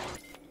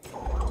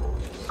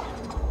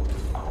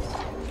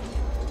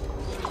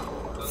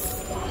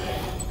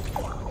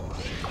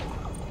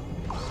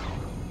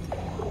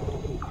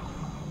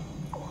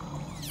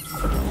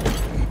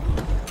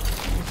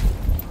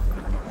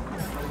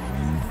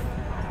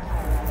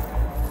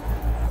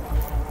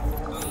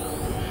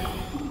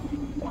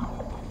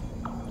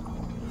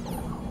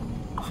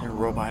 Is there a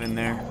robot in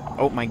there?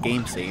 Oh, my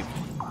game saved.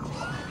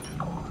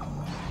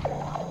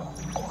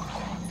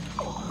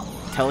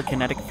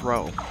 Telekinetic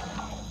throw.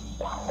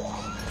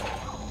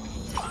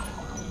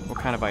 What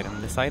kind of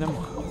item? This item?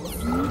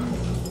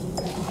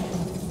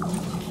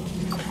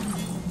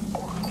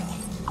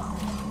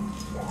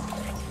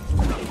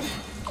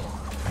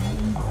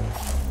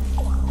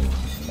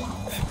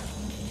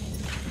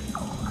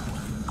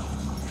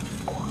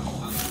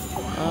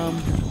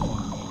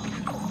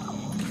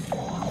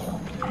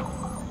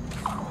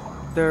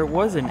 There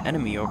was an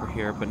enemy over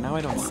here, but now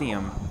I don't see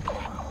him.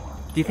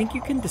 Do you think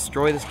you can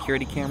destroy the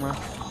security camera?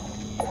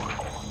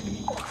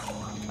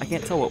 I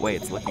can't tell what way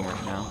it's looking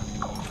right now.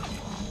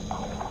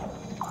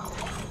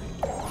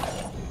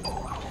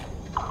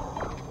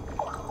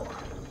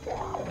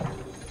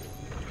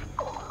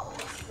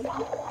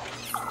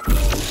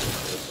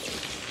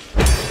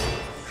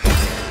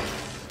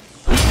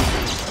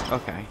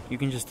 Okay, you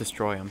can just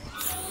destroy them.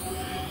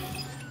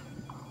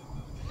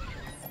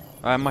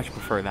 I much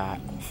prefer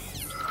that.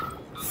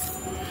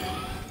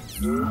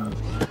 No,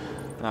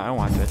 I don't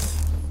want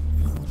this.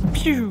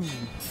 Pew!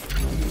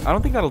 I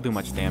don't think that'll do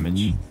much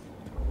damage.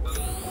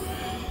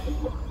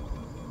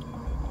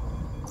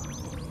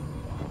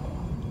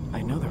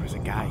 I know there was a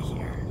guy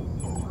here.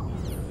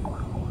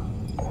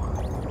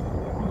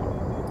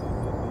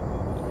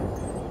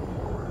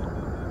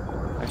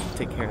 I should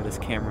take care of this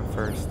camera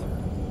first.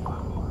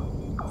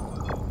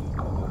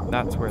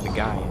 That's where the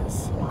guy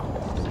is.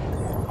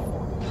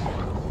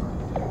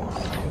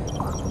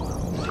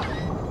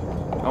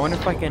 I wonder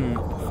if I can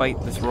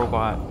fight this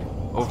robot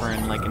over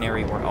in like an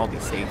area where I'll be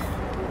safe.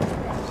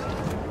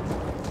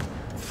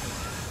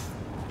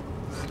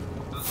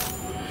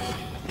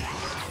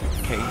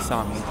 Okay, he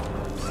saw me.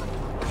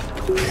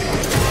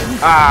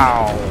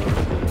 Ow!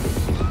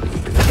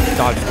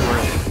 Dodged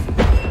through.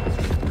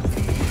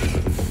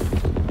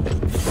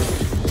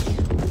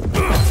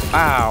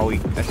 Ow, he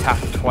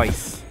attacked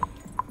twice.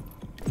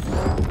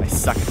 I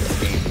suck at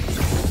this game.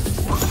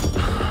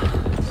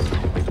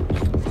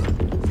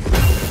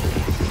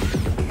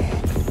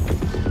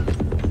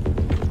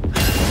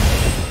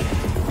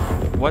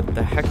 What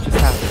the heck just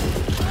happened?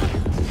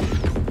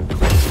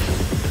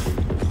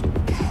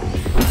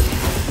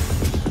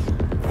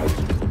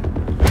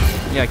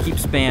 Yeah, keep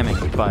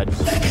spamming, bud.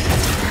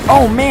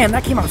 Oh man,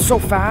 that came out so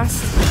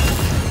fast.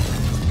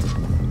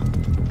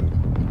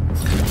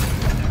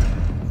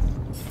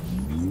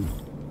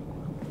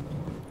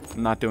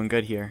 I'm not doing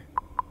good here.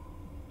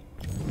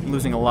 I'm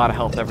losing a lot of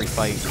health every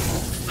fight.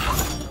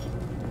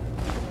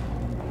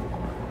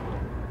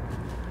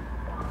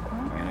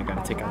 Man, I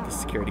gotta take out the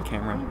security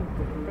camera.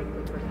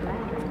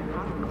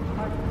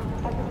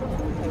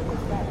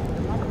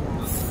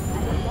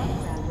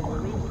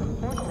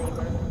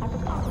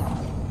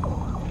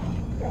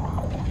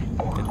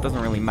 It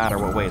doesn't really matter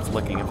what way it's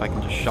looking if I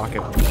can just shock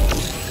it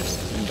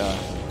and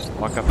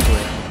walk up to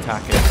it and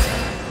attack it.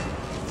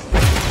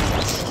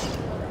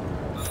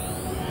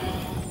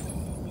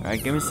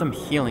 Alright, give me some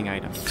healing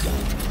items.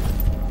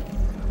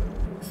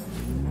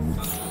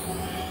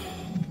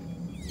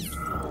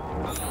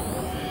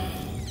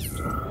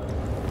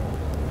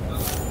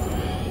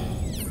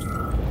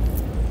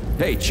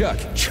 Hey, Chuck.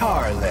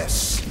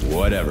 Charles.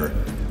 Whatever.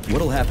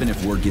 What'll happen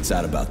if word gets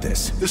out about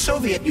this? The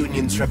Soviet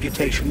Union's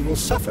reputation will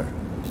suffer.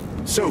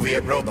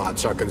 Soviet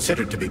robots are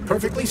considered to be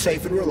perfectly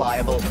safe and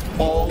reliable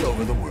all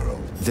over the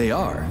world. They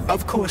are?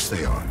 Of course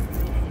they are.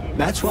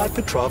 That's why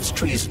Petrov's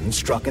treason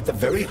struck at the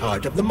very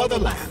heart of the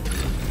motherland.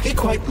 He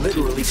quite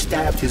literally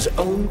stabbed his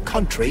own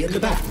country in the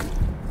back.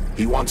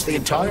 He wants the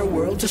entire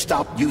world to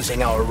stop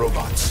using our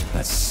robots.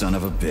 That son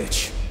of a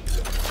bitch.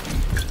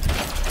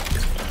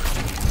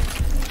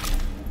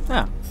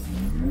 Yeah.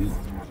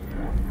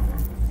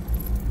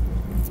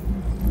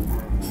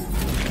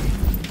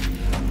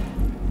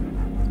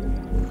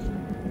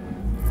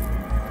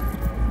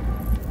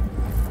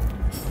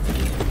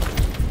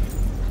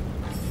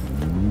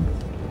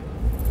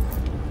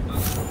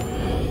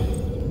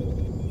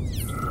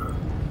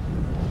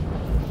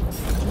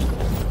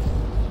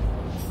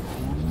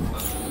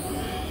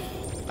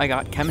 I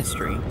got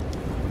chemistry.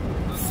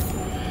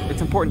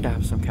 It's important to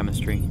have some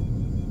chemistry.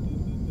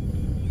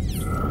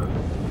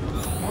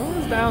 What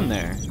was down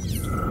there?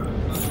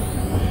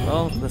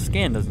 Well, the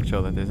scan doesn't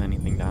show that there's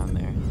anything down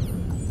there.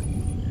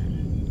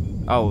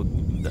 Oh,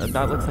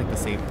 that looks like the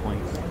save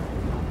point.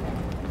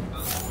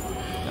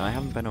 No, I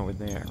haven't been over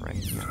there right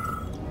here.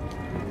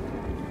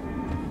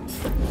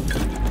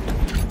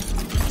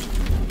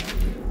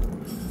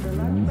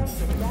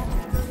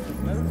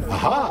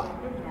 Aha!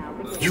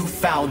 You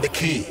found the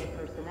key.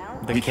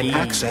 We can key.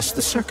 access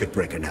the circuit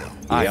breaker now.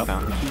 I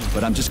found the key.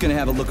 But I'm just gonna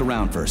have a look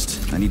around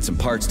first. I need some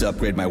parts to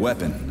upgrade my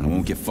weapon. I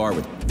won't get far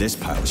with this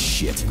pile of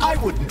shit. I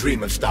wouldn't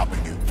dream of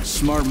stopping you.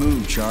 Smart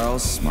move,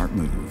 Charles. Smart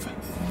move.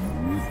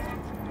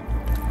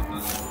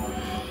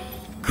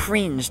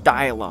 Cringe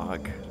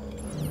dialogue.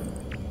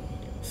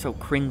 So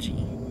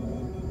cringy.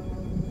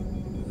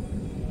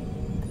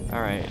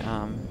 Alright,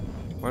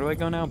 where do I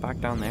go now?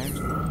 Back down there?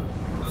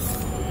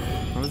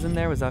 What was in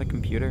there? Was that a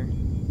computer?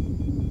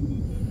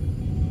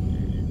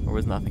 Or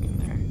was nothing in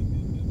there?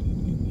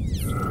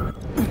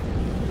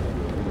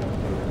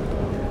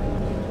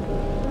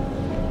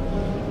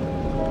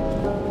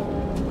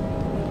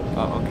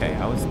 Oh, okay.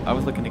 I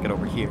was looking to get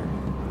over here.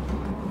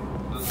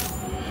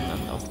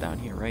 Nothing else down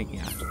here, right?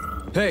 Yeah.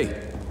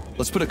 Hey,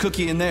 let's put a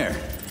cookie in there.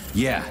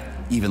 Yeah,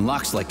 even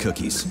Locks like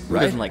cookies, Who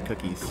right? doesn't like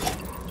cookies?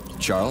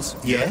 Charles?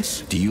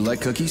 Yes? Do you like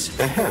cookies?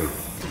 Ahem.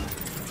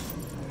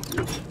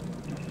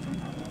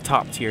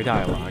 Top tier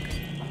dialogue.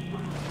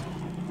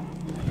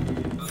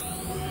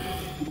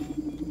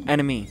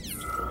 Enemy.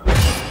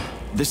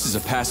 This is a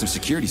passive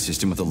security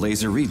system with a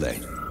laser relay.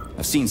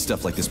 I've seen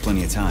stuff like this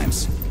plenty of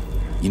times.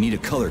 You need a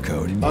color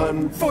code.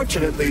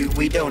 Unfortunately,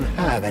 we don't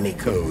have any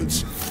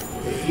codes.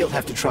 You'll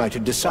have to try to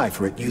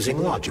decipher it using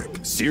logic.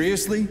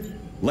 Seriously?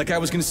 Like I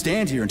was gonna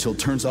stand here until it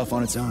turns off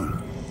on its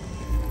own.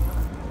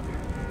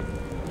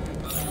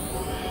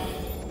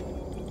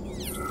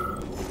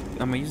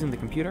 Am I using the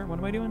computer? What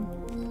am I doing?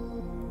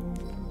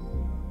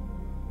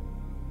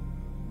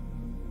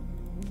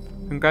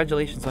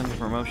 Congratulations on your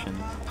promotion.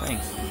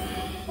 Thanks.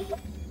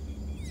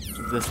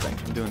 This thing.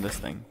 I'm doing this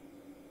thing.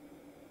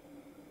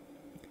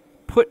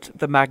 Put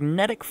the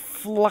magnetic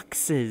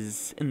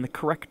fluxes in the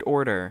correct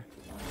order.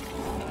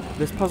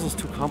 This puzzle's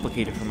too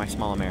complicated for my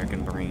small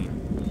American brain.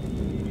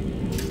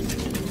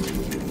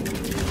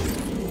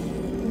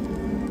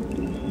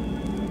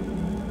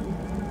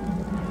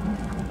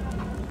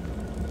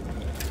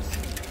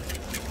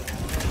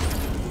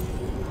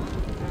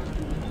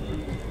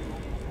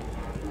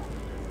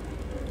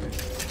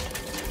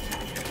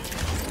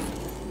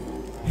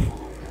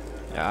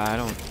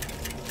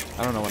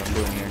 I don't know what I'm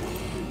doing here.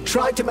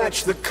 Try to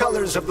match the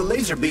colors of the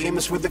laser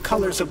beams with the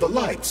colors of the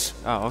lights.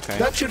 Oh, okay.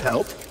 That should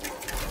help.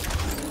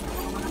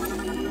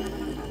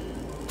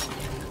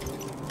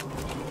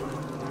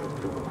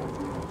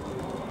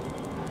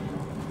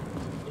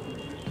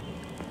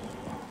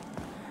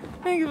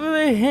 Thanks for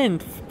the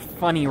hint,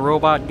 funny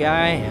robot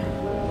guy.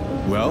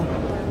 Well,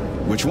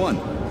 which one?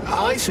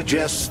 I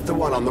suggest the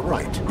one on the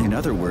right. In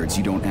other words,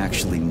 you don't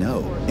actually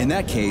know. In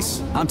that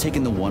case, I'm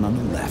taking the one on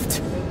the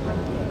left.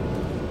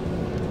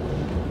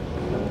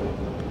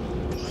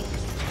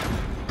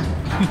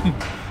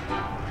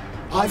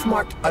 I've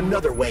marked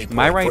another waypoint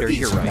My right for or ease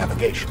your of right?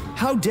 navigation.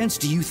 How dense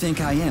do you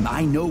think I am?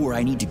 I know where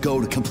I need to go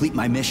to complete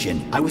my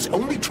mission. I was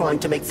only trying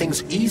to make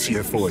things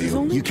easier for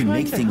you. You can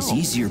make things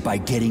easier by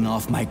getting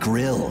off my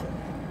grill.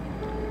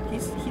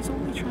 He's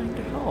only trying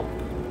to help.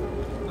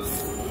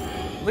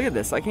 Look at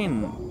this. I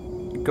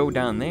can go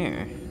down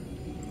there.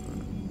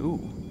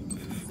 Ooh.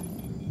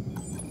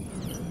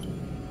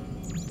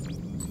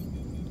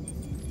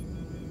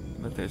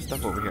 But there's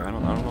stuff over here. I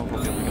don't know if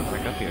I'll be able to get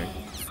back up here.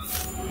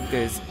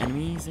 There's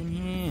enemies in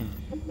here.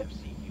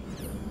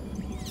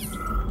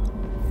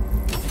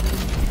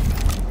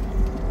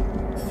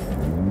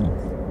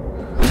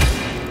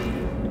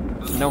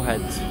 No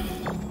heads.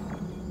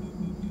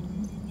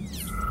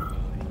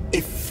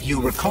 If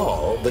you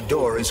recall, the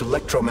door is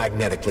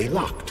electromagnetically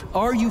locked.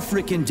 Are you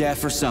frickin'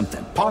 deaf or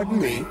something?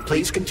 Pardon me,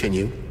 please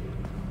continue.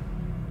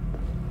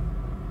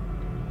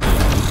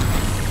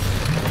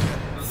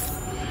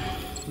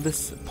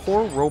 This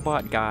poor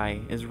robot guy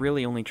is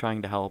really only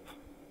trying to help.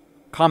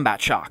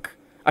 Combat shock.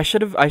 I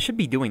should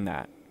be doing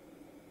that.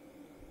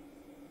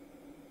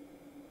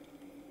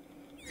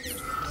 I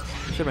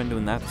should have been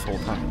doing that this whole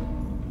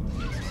time.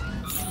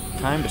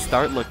 Time to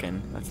start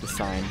looking. That's the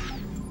sign.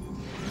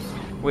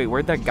 Wait,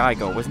 where'd that guy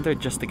go? Wasn't there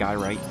just the guy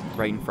right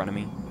in front of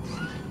me?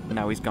 But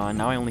now he's gone.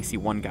 Now I only see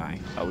one guy.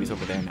 Oh, he's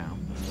over there now.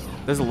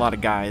 There's a lot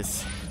of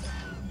guys.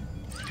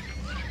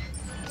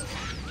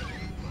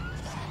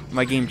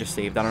 My game just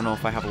saved. I don't know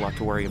if I have a lot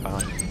to worry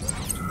about.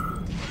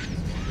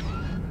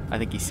 I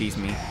think he sees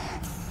me.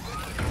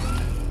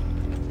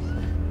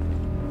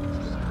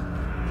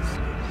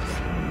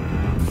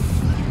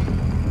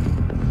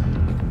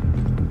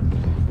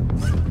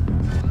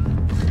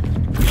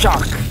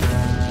 Shock!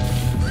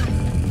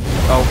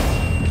 Oh.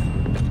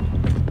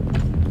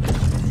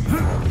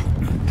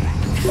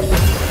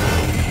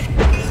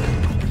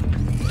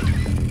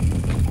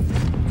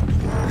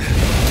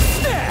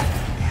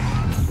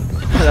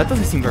 That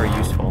doesn't seem very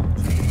useful.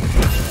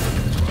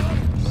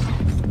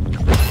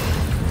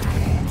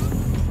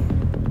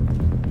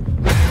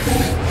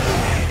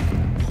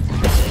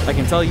 I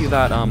can tell you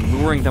that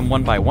luring them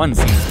one by one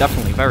seems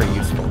definitely very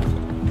useful.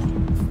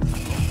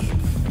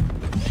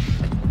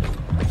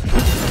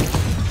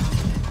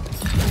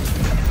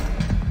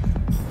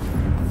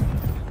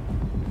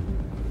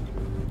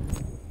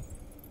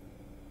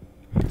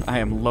 I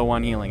am low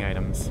on healing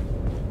items.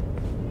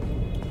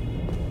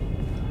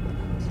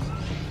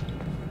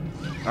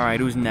 Alright,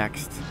 who's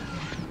next?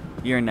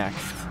 You're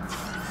next.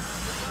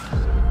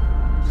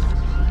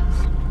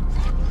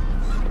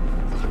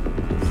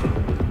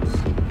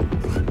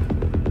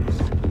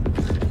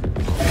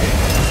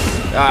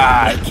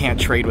 Ah, I can't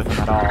trade with him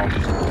at all.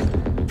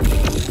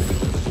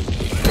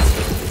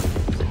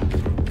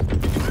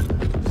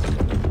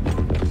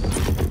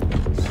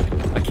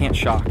 I can't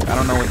shock. I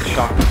don't know what the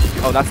shock is.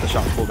 Oh, that's the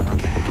shock cooldown.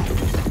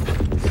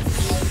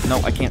 No,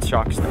 I can't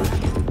shock still.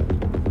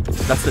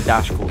 That's the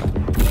dash cooldown.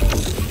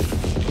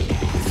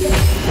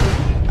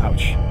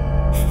 Ouch.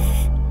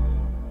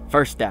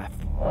 First death.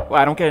 Well,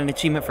 I don't get an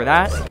achievement for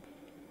that?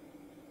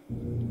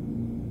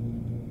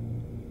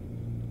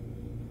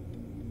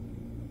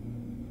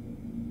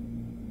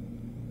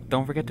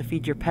 Don't forget to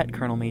feed your pet,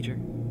 Colonel Major.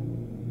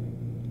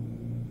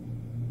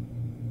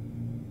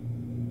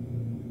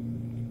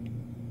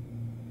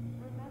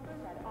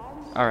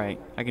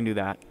 Alright, I can do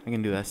that. I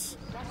can do this.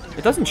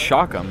 It doesn't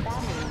shock him.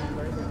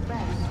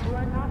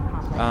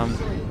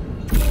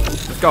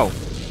 Let's go.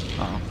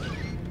 Uh-oh.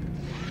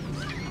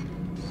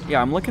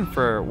 Yeah, I'm looking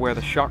for where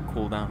the shock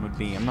cooldown would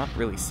be. I'm not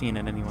really seeing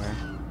it anywhere.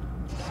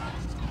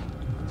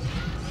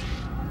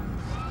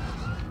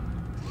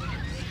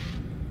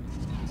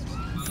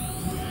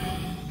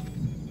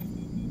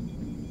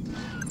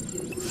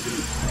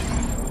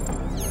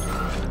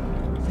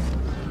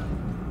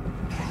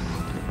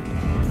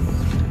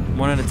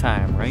 One at a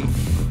time, right?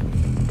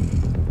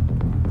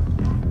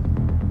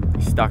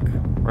 He's stuck.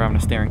 We're having a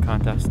staring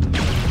contest.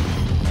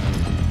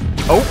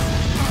 Oh!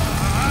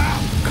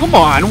 Come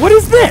on, what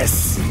is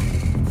this?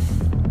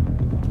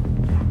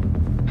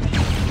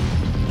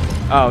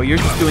 Oh, you're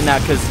just doing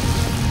that because...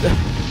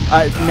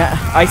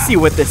 I see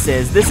what this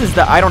is. This is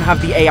the I don't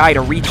have the AI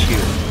to reach you.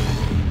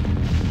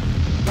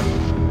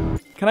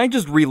 Can I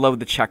just reload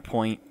the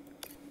checkpoint?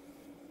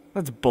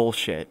 That's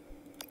bullshit.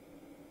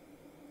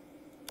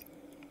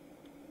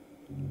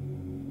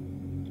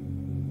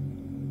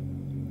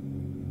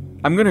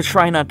 I'm gonna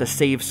try not to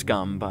save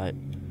scum, but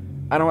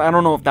I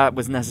don't know if that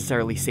was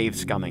necessarily save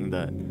scumming.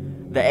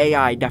 The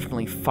AI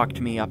definitely fucked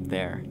me up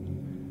there.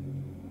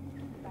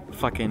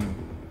 Fucking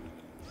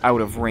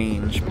out of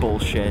range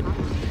bullshit.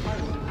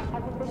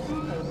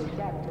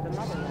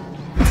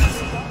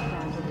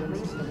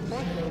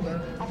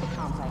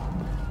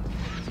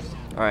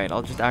 Alright,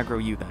 I'll just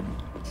aggro you then.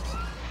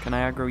 Can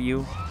I aggro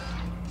you?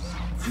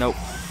 Nope.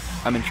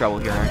 I'm in trouble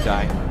here, aren't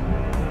I?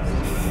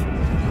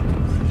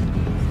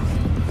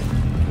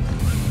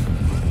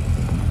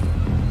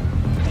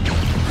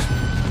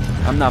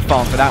 I'm not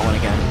falling for that one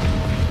again.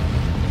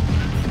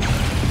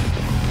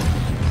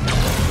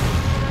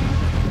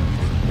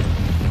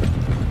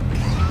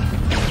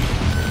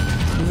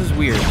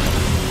 weird.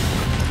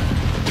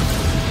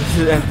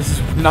 This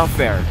is not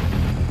fair.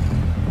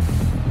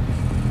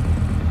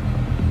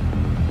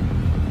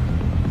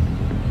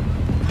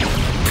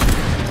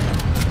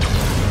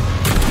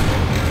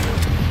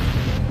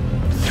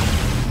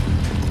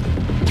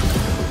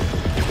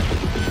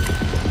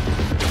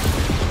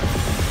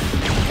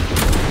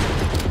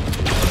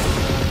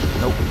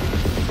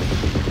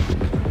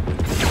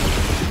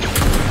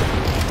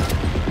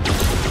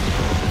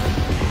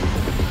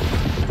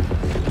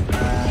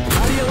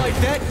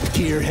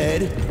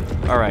 Gearhead.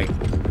 All right.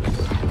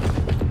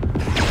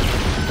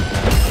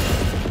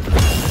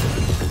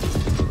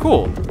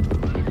 Cool.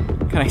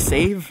 Can I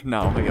save?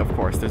 No, of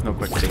course. There's no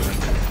quick saving.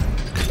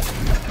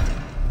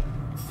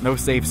 No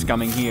save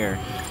scumming here.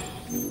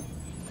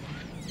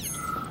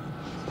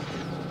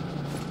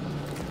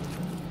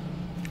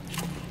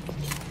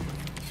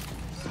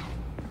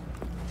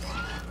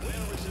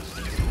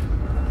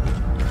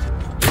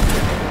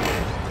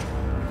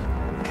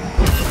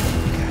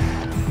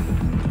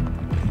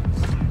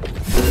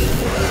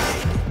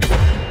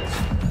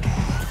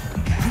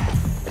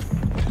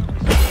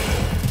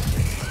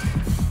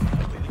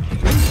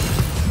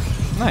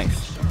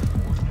 Nice.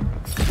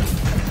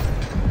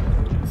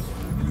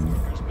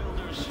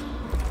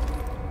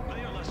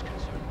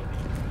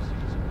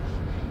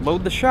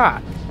 Load the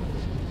shot.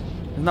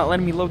 It's not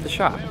letting me load the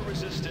shot.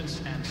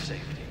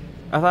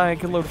 I thought I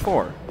could load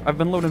 4. I've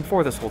been loading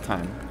 4 this whole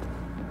time.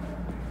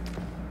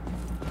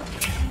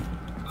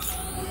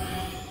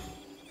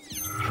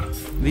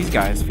 These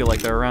guys feel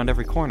like they're around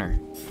every corner.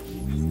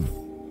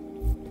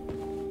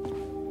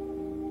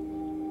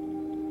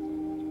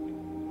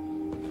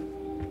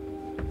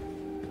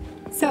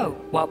 So,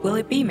 what will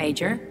it be,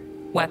 Major?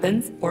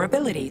 Weapons or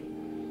abilities?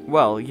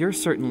 Well, you're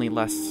certainly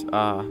less,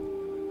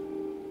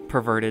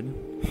 perverted.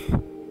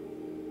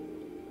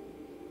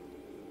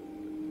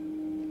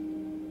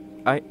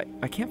 I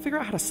can't figure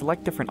out how to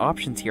select different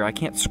options here. I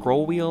can't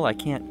scroll wheel, I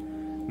can't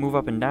move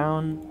up and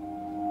down.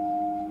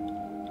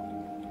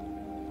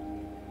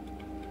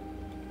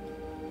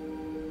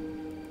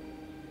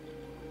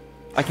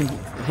 I can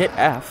hit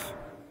F.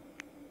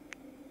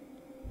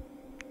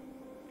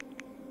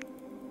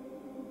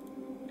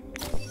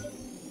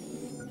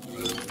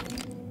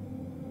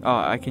 Oh,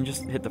 I can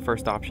just hit the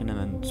first option and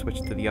then switch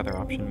to the other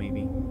option,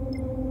 maybe.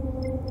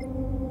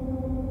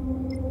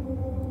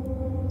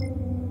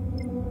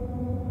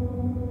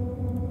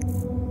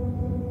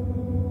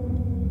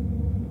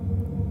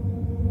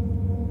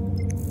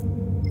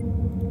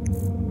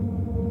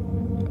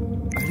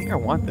 I think I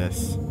want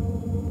this.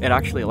 It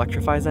actually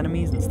electrifies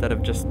enemies instead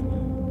of just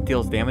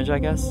deals damage, I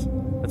guess.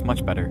 That's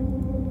much better.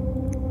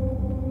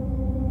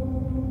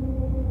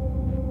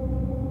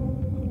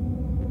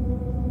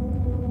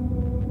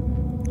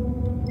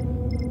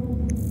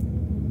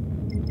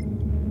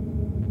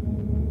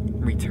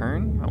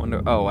 Return? I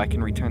wonder. Oh, I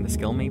can return the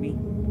skill maybe?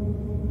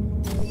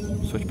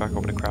 Switch back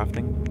over to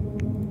crafting.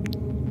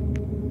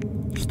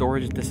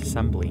 Storage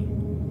disassembly.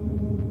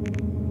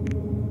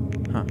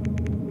 Huh.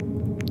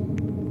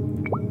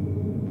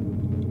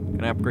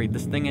 Can I upgrade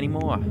this thing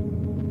anymore?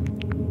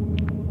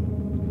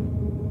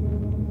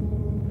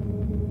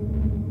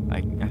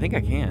 I think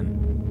I can.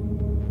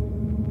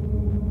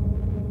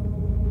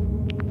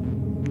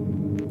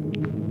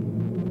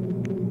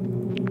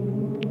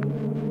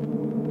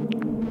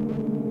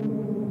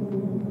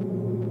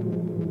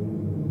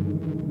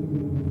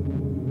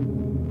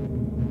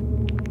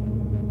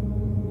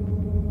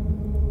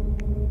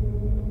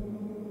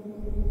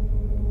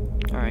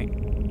 Alright.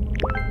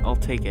 I'll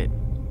take it.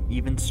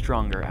 Even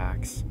stronger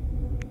axe.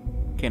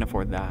 Can't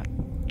afford that.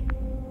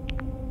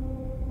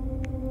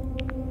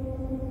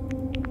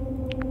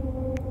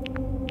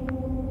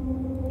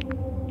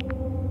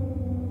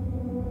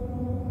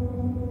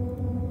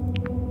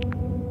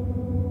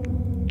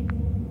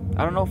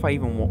 I don't know if I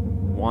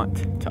even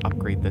want to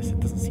upgrade this. It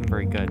doesn't seem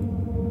very good.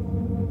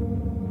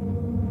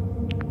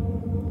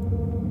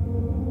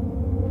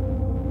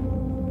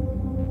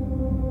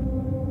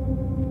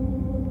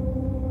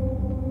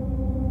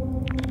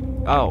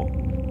 Oh.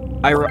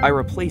 I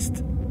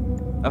replaced...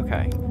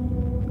 Okay.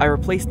 I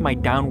replaced my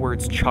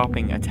downwards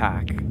chopping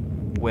attack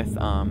with,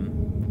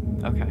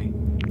 okay.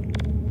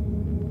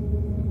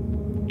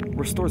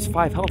 Restores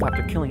 5 health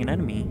after killing an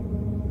enemy.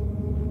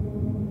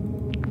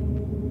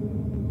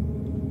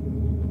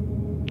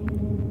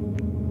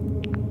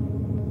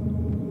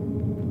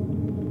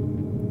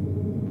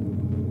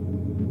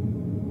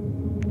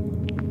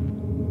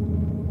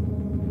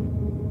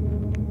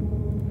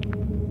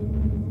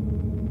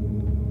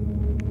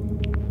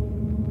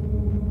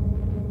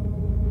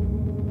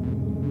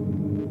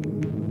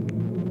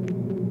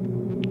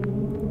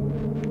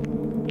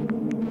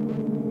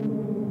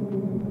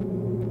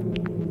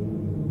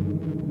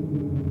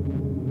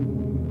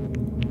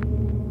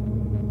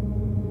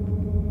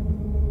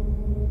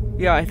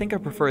 Yeah, I think I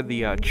prefer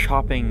the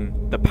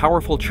the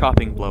powerful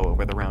chopping blow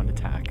over the round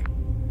attack,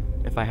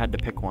 if I had to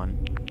pick one.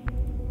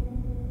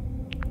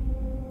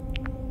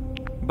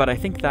 But I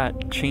think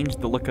that changed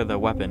the look of the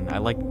weapon. I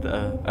liked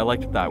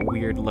that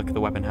weird look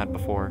the weapon had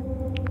before.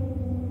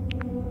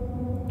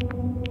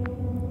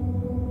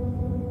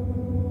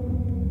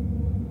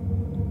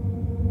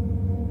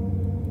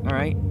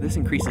 Alright, this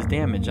increases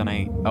damage, and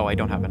I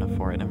don't have enough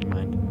for it, never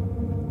mind.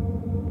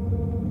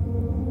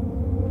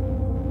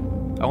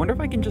 I wonder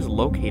if I can just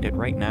locate it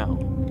right now.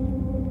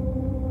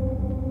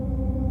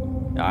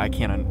 I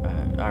can't,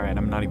 alright,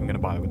 I'm not even gonna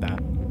bother with that.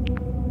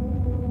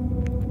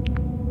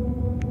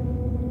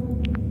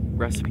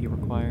 Recipe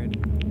required.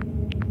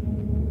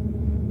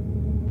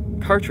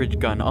 Cartridge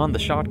gun on the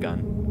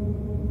shotgun.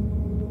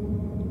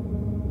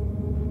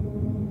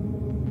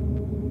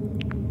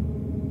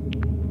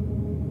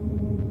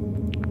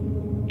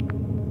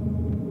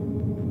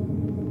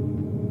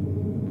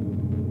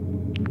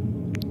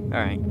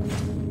 Alright.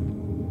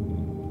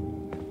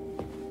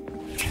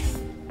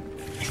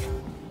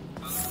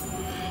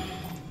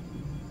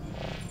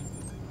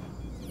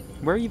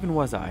 Where even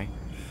was I?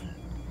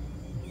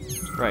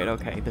 Right,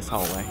 okay, this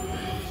hallway.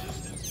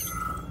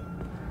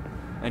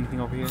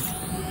 Anything over here?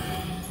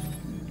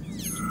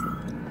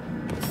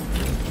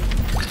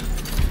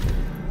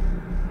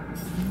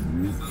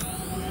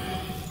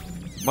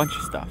 Bunch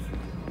of stuff.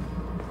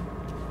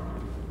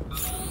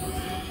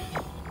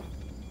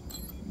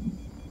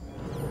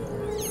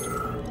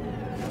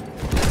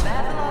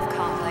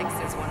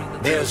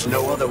 There's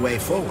no other way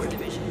forward.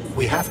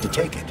 We have to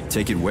take it.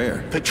 Take it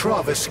where?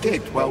 Petrov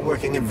escaped while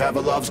working in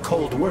Vavilov's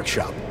cold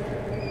workshop.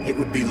 It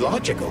would be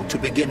logical to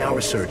begin our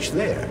search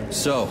there.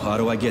 So, how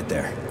do I get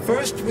there?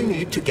 First, we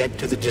need to get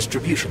to the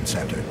distribution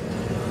center.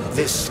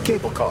 This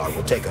cable car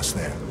will take us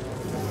there.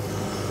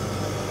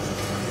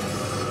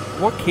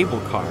 What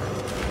cable car?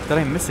 Did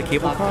I miss a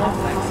cable car?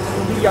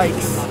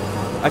 Yikes.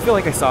 I feel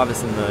like I saw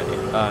this in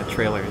the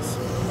trailers.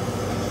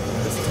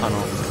 This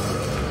tunnel.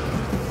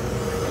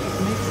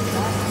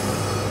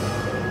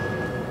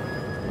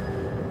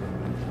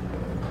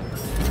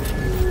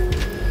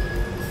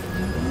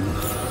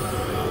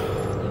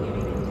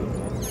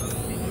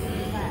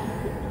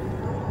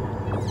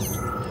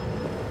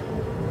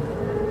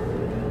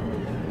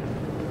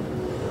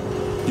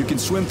 You can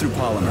swim through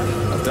polymer.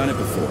 I've done it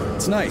before.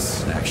 It's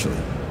nice, actually.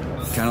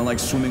 Kind of like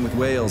swimming with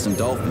whales and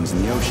dolphins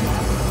in the ocean.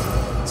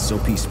 It's so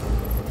peaceful.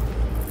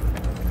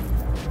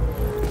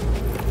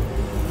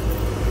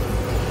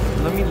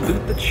 Let me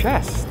loot the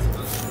chest.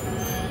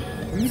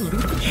 Let me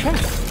loot the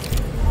chest.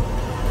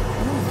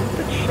 Let me loot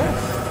the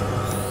chest.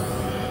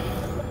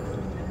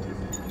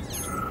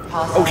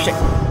 Oh shit.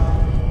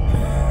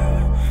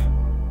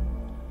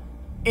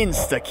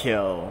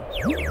 Insta-kill.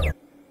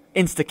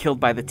 Insta-killed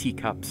by the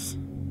teacups.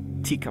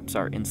 Teacups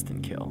are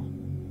instant kill.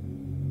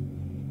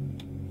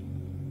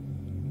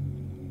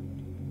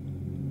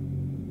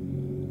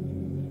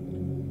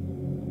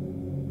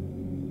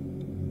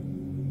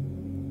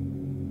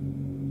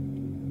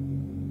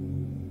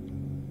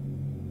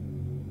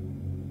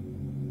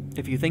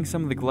 If you think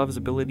some of the glove's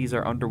abilities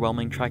are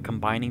underwhelming, try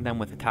combining them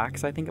with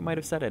attacks, I think it might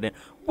have said it.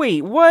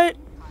 Wait, what?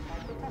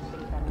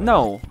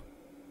 No.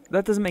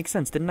 That doesn't make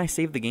sense. Didn't I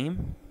save the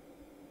game?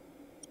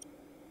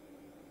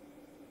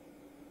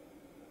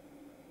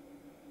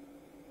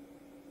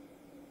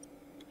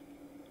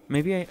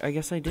 Maybe I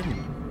guess I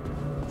didn't.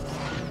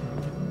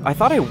 I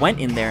thought I went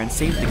in there and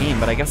saved the game,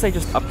 but I guess I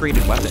just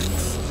upgraded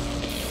weapons.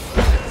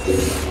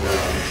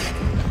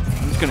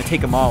 I'm just gonna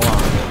take them all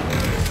on.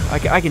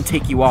 I can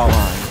take you all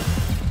on.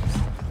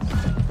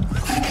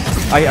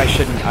 I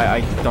shouldn't.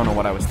 I don't know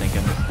what I was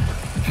thinking.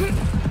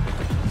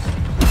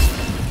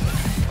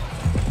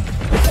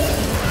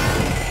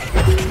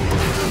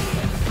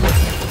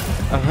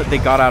 They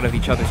got out of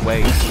each other's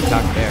way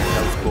back there.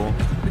 That was cool.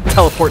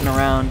 Teleporting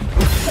around.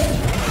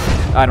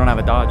 I don't have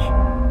a dodge.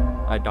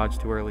 I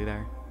dodged too early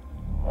there.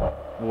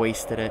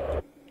 Wasted it.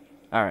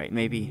 All right,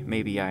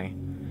 maybe I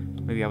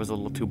was a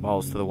little too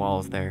balls to the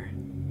walls there.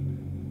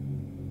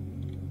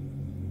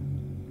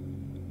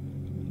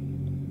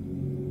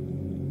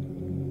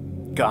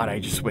 God, I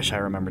just wish I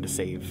remembered to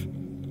save.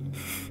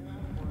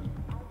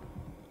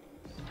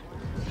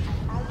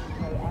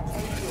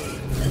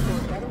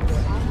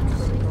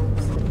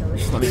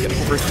 Just let me get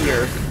over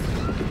here.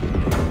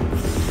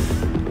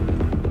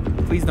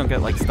 Please don't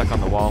get, like, stuck on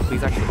the wall.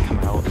 Please actually come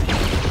out.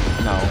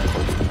 No.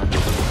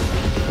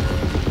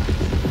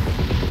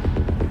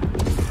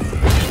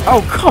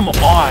 Oh, come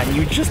on!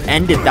 You just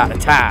ended that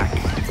attack.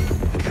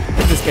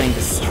 I'm just getting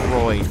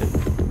destroyed.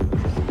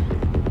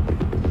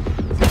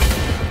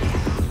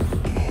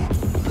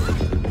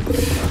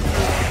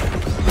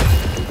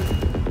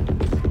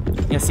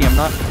 Yeah, see, I'm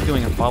not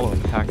doing a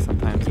follow-up attack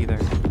sometimes either.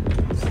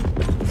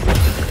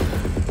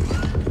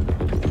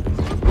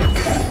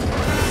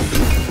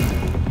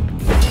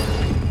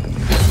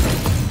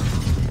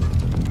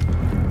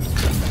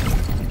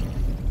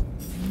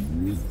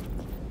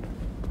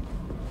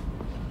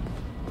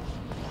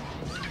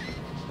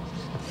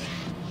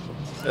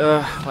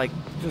 Ugh, like,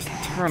 just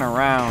turn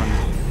around.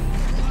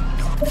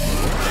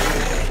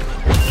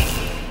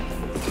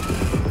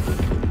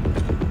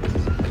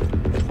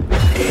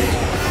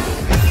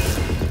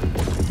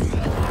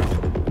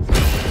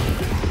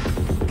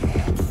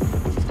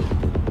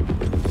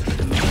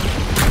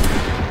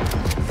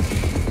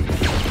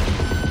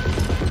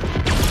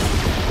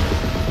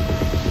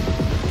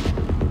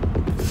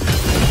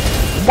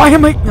 Why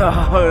am I?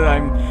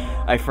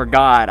 Oh, I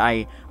forgot.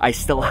 I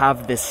still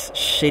have this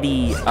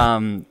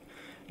shitty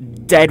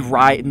Dead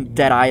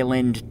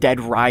Island, Dead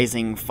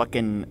Rising,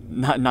 fucking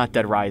not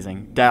Dead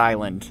Rising, Dead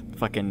Island,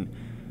 fucking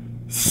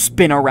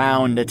spin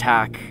around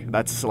attack.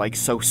 That's like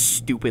so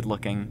stupid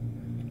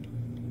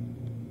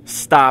looking.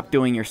 Stop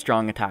doing your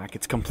strong attack.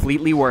 It's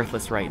completely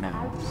worthless right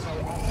now.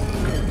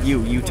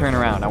 You turn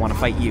around. I want to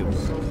fight you.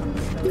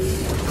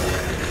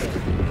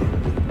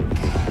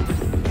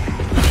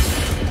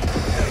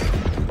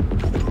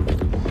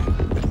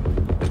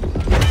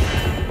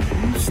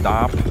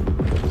 Stop. Come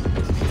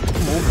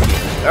over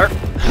here.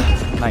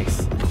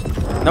 Nice.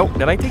 Nope,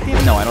 did I take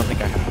damage? No, I don't think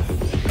I have.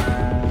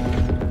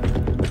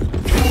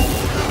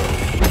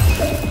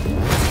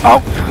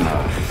 Oh!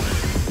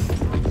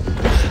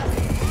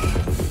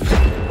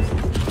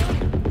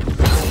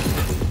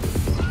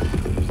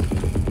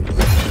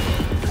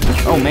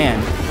 Oh, man.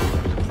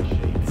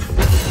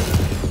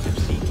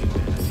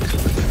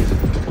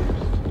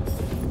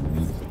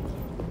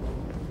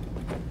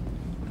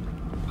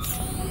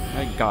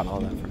 I got all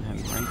that from him,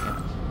 right?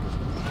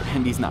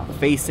 And he's not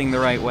facing the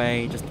right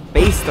way. Just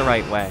face the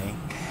right way.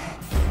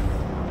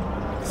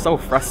 So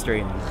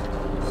frustrating.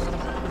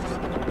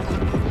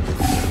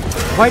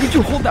 Why did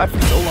you hold that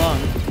for so long?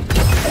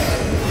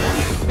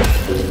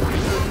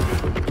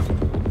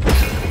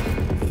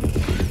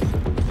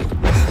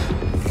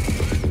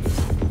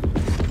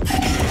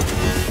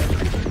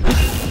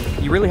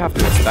 You really have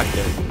to respect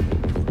it.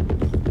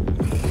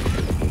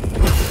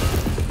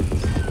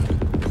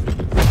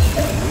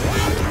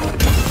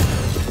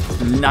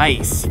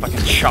 Nice! Fucking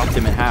chopped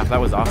him in half. That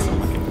was awesome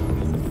looking.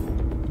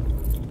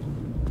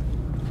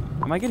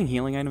 Am I getting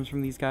healing items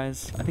from these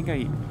guys? I think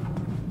I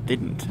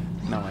didn't.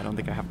 No, I don't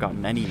think I have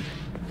gotten any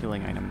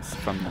healing items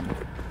from them.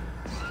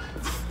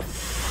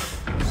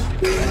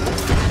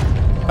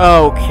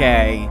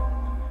 Okay.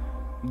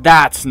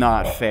 That's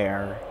not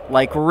fair.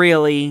 Like,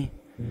 really?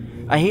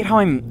 I hate how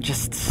I'm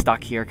just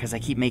stuck here because I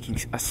keep making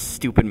a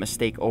stupid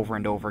mistake over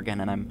and over again,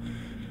 and I'm...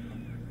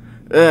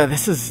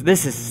 this is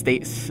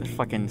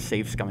fucking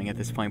save scumming at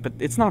this point, but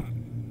it's not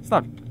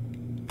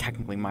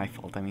technically my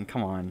fault. I mean,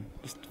 come on.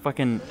 Just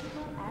fucking...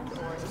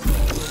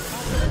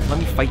 let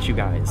me fight you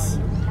guys.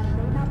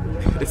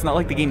 It's not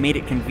like the game made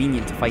it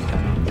convenient to fight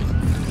them.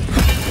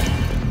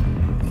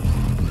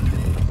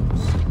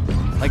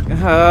 Like,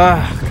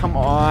 come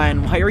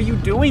on. Why are you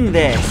doing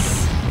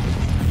this?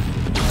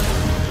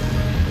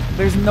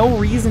 There's no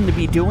reason to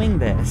be doing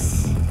this.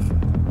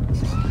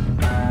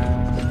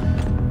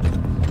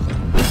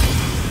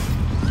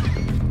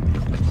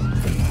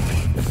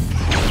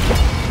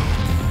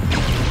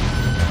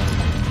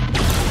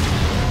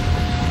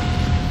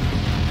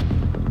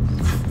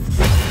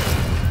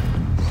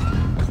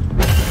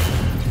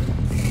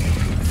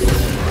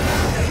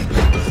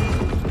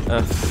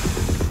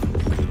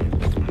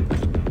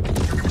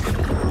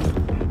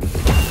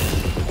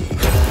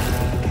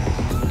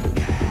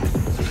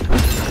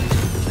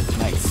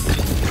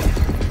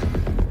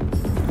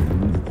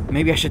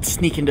 Maybe I should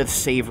sneak into the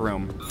save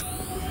room.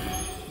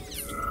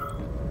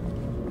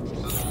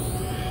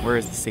 Where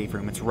is the save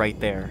room? It's right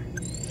there.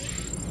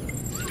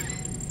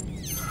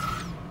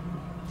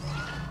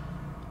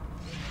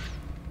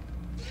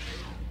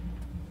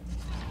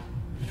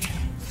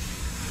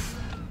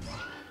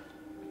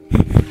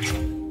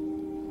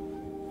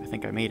 I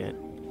think I made it.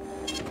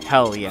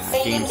 Hell yeah,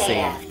 game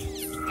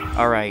saved.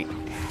 Alright.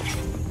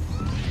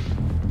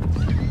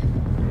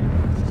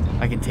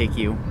 I can take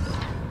you.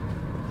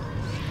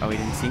 Oh, he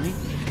didn't see me?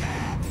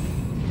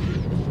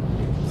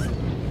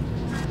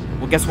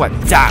 Well, guess what?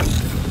 Zap!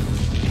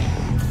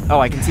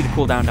 Oh, I can see the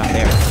cooldown down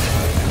there.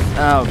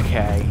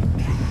 Okay.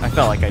 I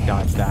felt like I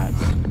dodged that.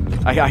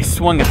 I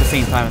swung at the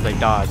same time as I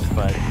dodged,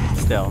 but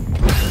still.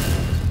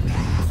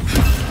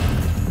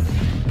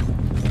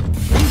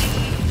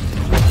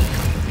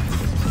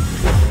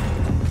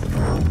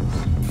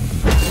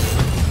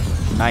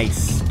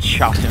 Nice.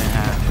 Chopped him in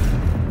half.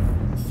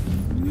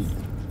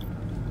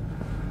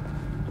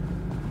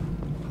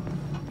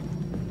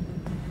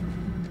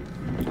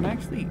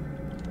 Actually,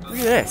 look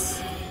at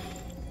this.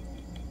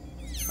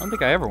 I don't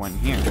think I ever went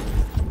here.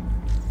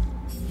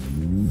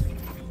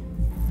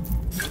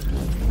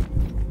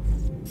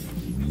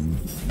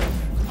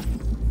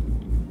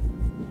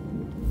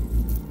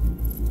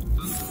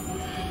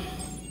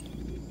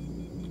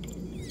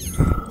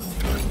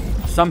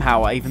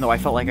 Somehow, even though I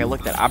felt like I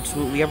looked at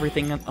absolutely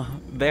everything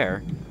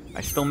there,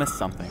 I still missed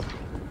something.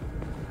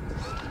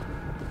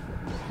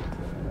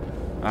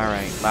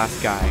 Alright,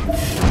 last guy.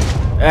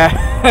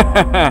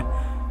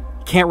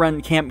 Can't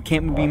run, can't be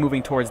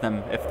moving towards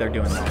them if they're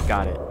doing that.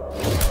 Got it.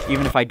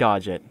 Even if I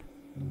dodge it.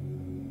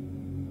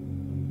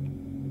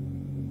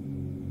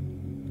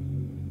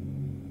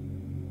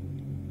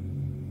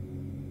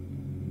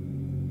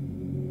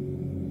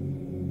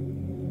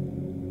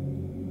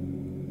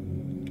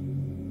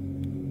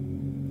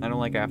 I don't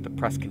like I have to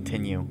press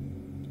continue.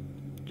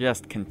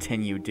 Just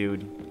continue,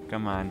 dude.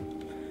 Come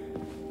on.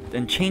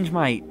 Then change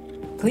my...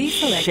 Please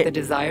select the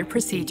desired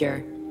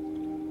procedure.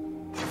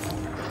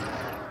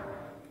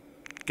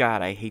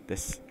 God, I hate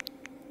this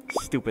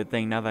stupid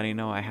thing now that I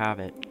know I have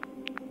it.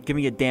 Give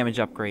me a damage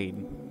upgrade.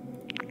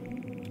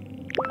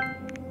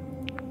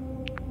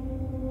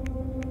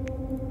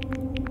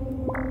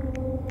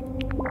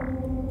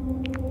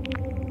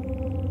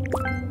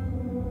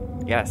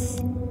 Yes.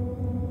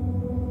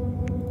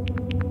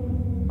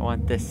 I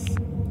want this.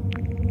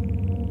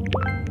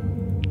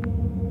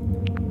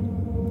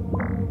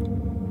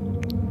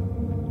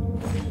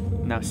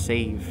 Now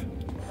save.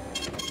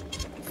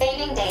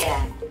 Saving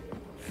data.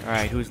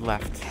 Alright, who's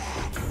left?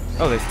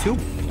 Oh, there's 2?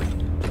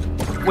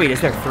 Wait, is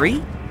there 3?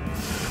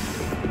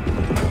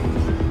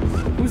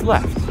 Who's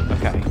left?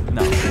 Okay,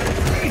 no.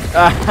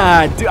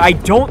 Dude, I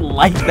don't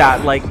like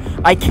that. Like,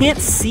 I can't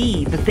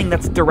see the thing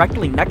that's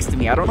directly next to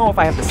me. I don't know if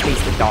I have the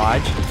space to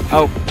dodge.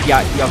 Oh,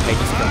 yeah, okay,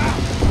 just kill me.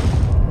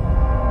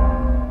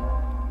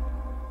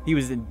 He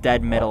was in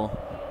dead middle.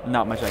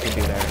 Not much I can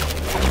do there.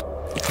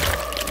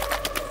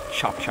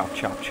 Chop, chop,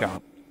 chop,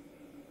 chop.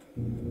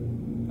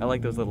 I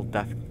like those little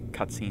death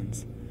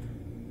cutscenes.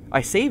 I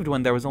saved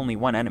when there was only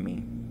 1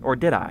 enemy. Or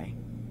did I?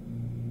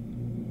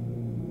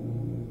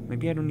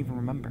 Maybe I don't even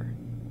remember.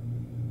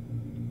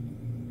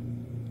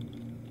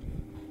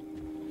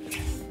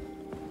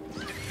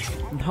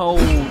 No,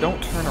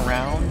 don't turn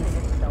around.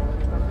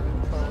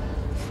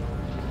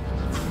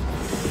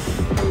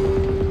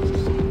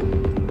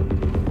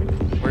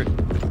 Where?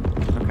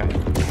 Okay.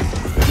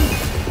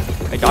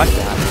 I dodged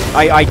that.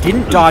 I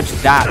didn't dodge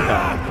that,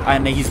 though.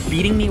 And he's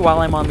beating me while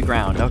I'm on the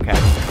ground. Okay.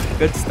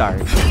 Good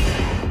start.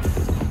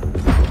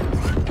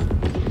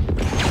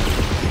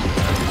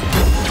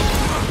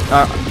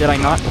 Did I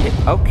not hit?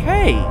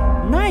 Okay.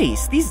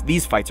 Nice.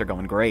 These fights are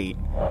going great.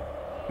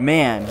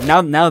 Man,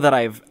 now that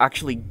I've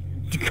actually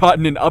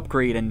gotten an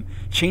upgrade and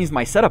changed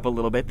my setup a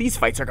little bit, these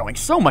fights are going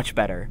so much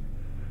better.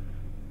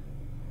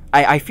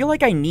 I feel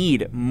like I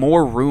need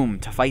more room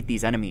to fight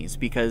these enemies,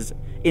 because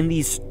in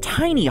these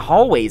tiny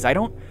hallways, I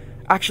don't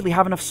actually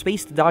have enough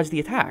space to dodge the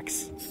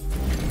attacks.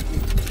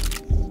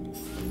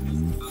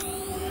 Did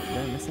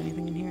I miss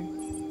anything in here?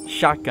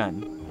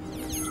 Shotgun.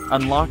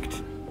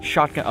 Unlocked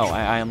shotgun. Oh,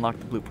 I unlocked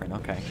the blueprint.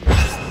 Okay.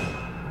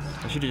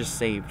 I should have just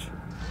saved.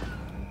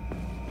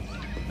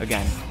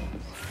 Again.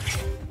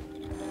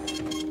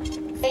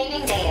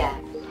 Saving data.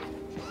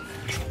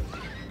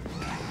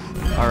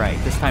 Alright,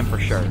 this time for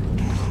sure.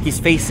 He's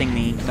facing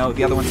me. No,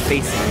 the other one's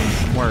facing me.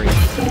 I'm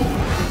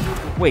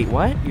worried. Wait,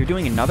 what? You're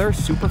doing another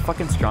super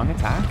fucking strong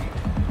attack?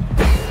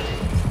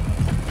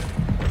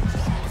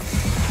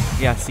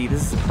 Yeah, see,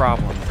 this is a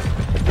problem.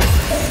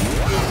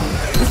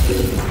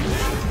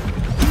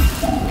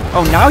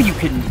 Oh, now you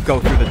can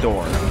go through the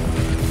door.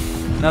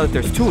 Now that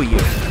there's 2 of you.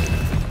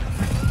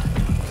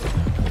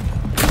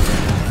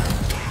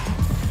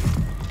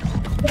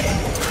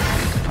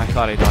 I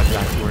thought I dodged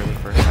that too early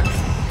for a second.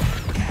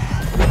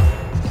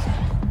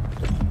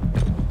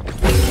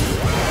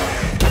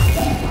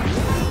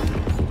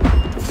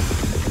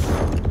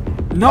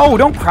 No,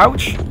 don't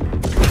crouch!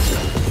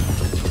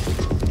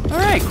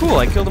 Alright, cool.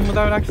 I killed him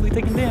without actually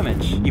taking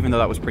damage. Even though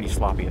that was pretty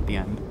sloppy at the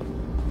end.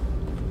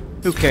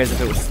 Who cares if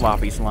it was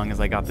sloppy so long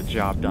as I got the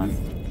job done.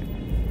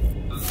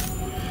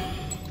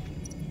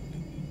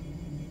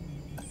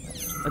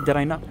 Did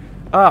I not?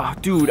 Ah,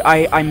 dude,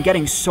 I'm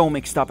getting so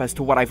mixed up as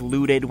to what I've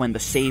looted when the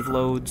save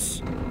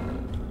loads.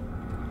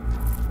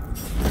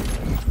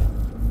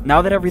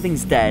 Now that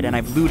everything's dead and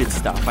I've looted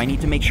stuff, I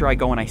need to make sure I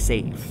go and I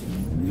save.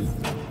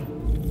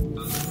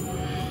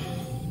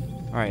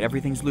 Alright,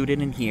 everything's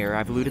looted in here.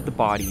 I've looted the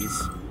bodies.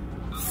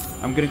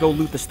 I'm gonna go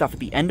loot the stuff at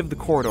the end of the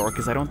corridor,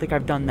 because I don't think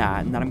I've done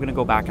that, and then I'm gonna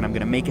go back and I'm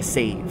gonna make a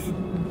save.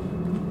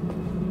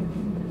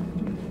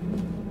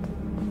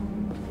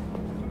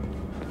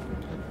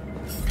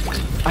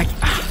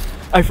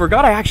 I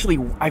forgot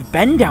I've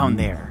been down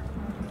there.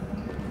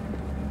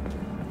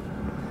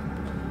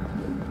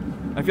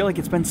 I feel like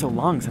it's been so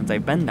long since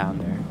I've been down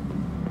there.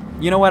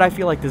 You know what? I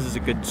feel like this is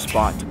a good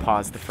spot to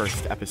pause the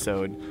first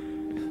episode.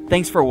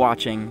 Thanks for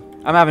watching.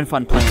 I'm having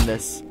fun playing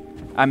this.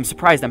 I'm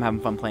surprised I'm having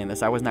fun playing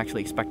this. I wasn't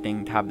actually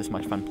expecting to have this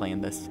much fun playing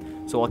this.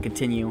 So I'll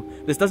continue.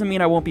 This doesn't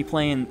mean I won't be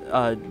playing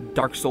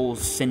Dark Souls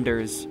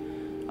Cinders.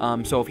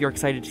 So if you're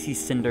excited to see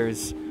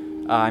Cinders,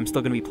 I'm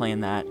still going to be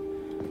playing that.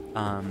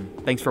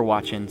 Thanks for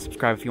watching.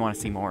 Subscribe if you want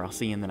to see more. I'll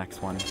see you in the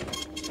next one.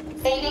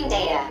 Saving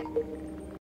data.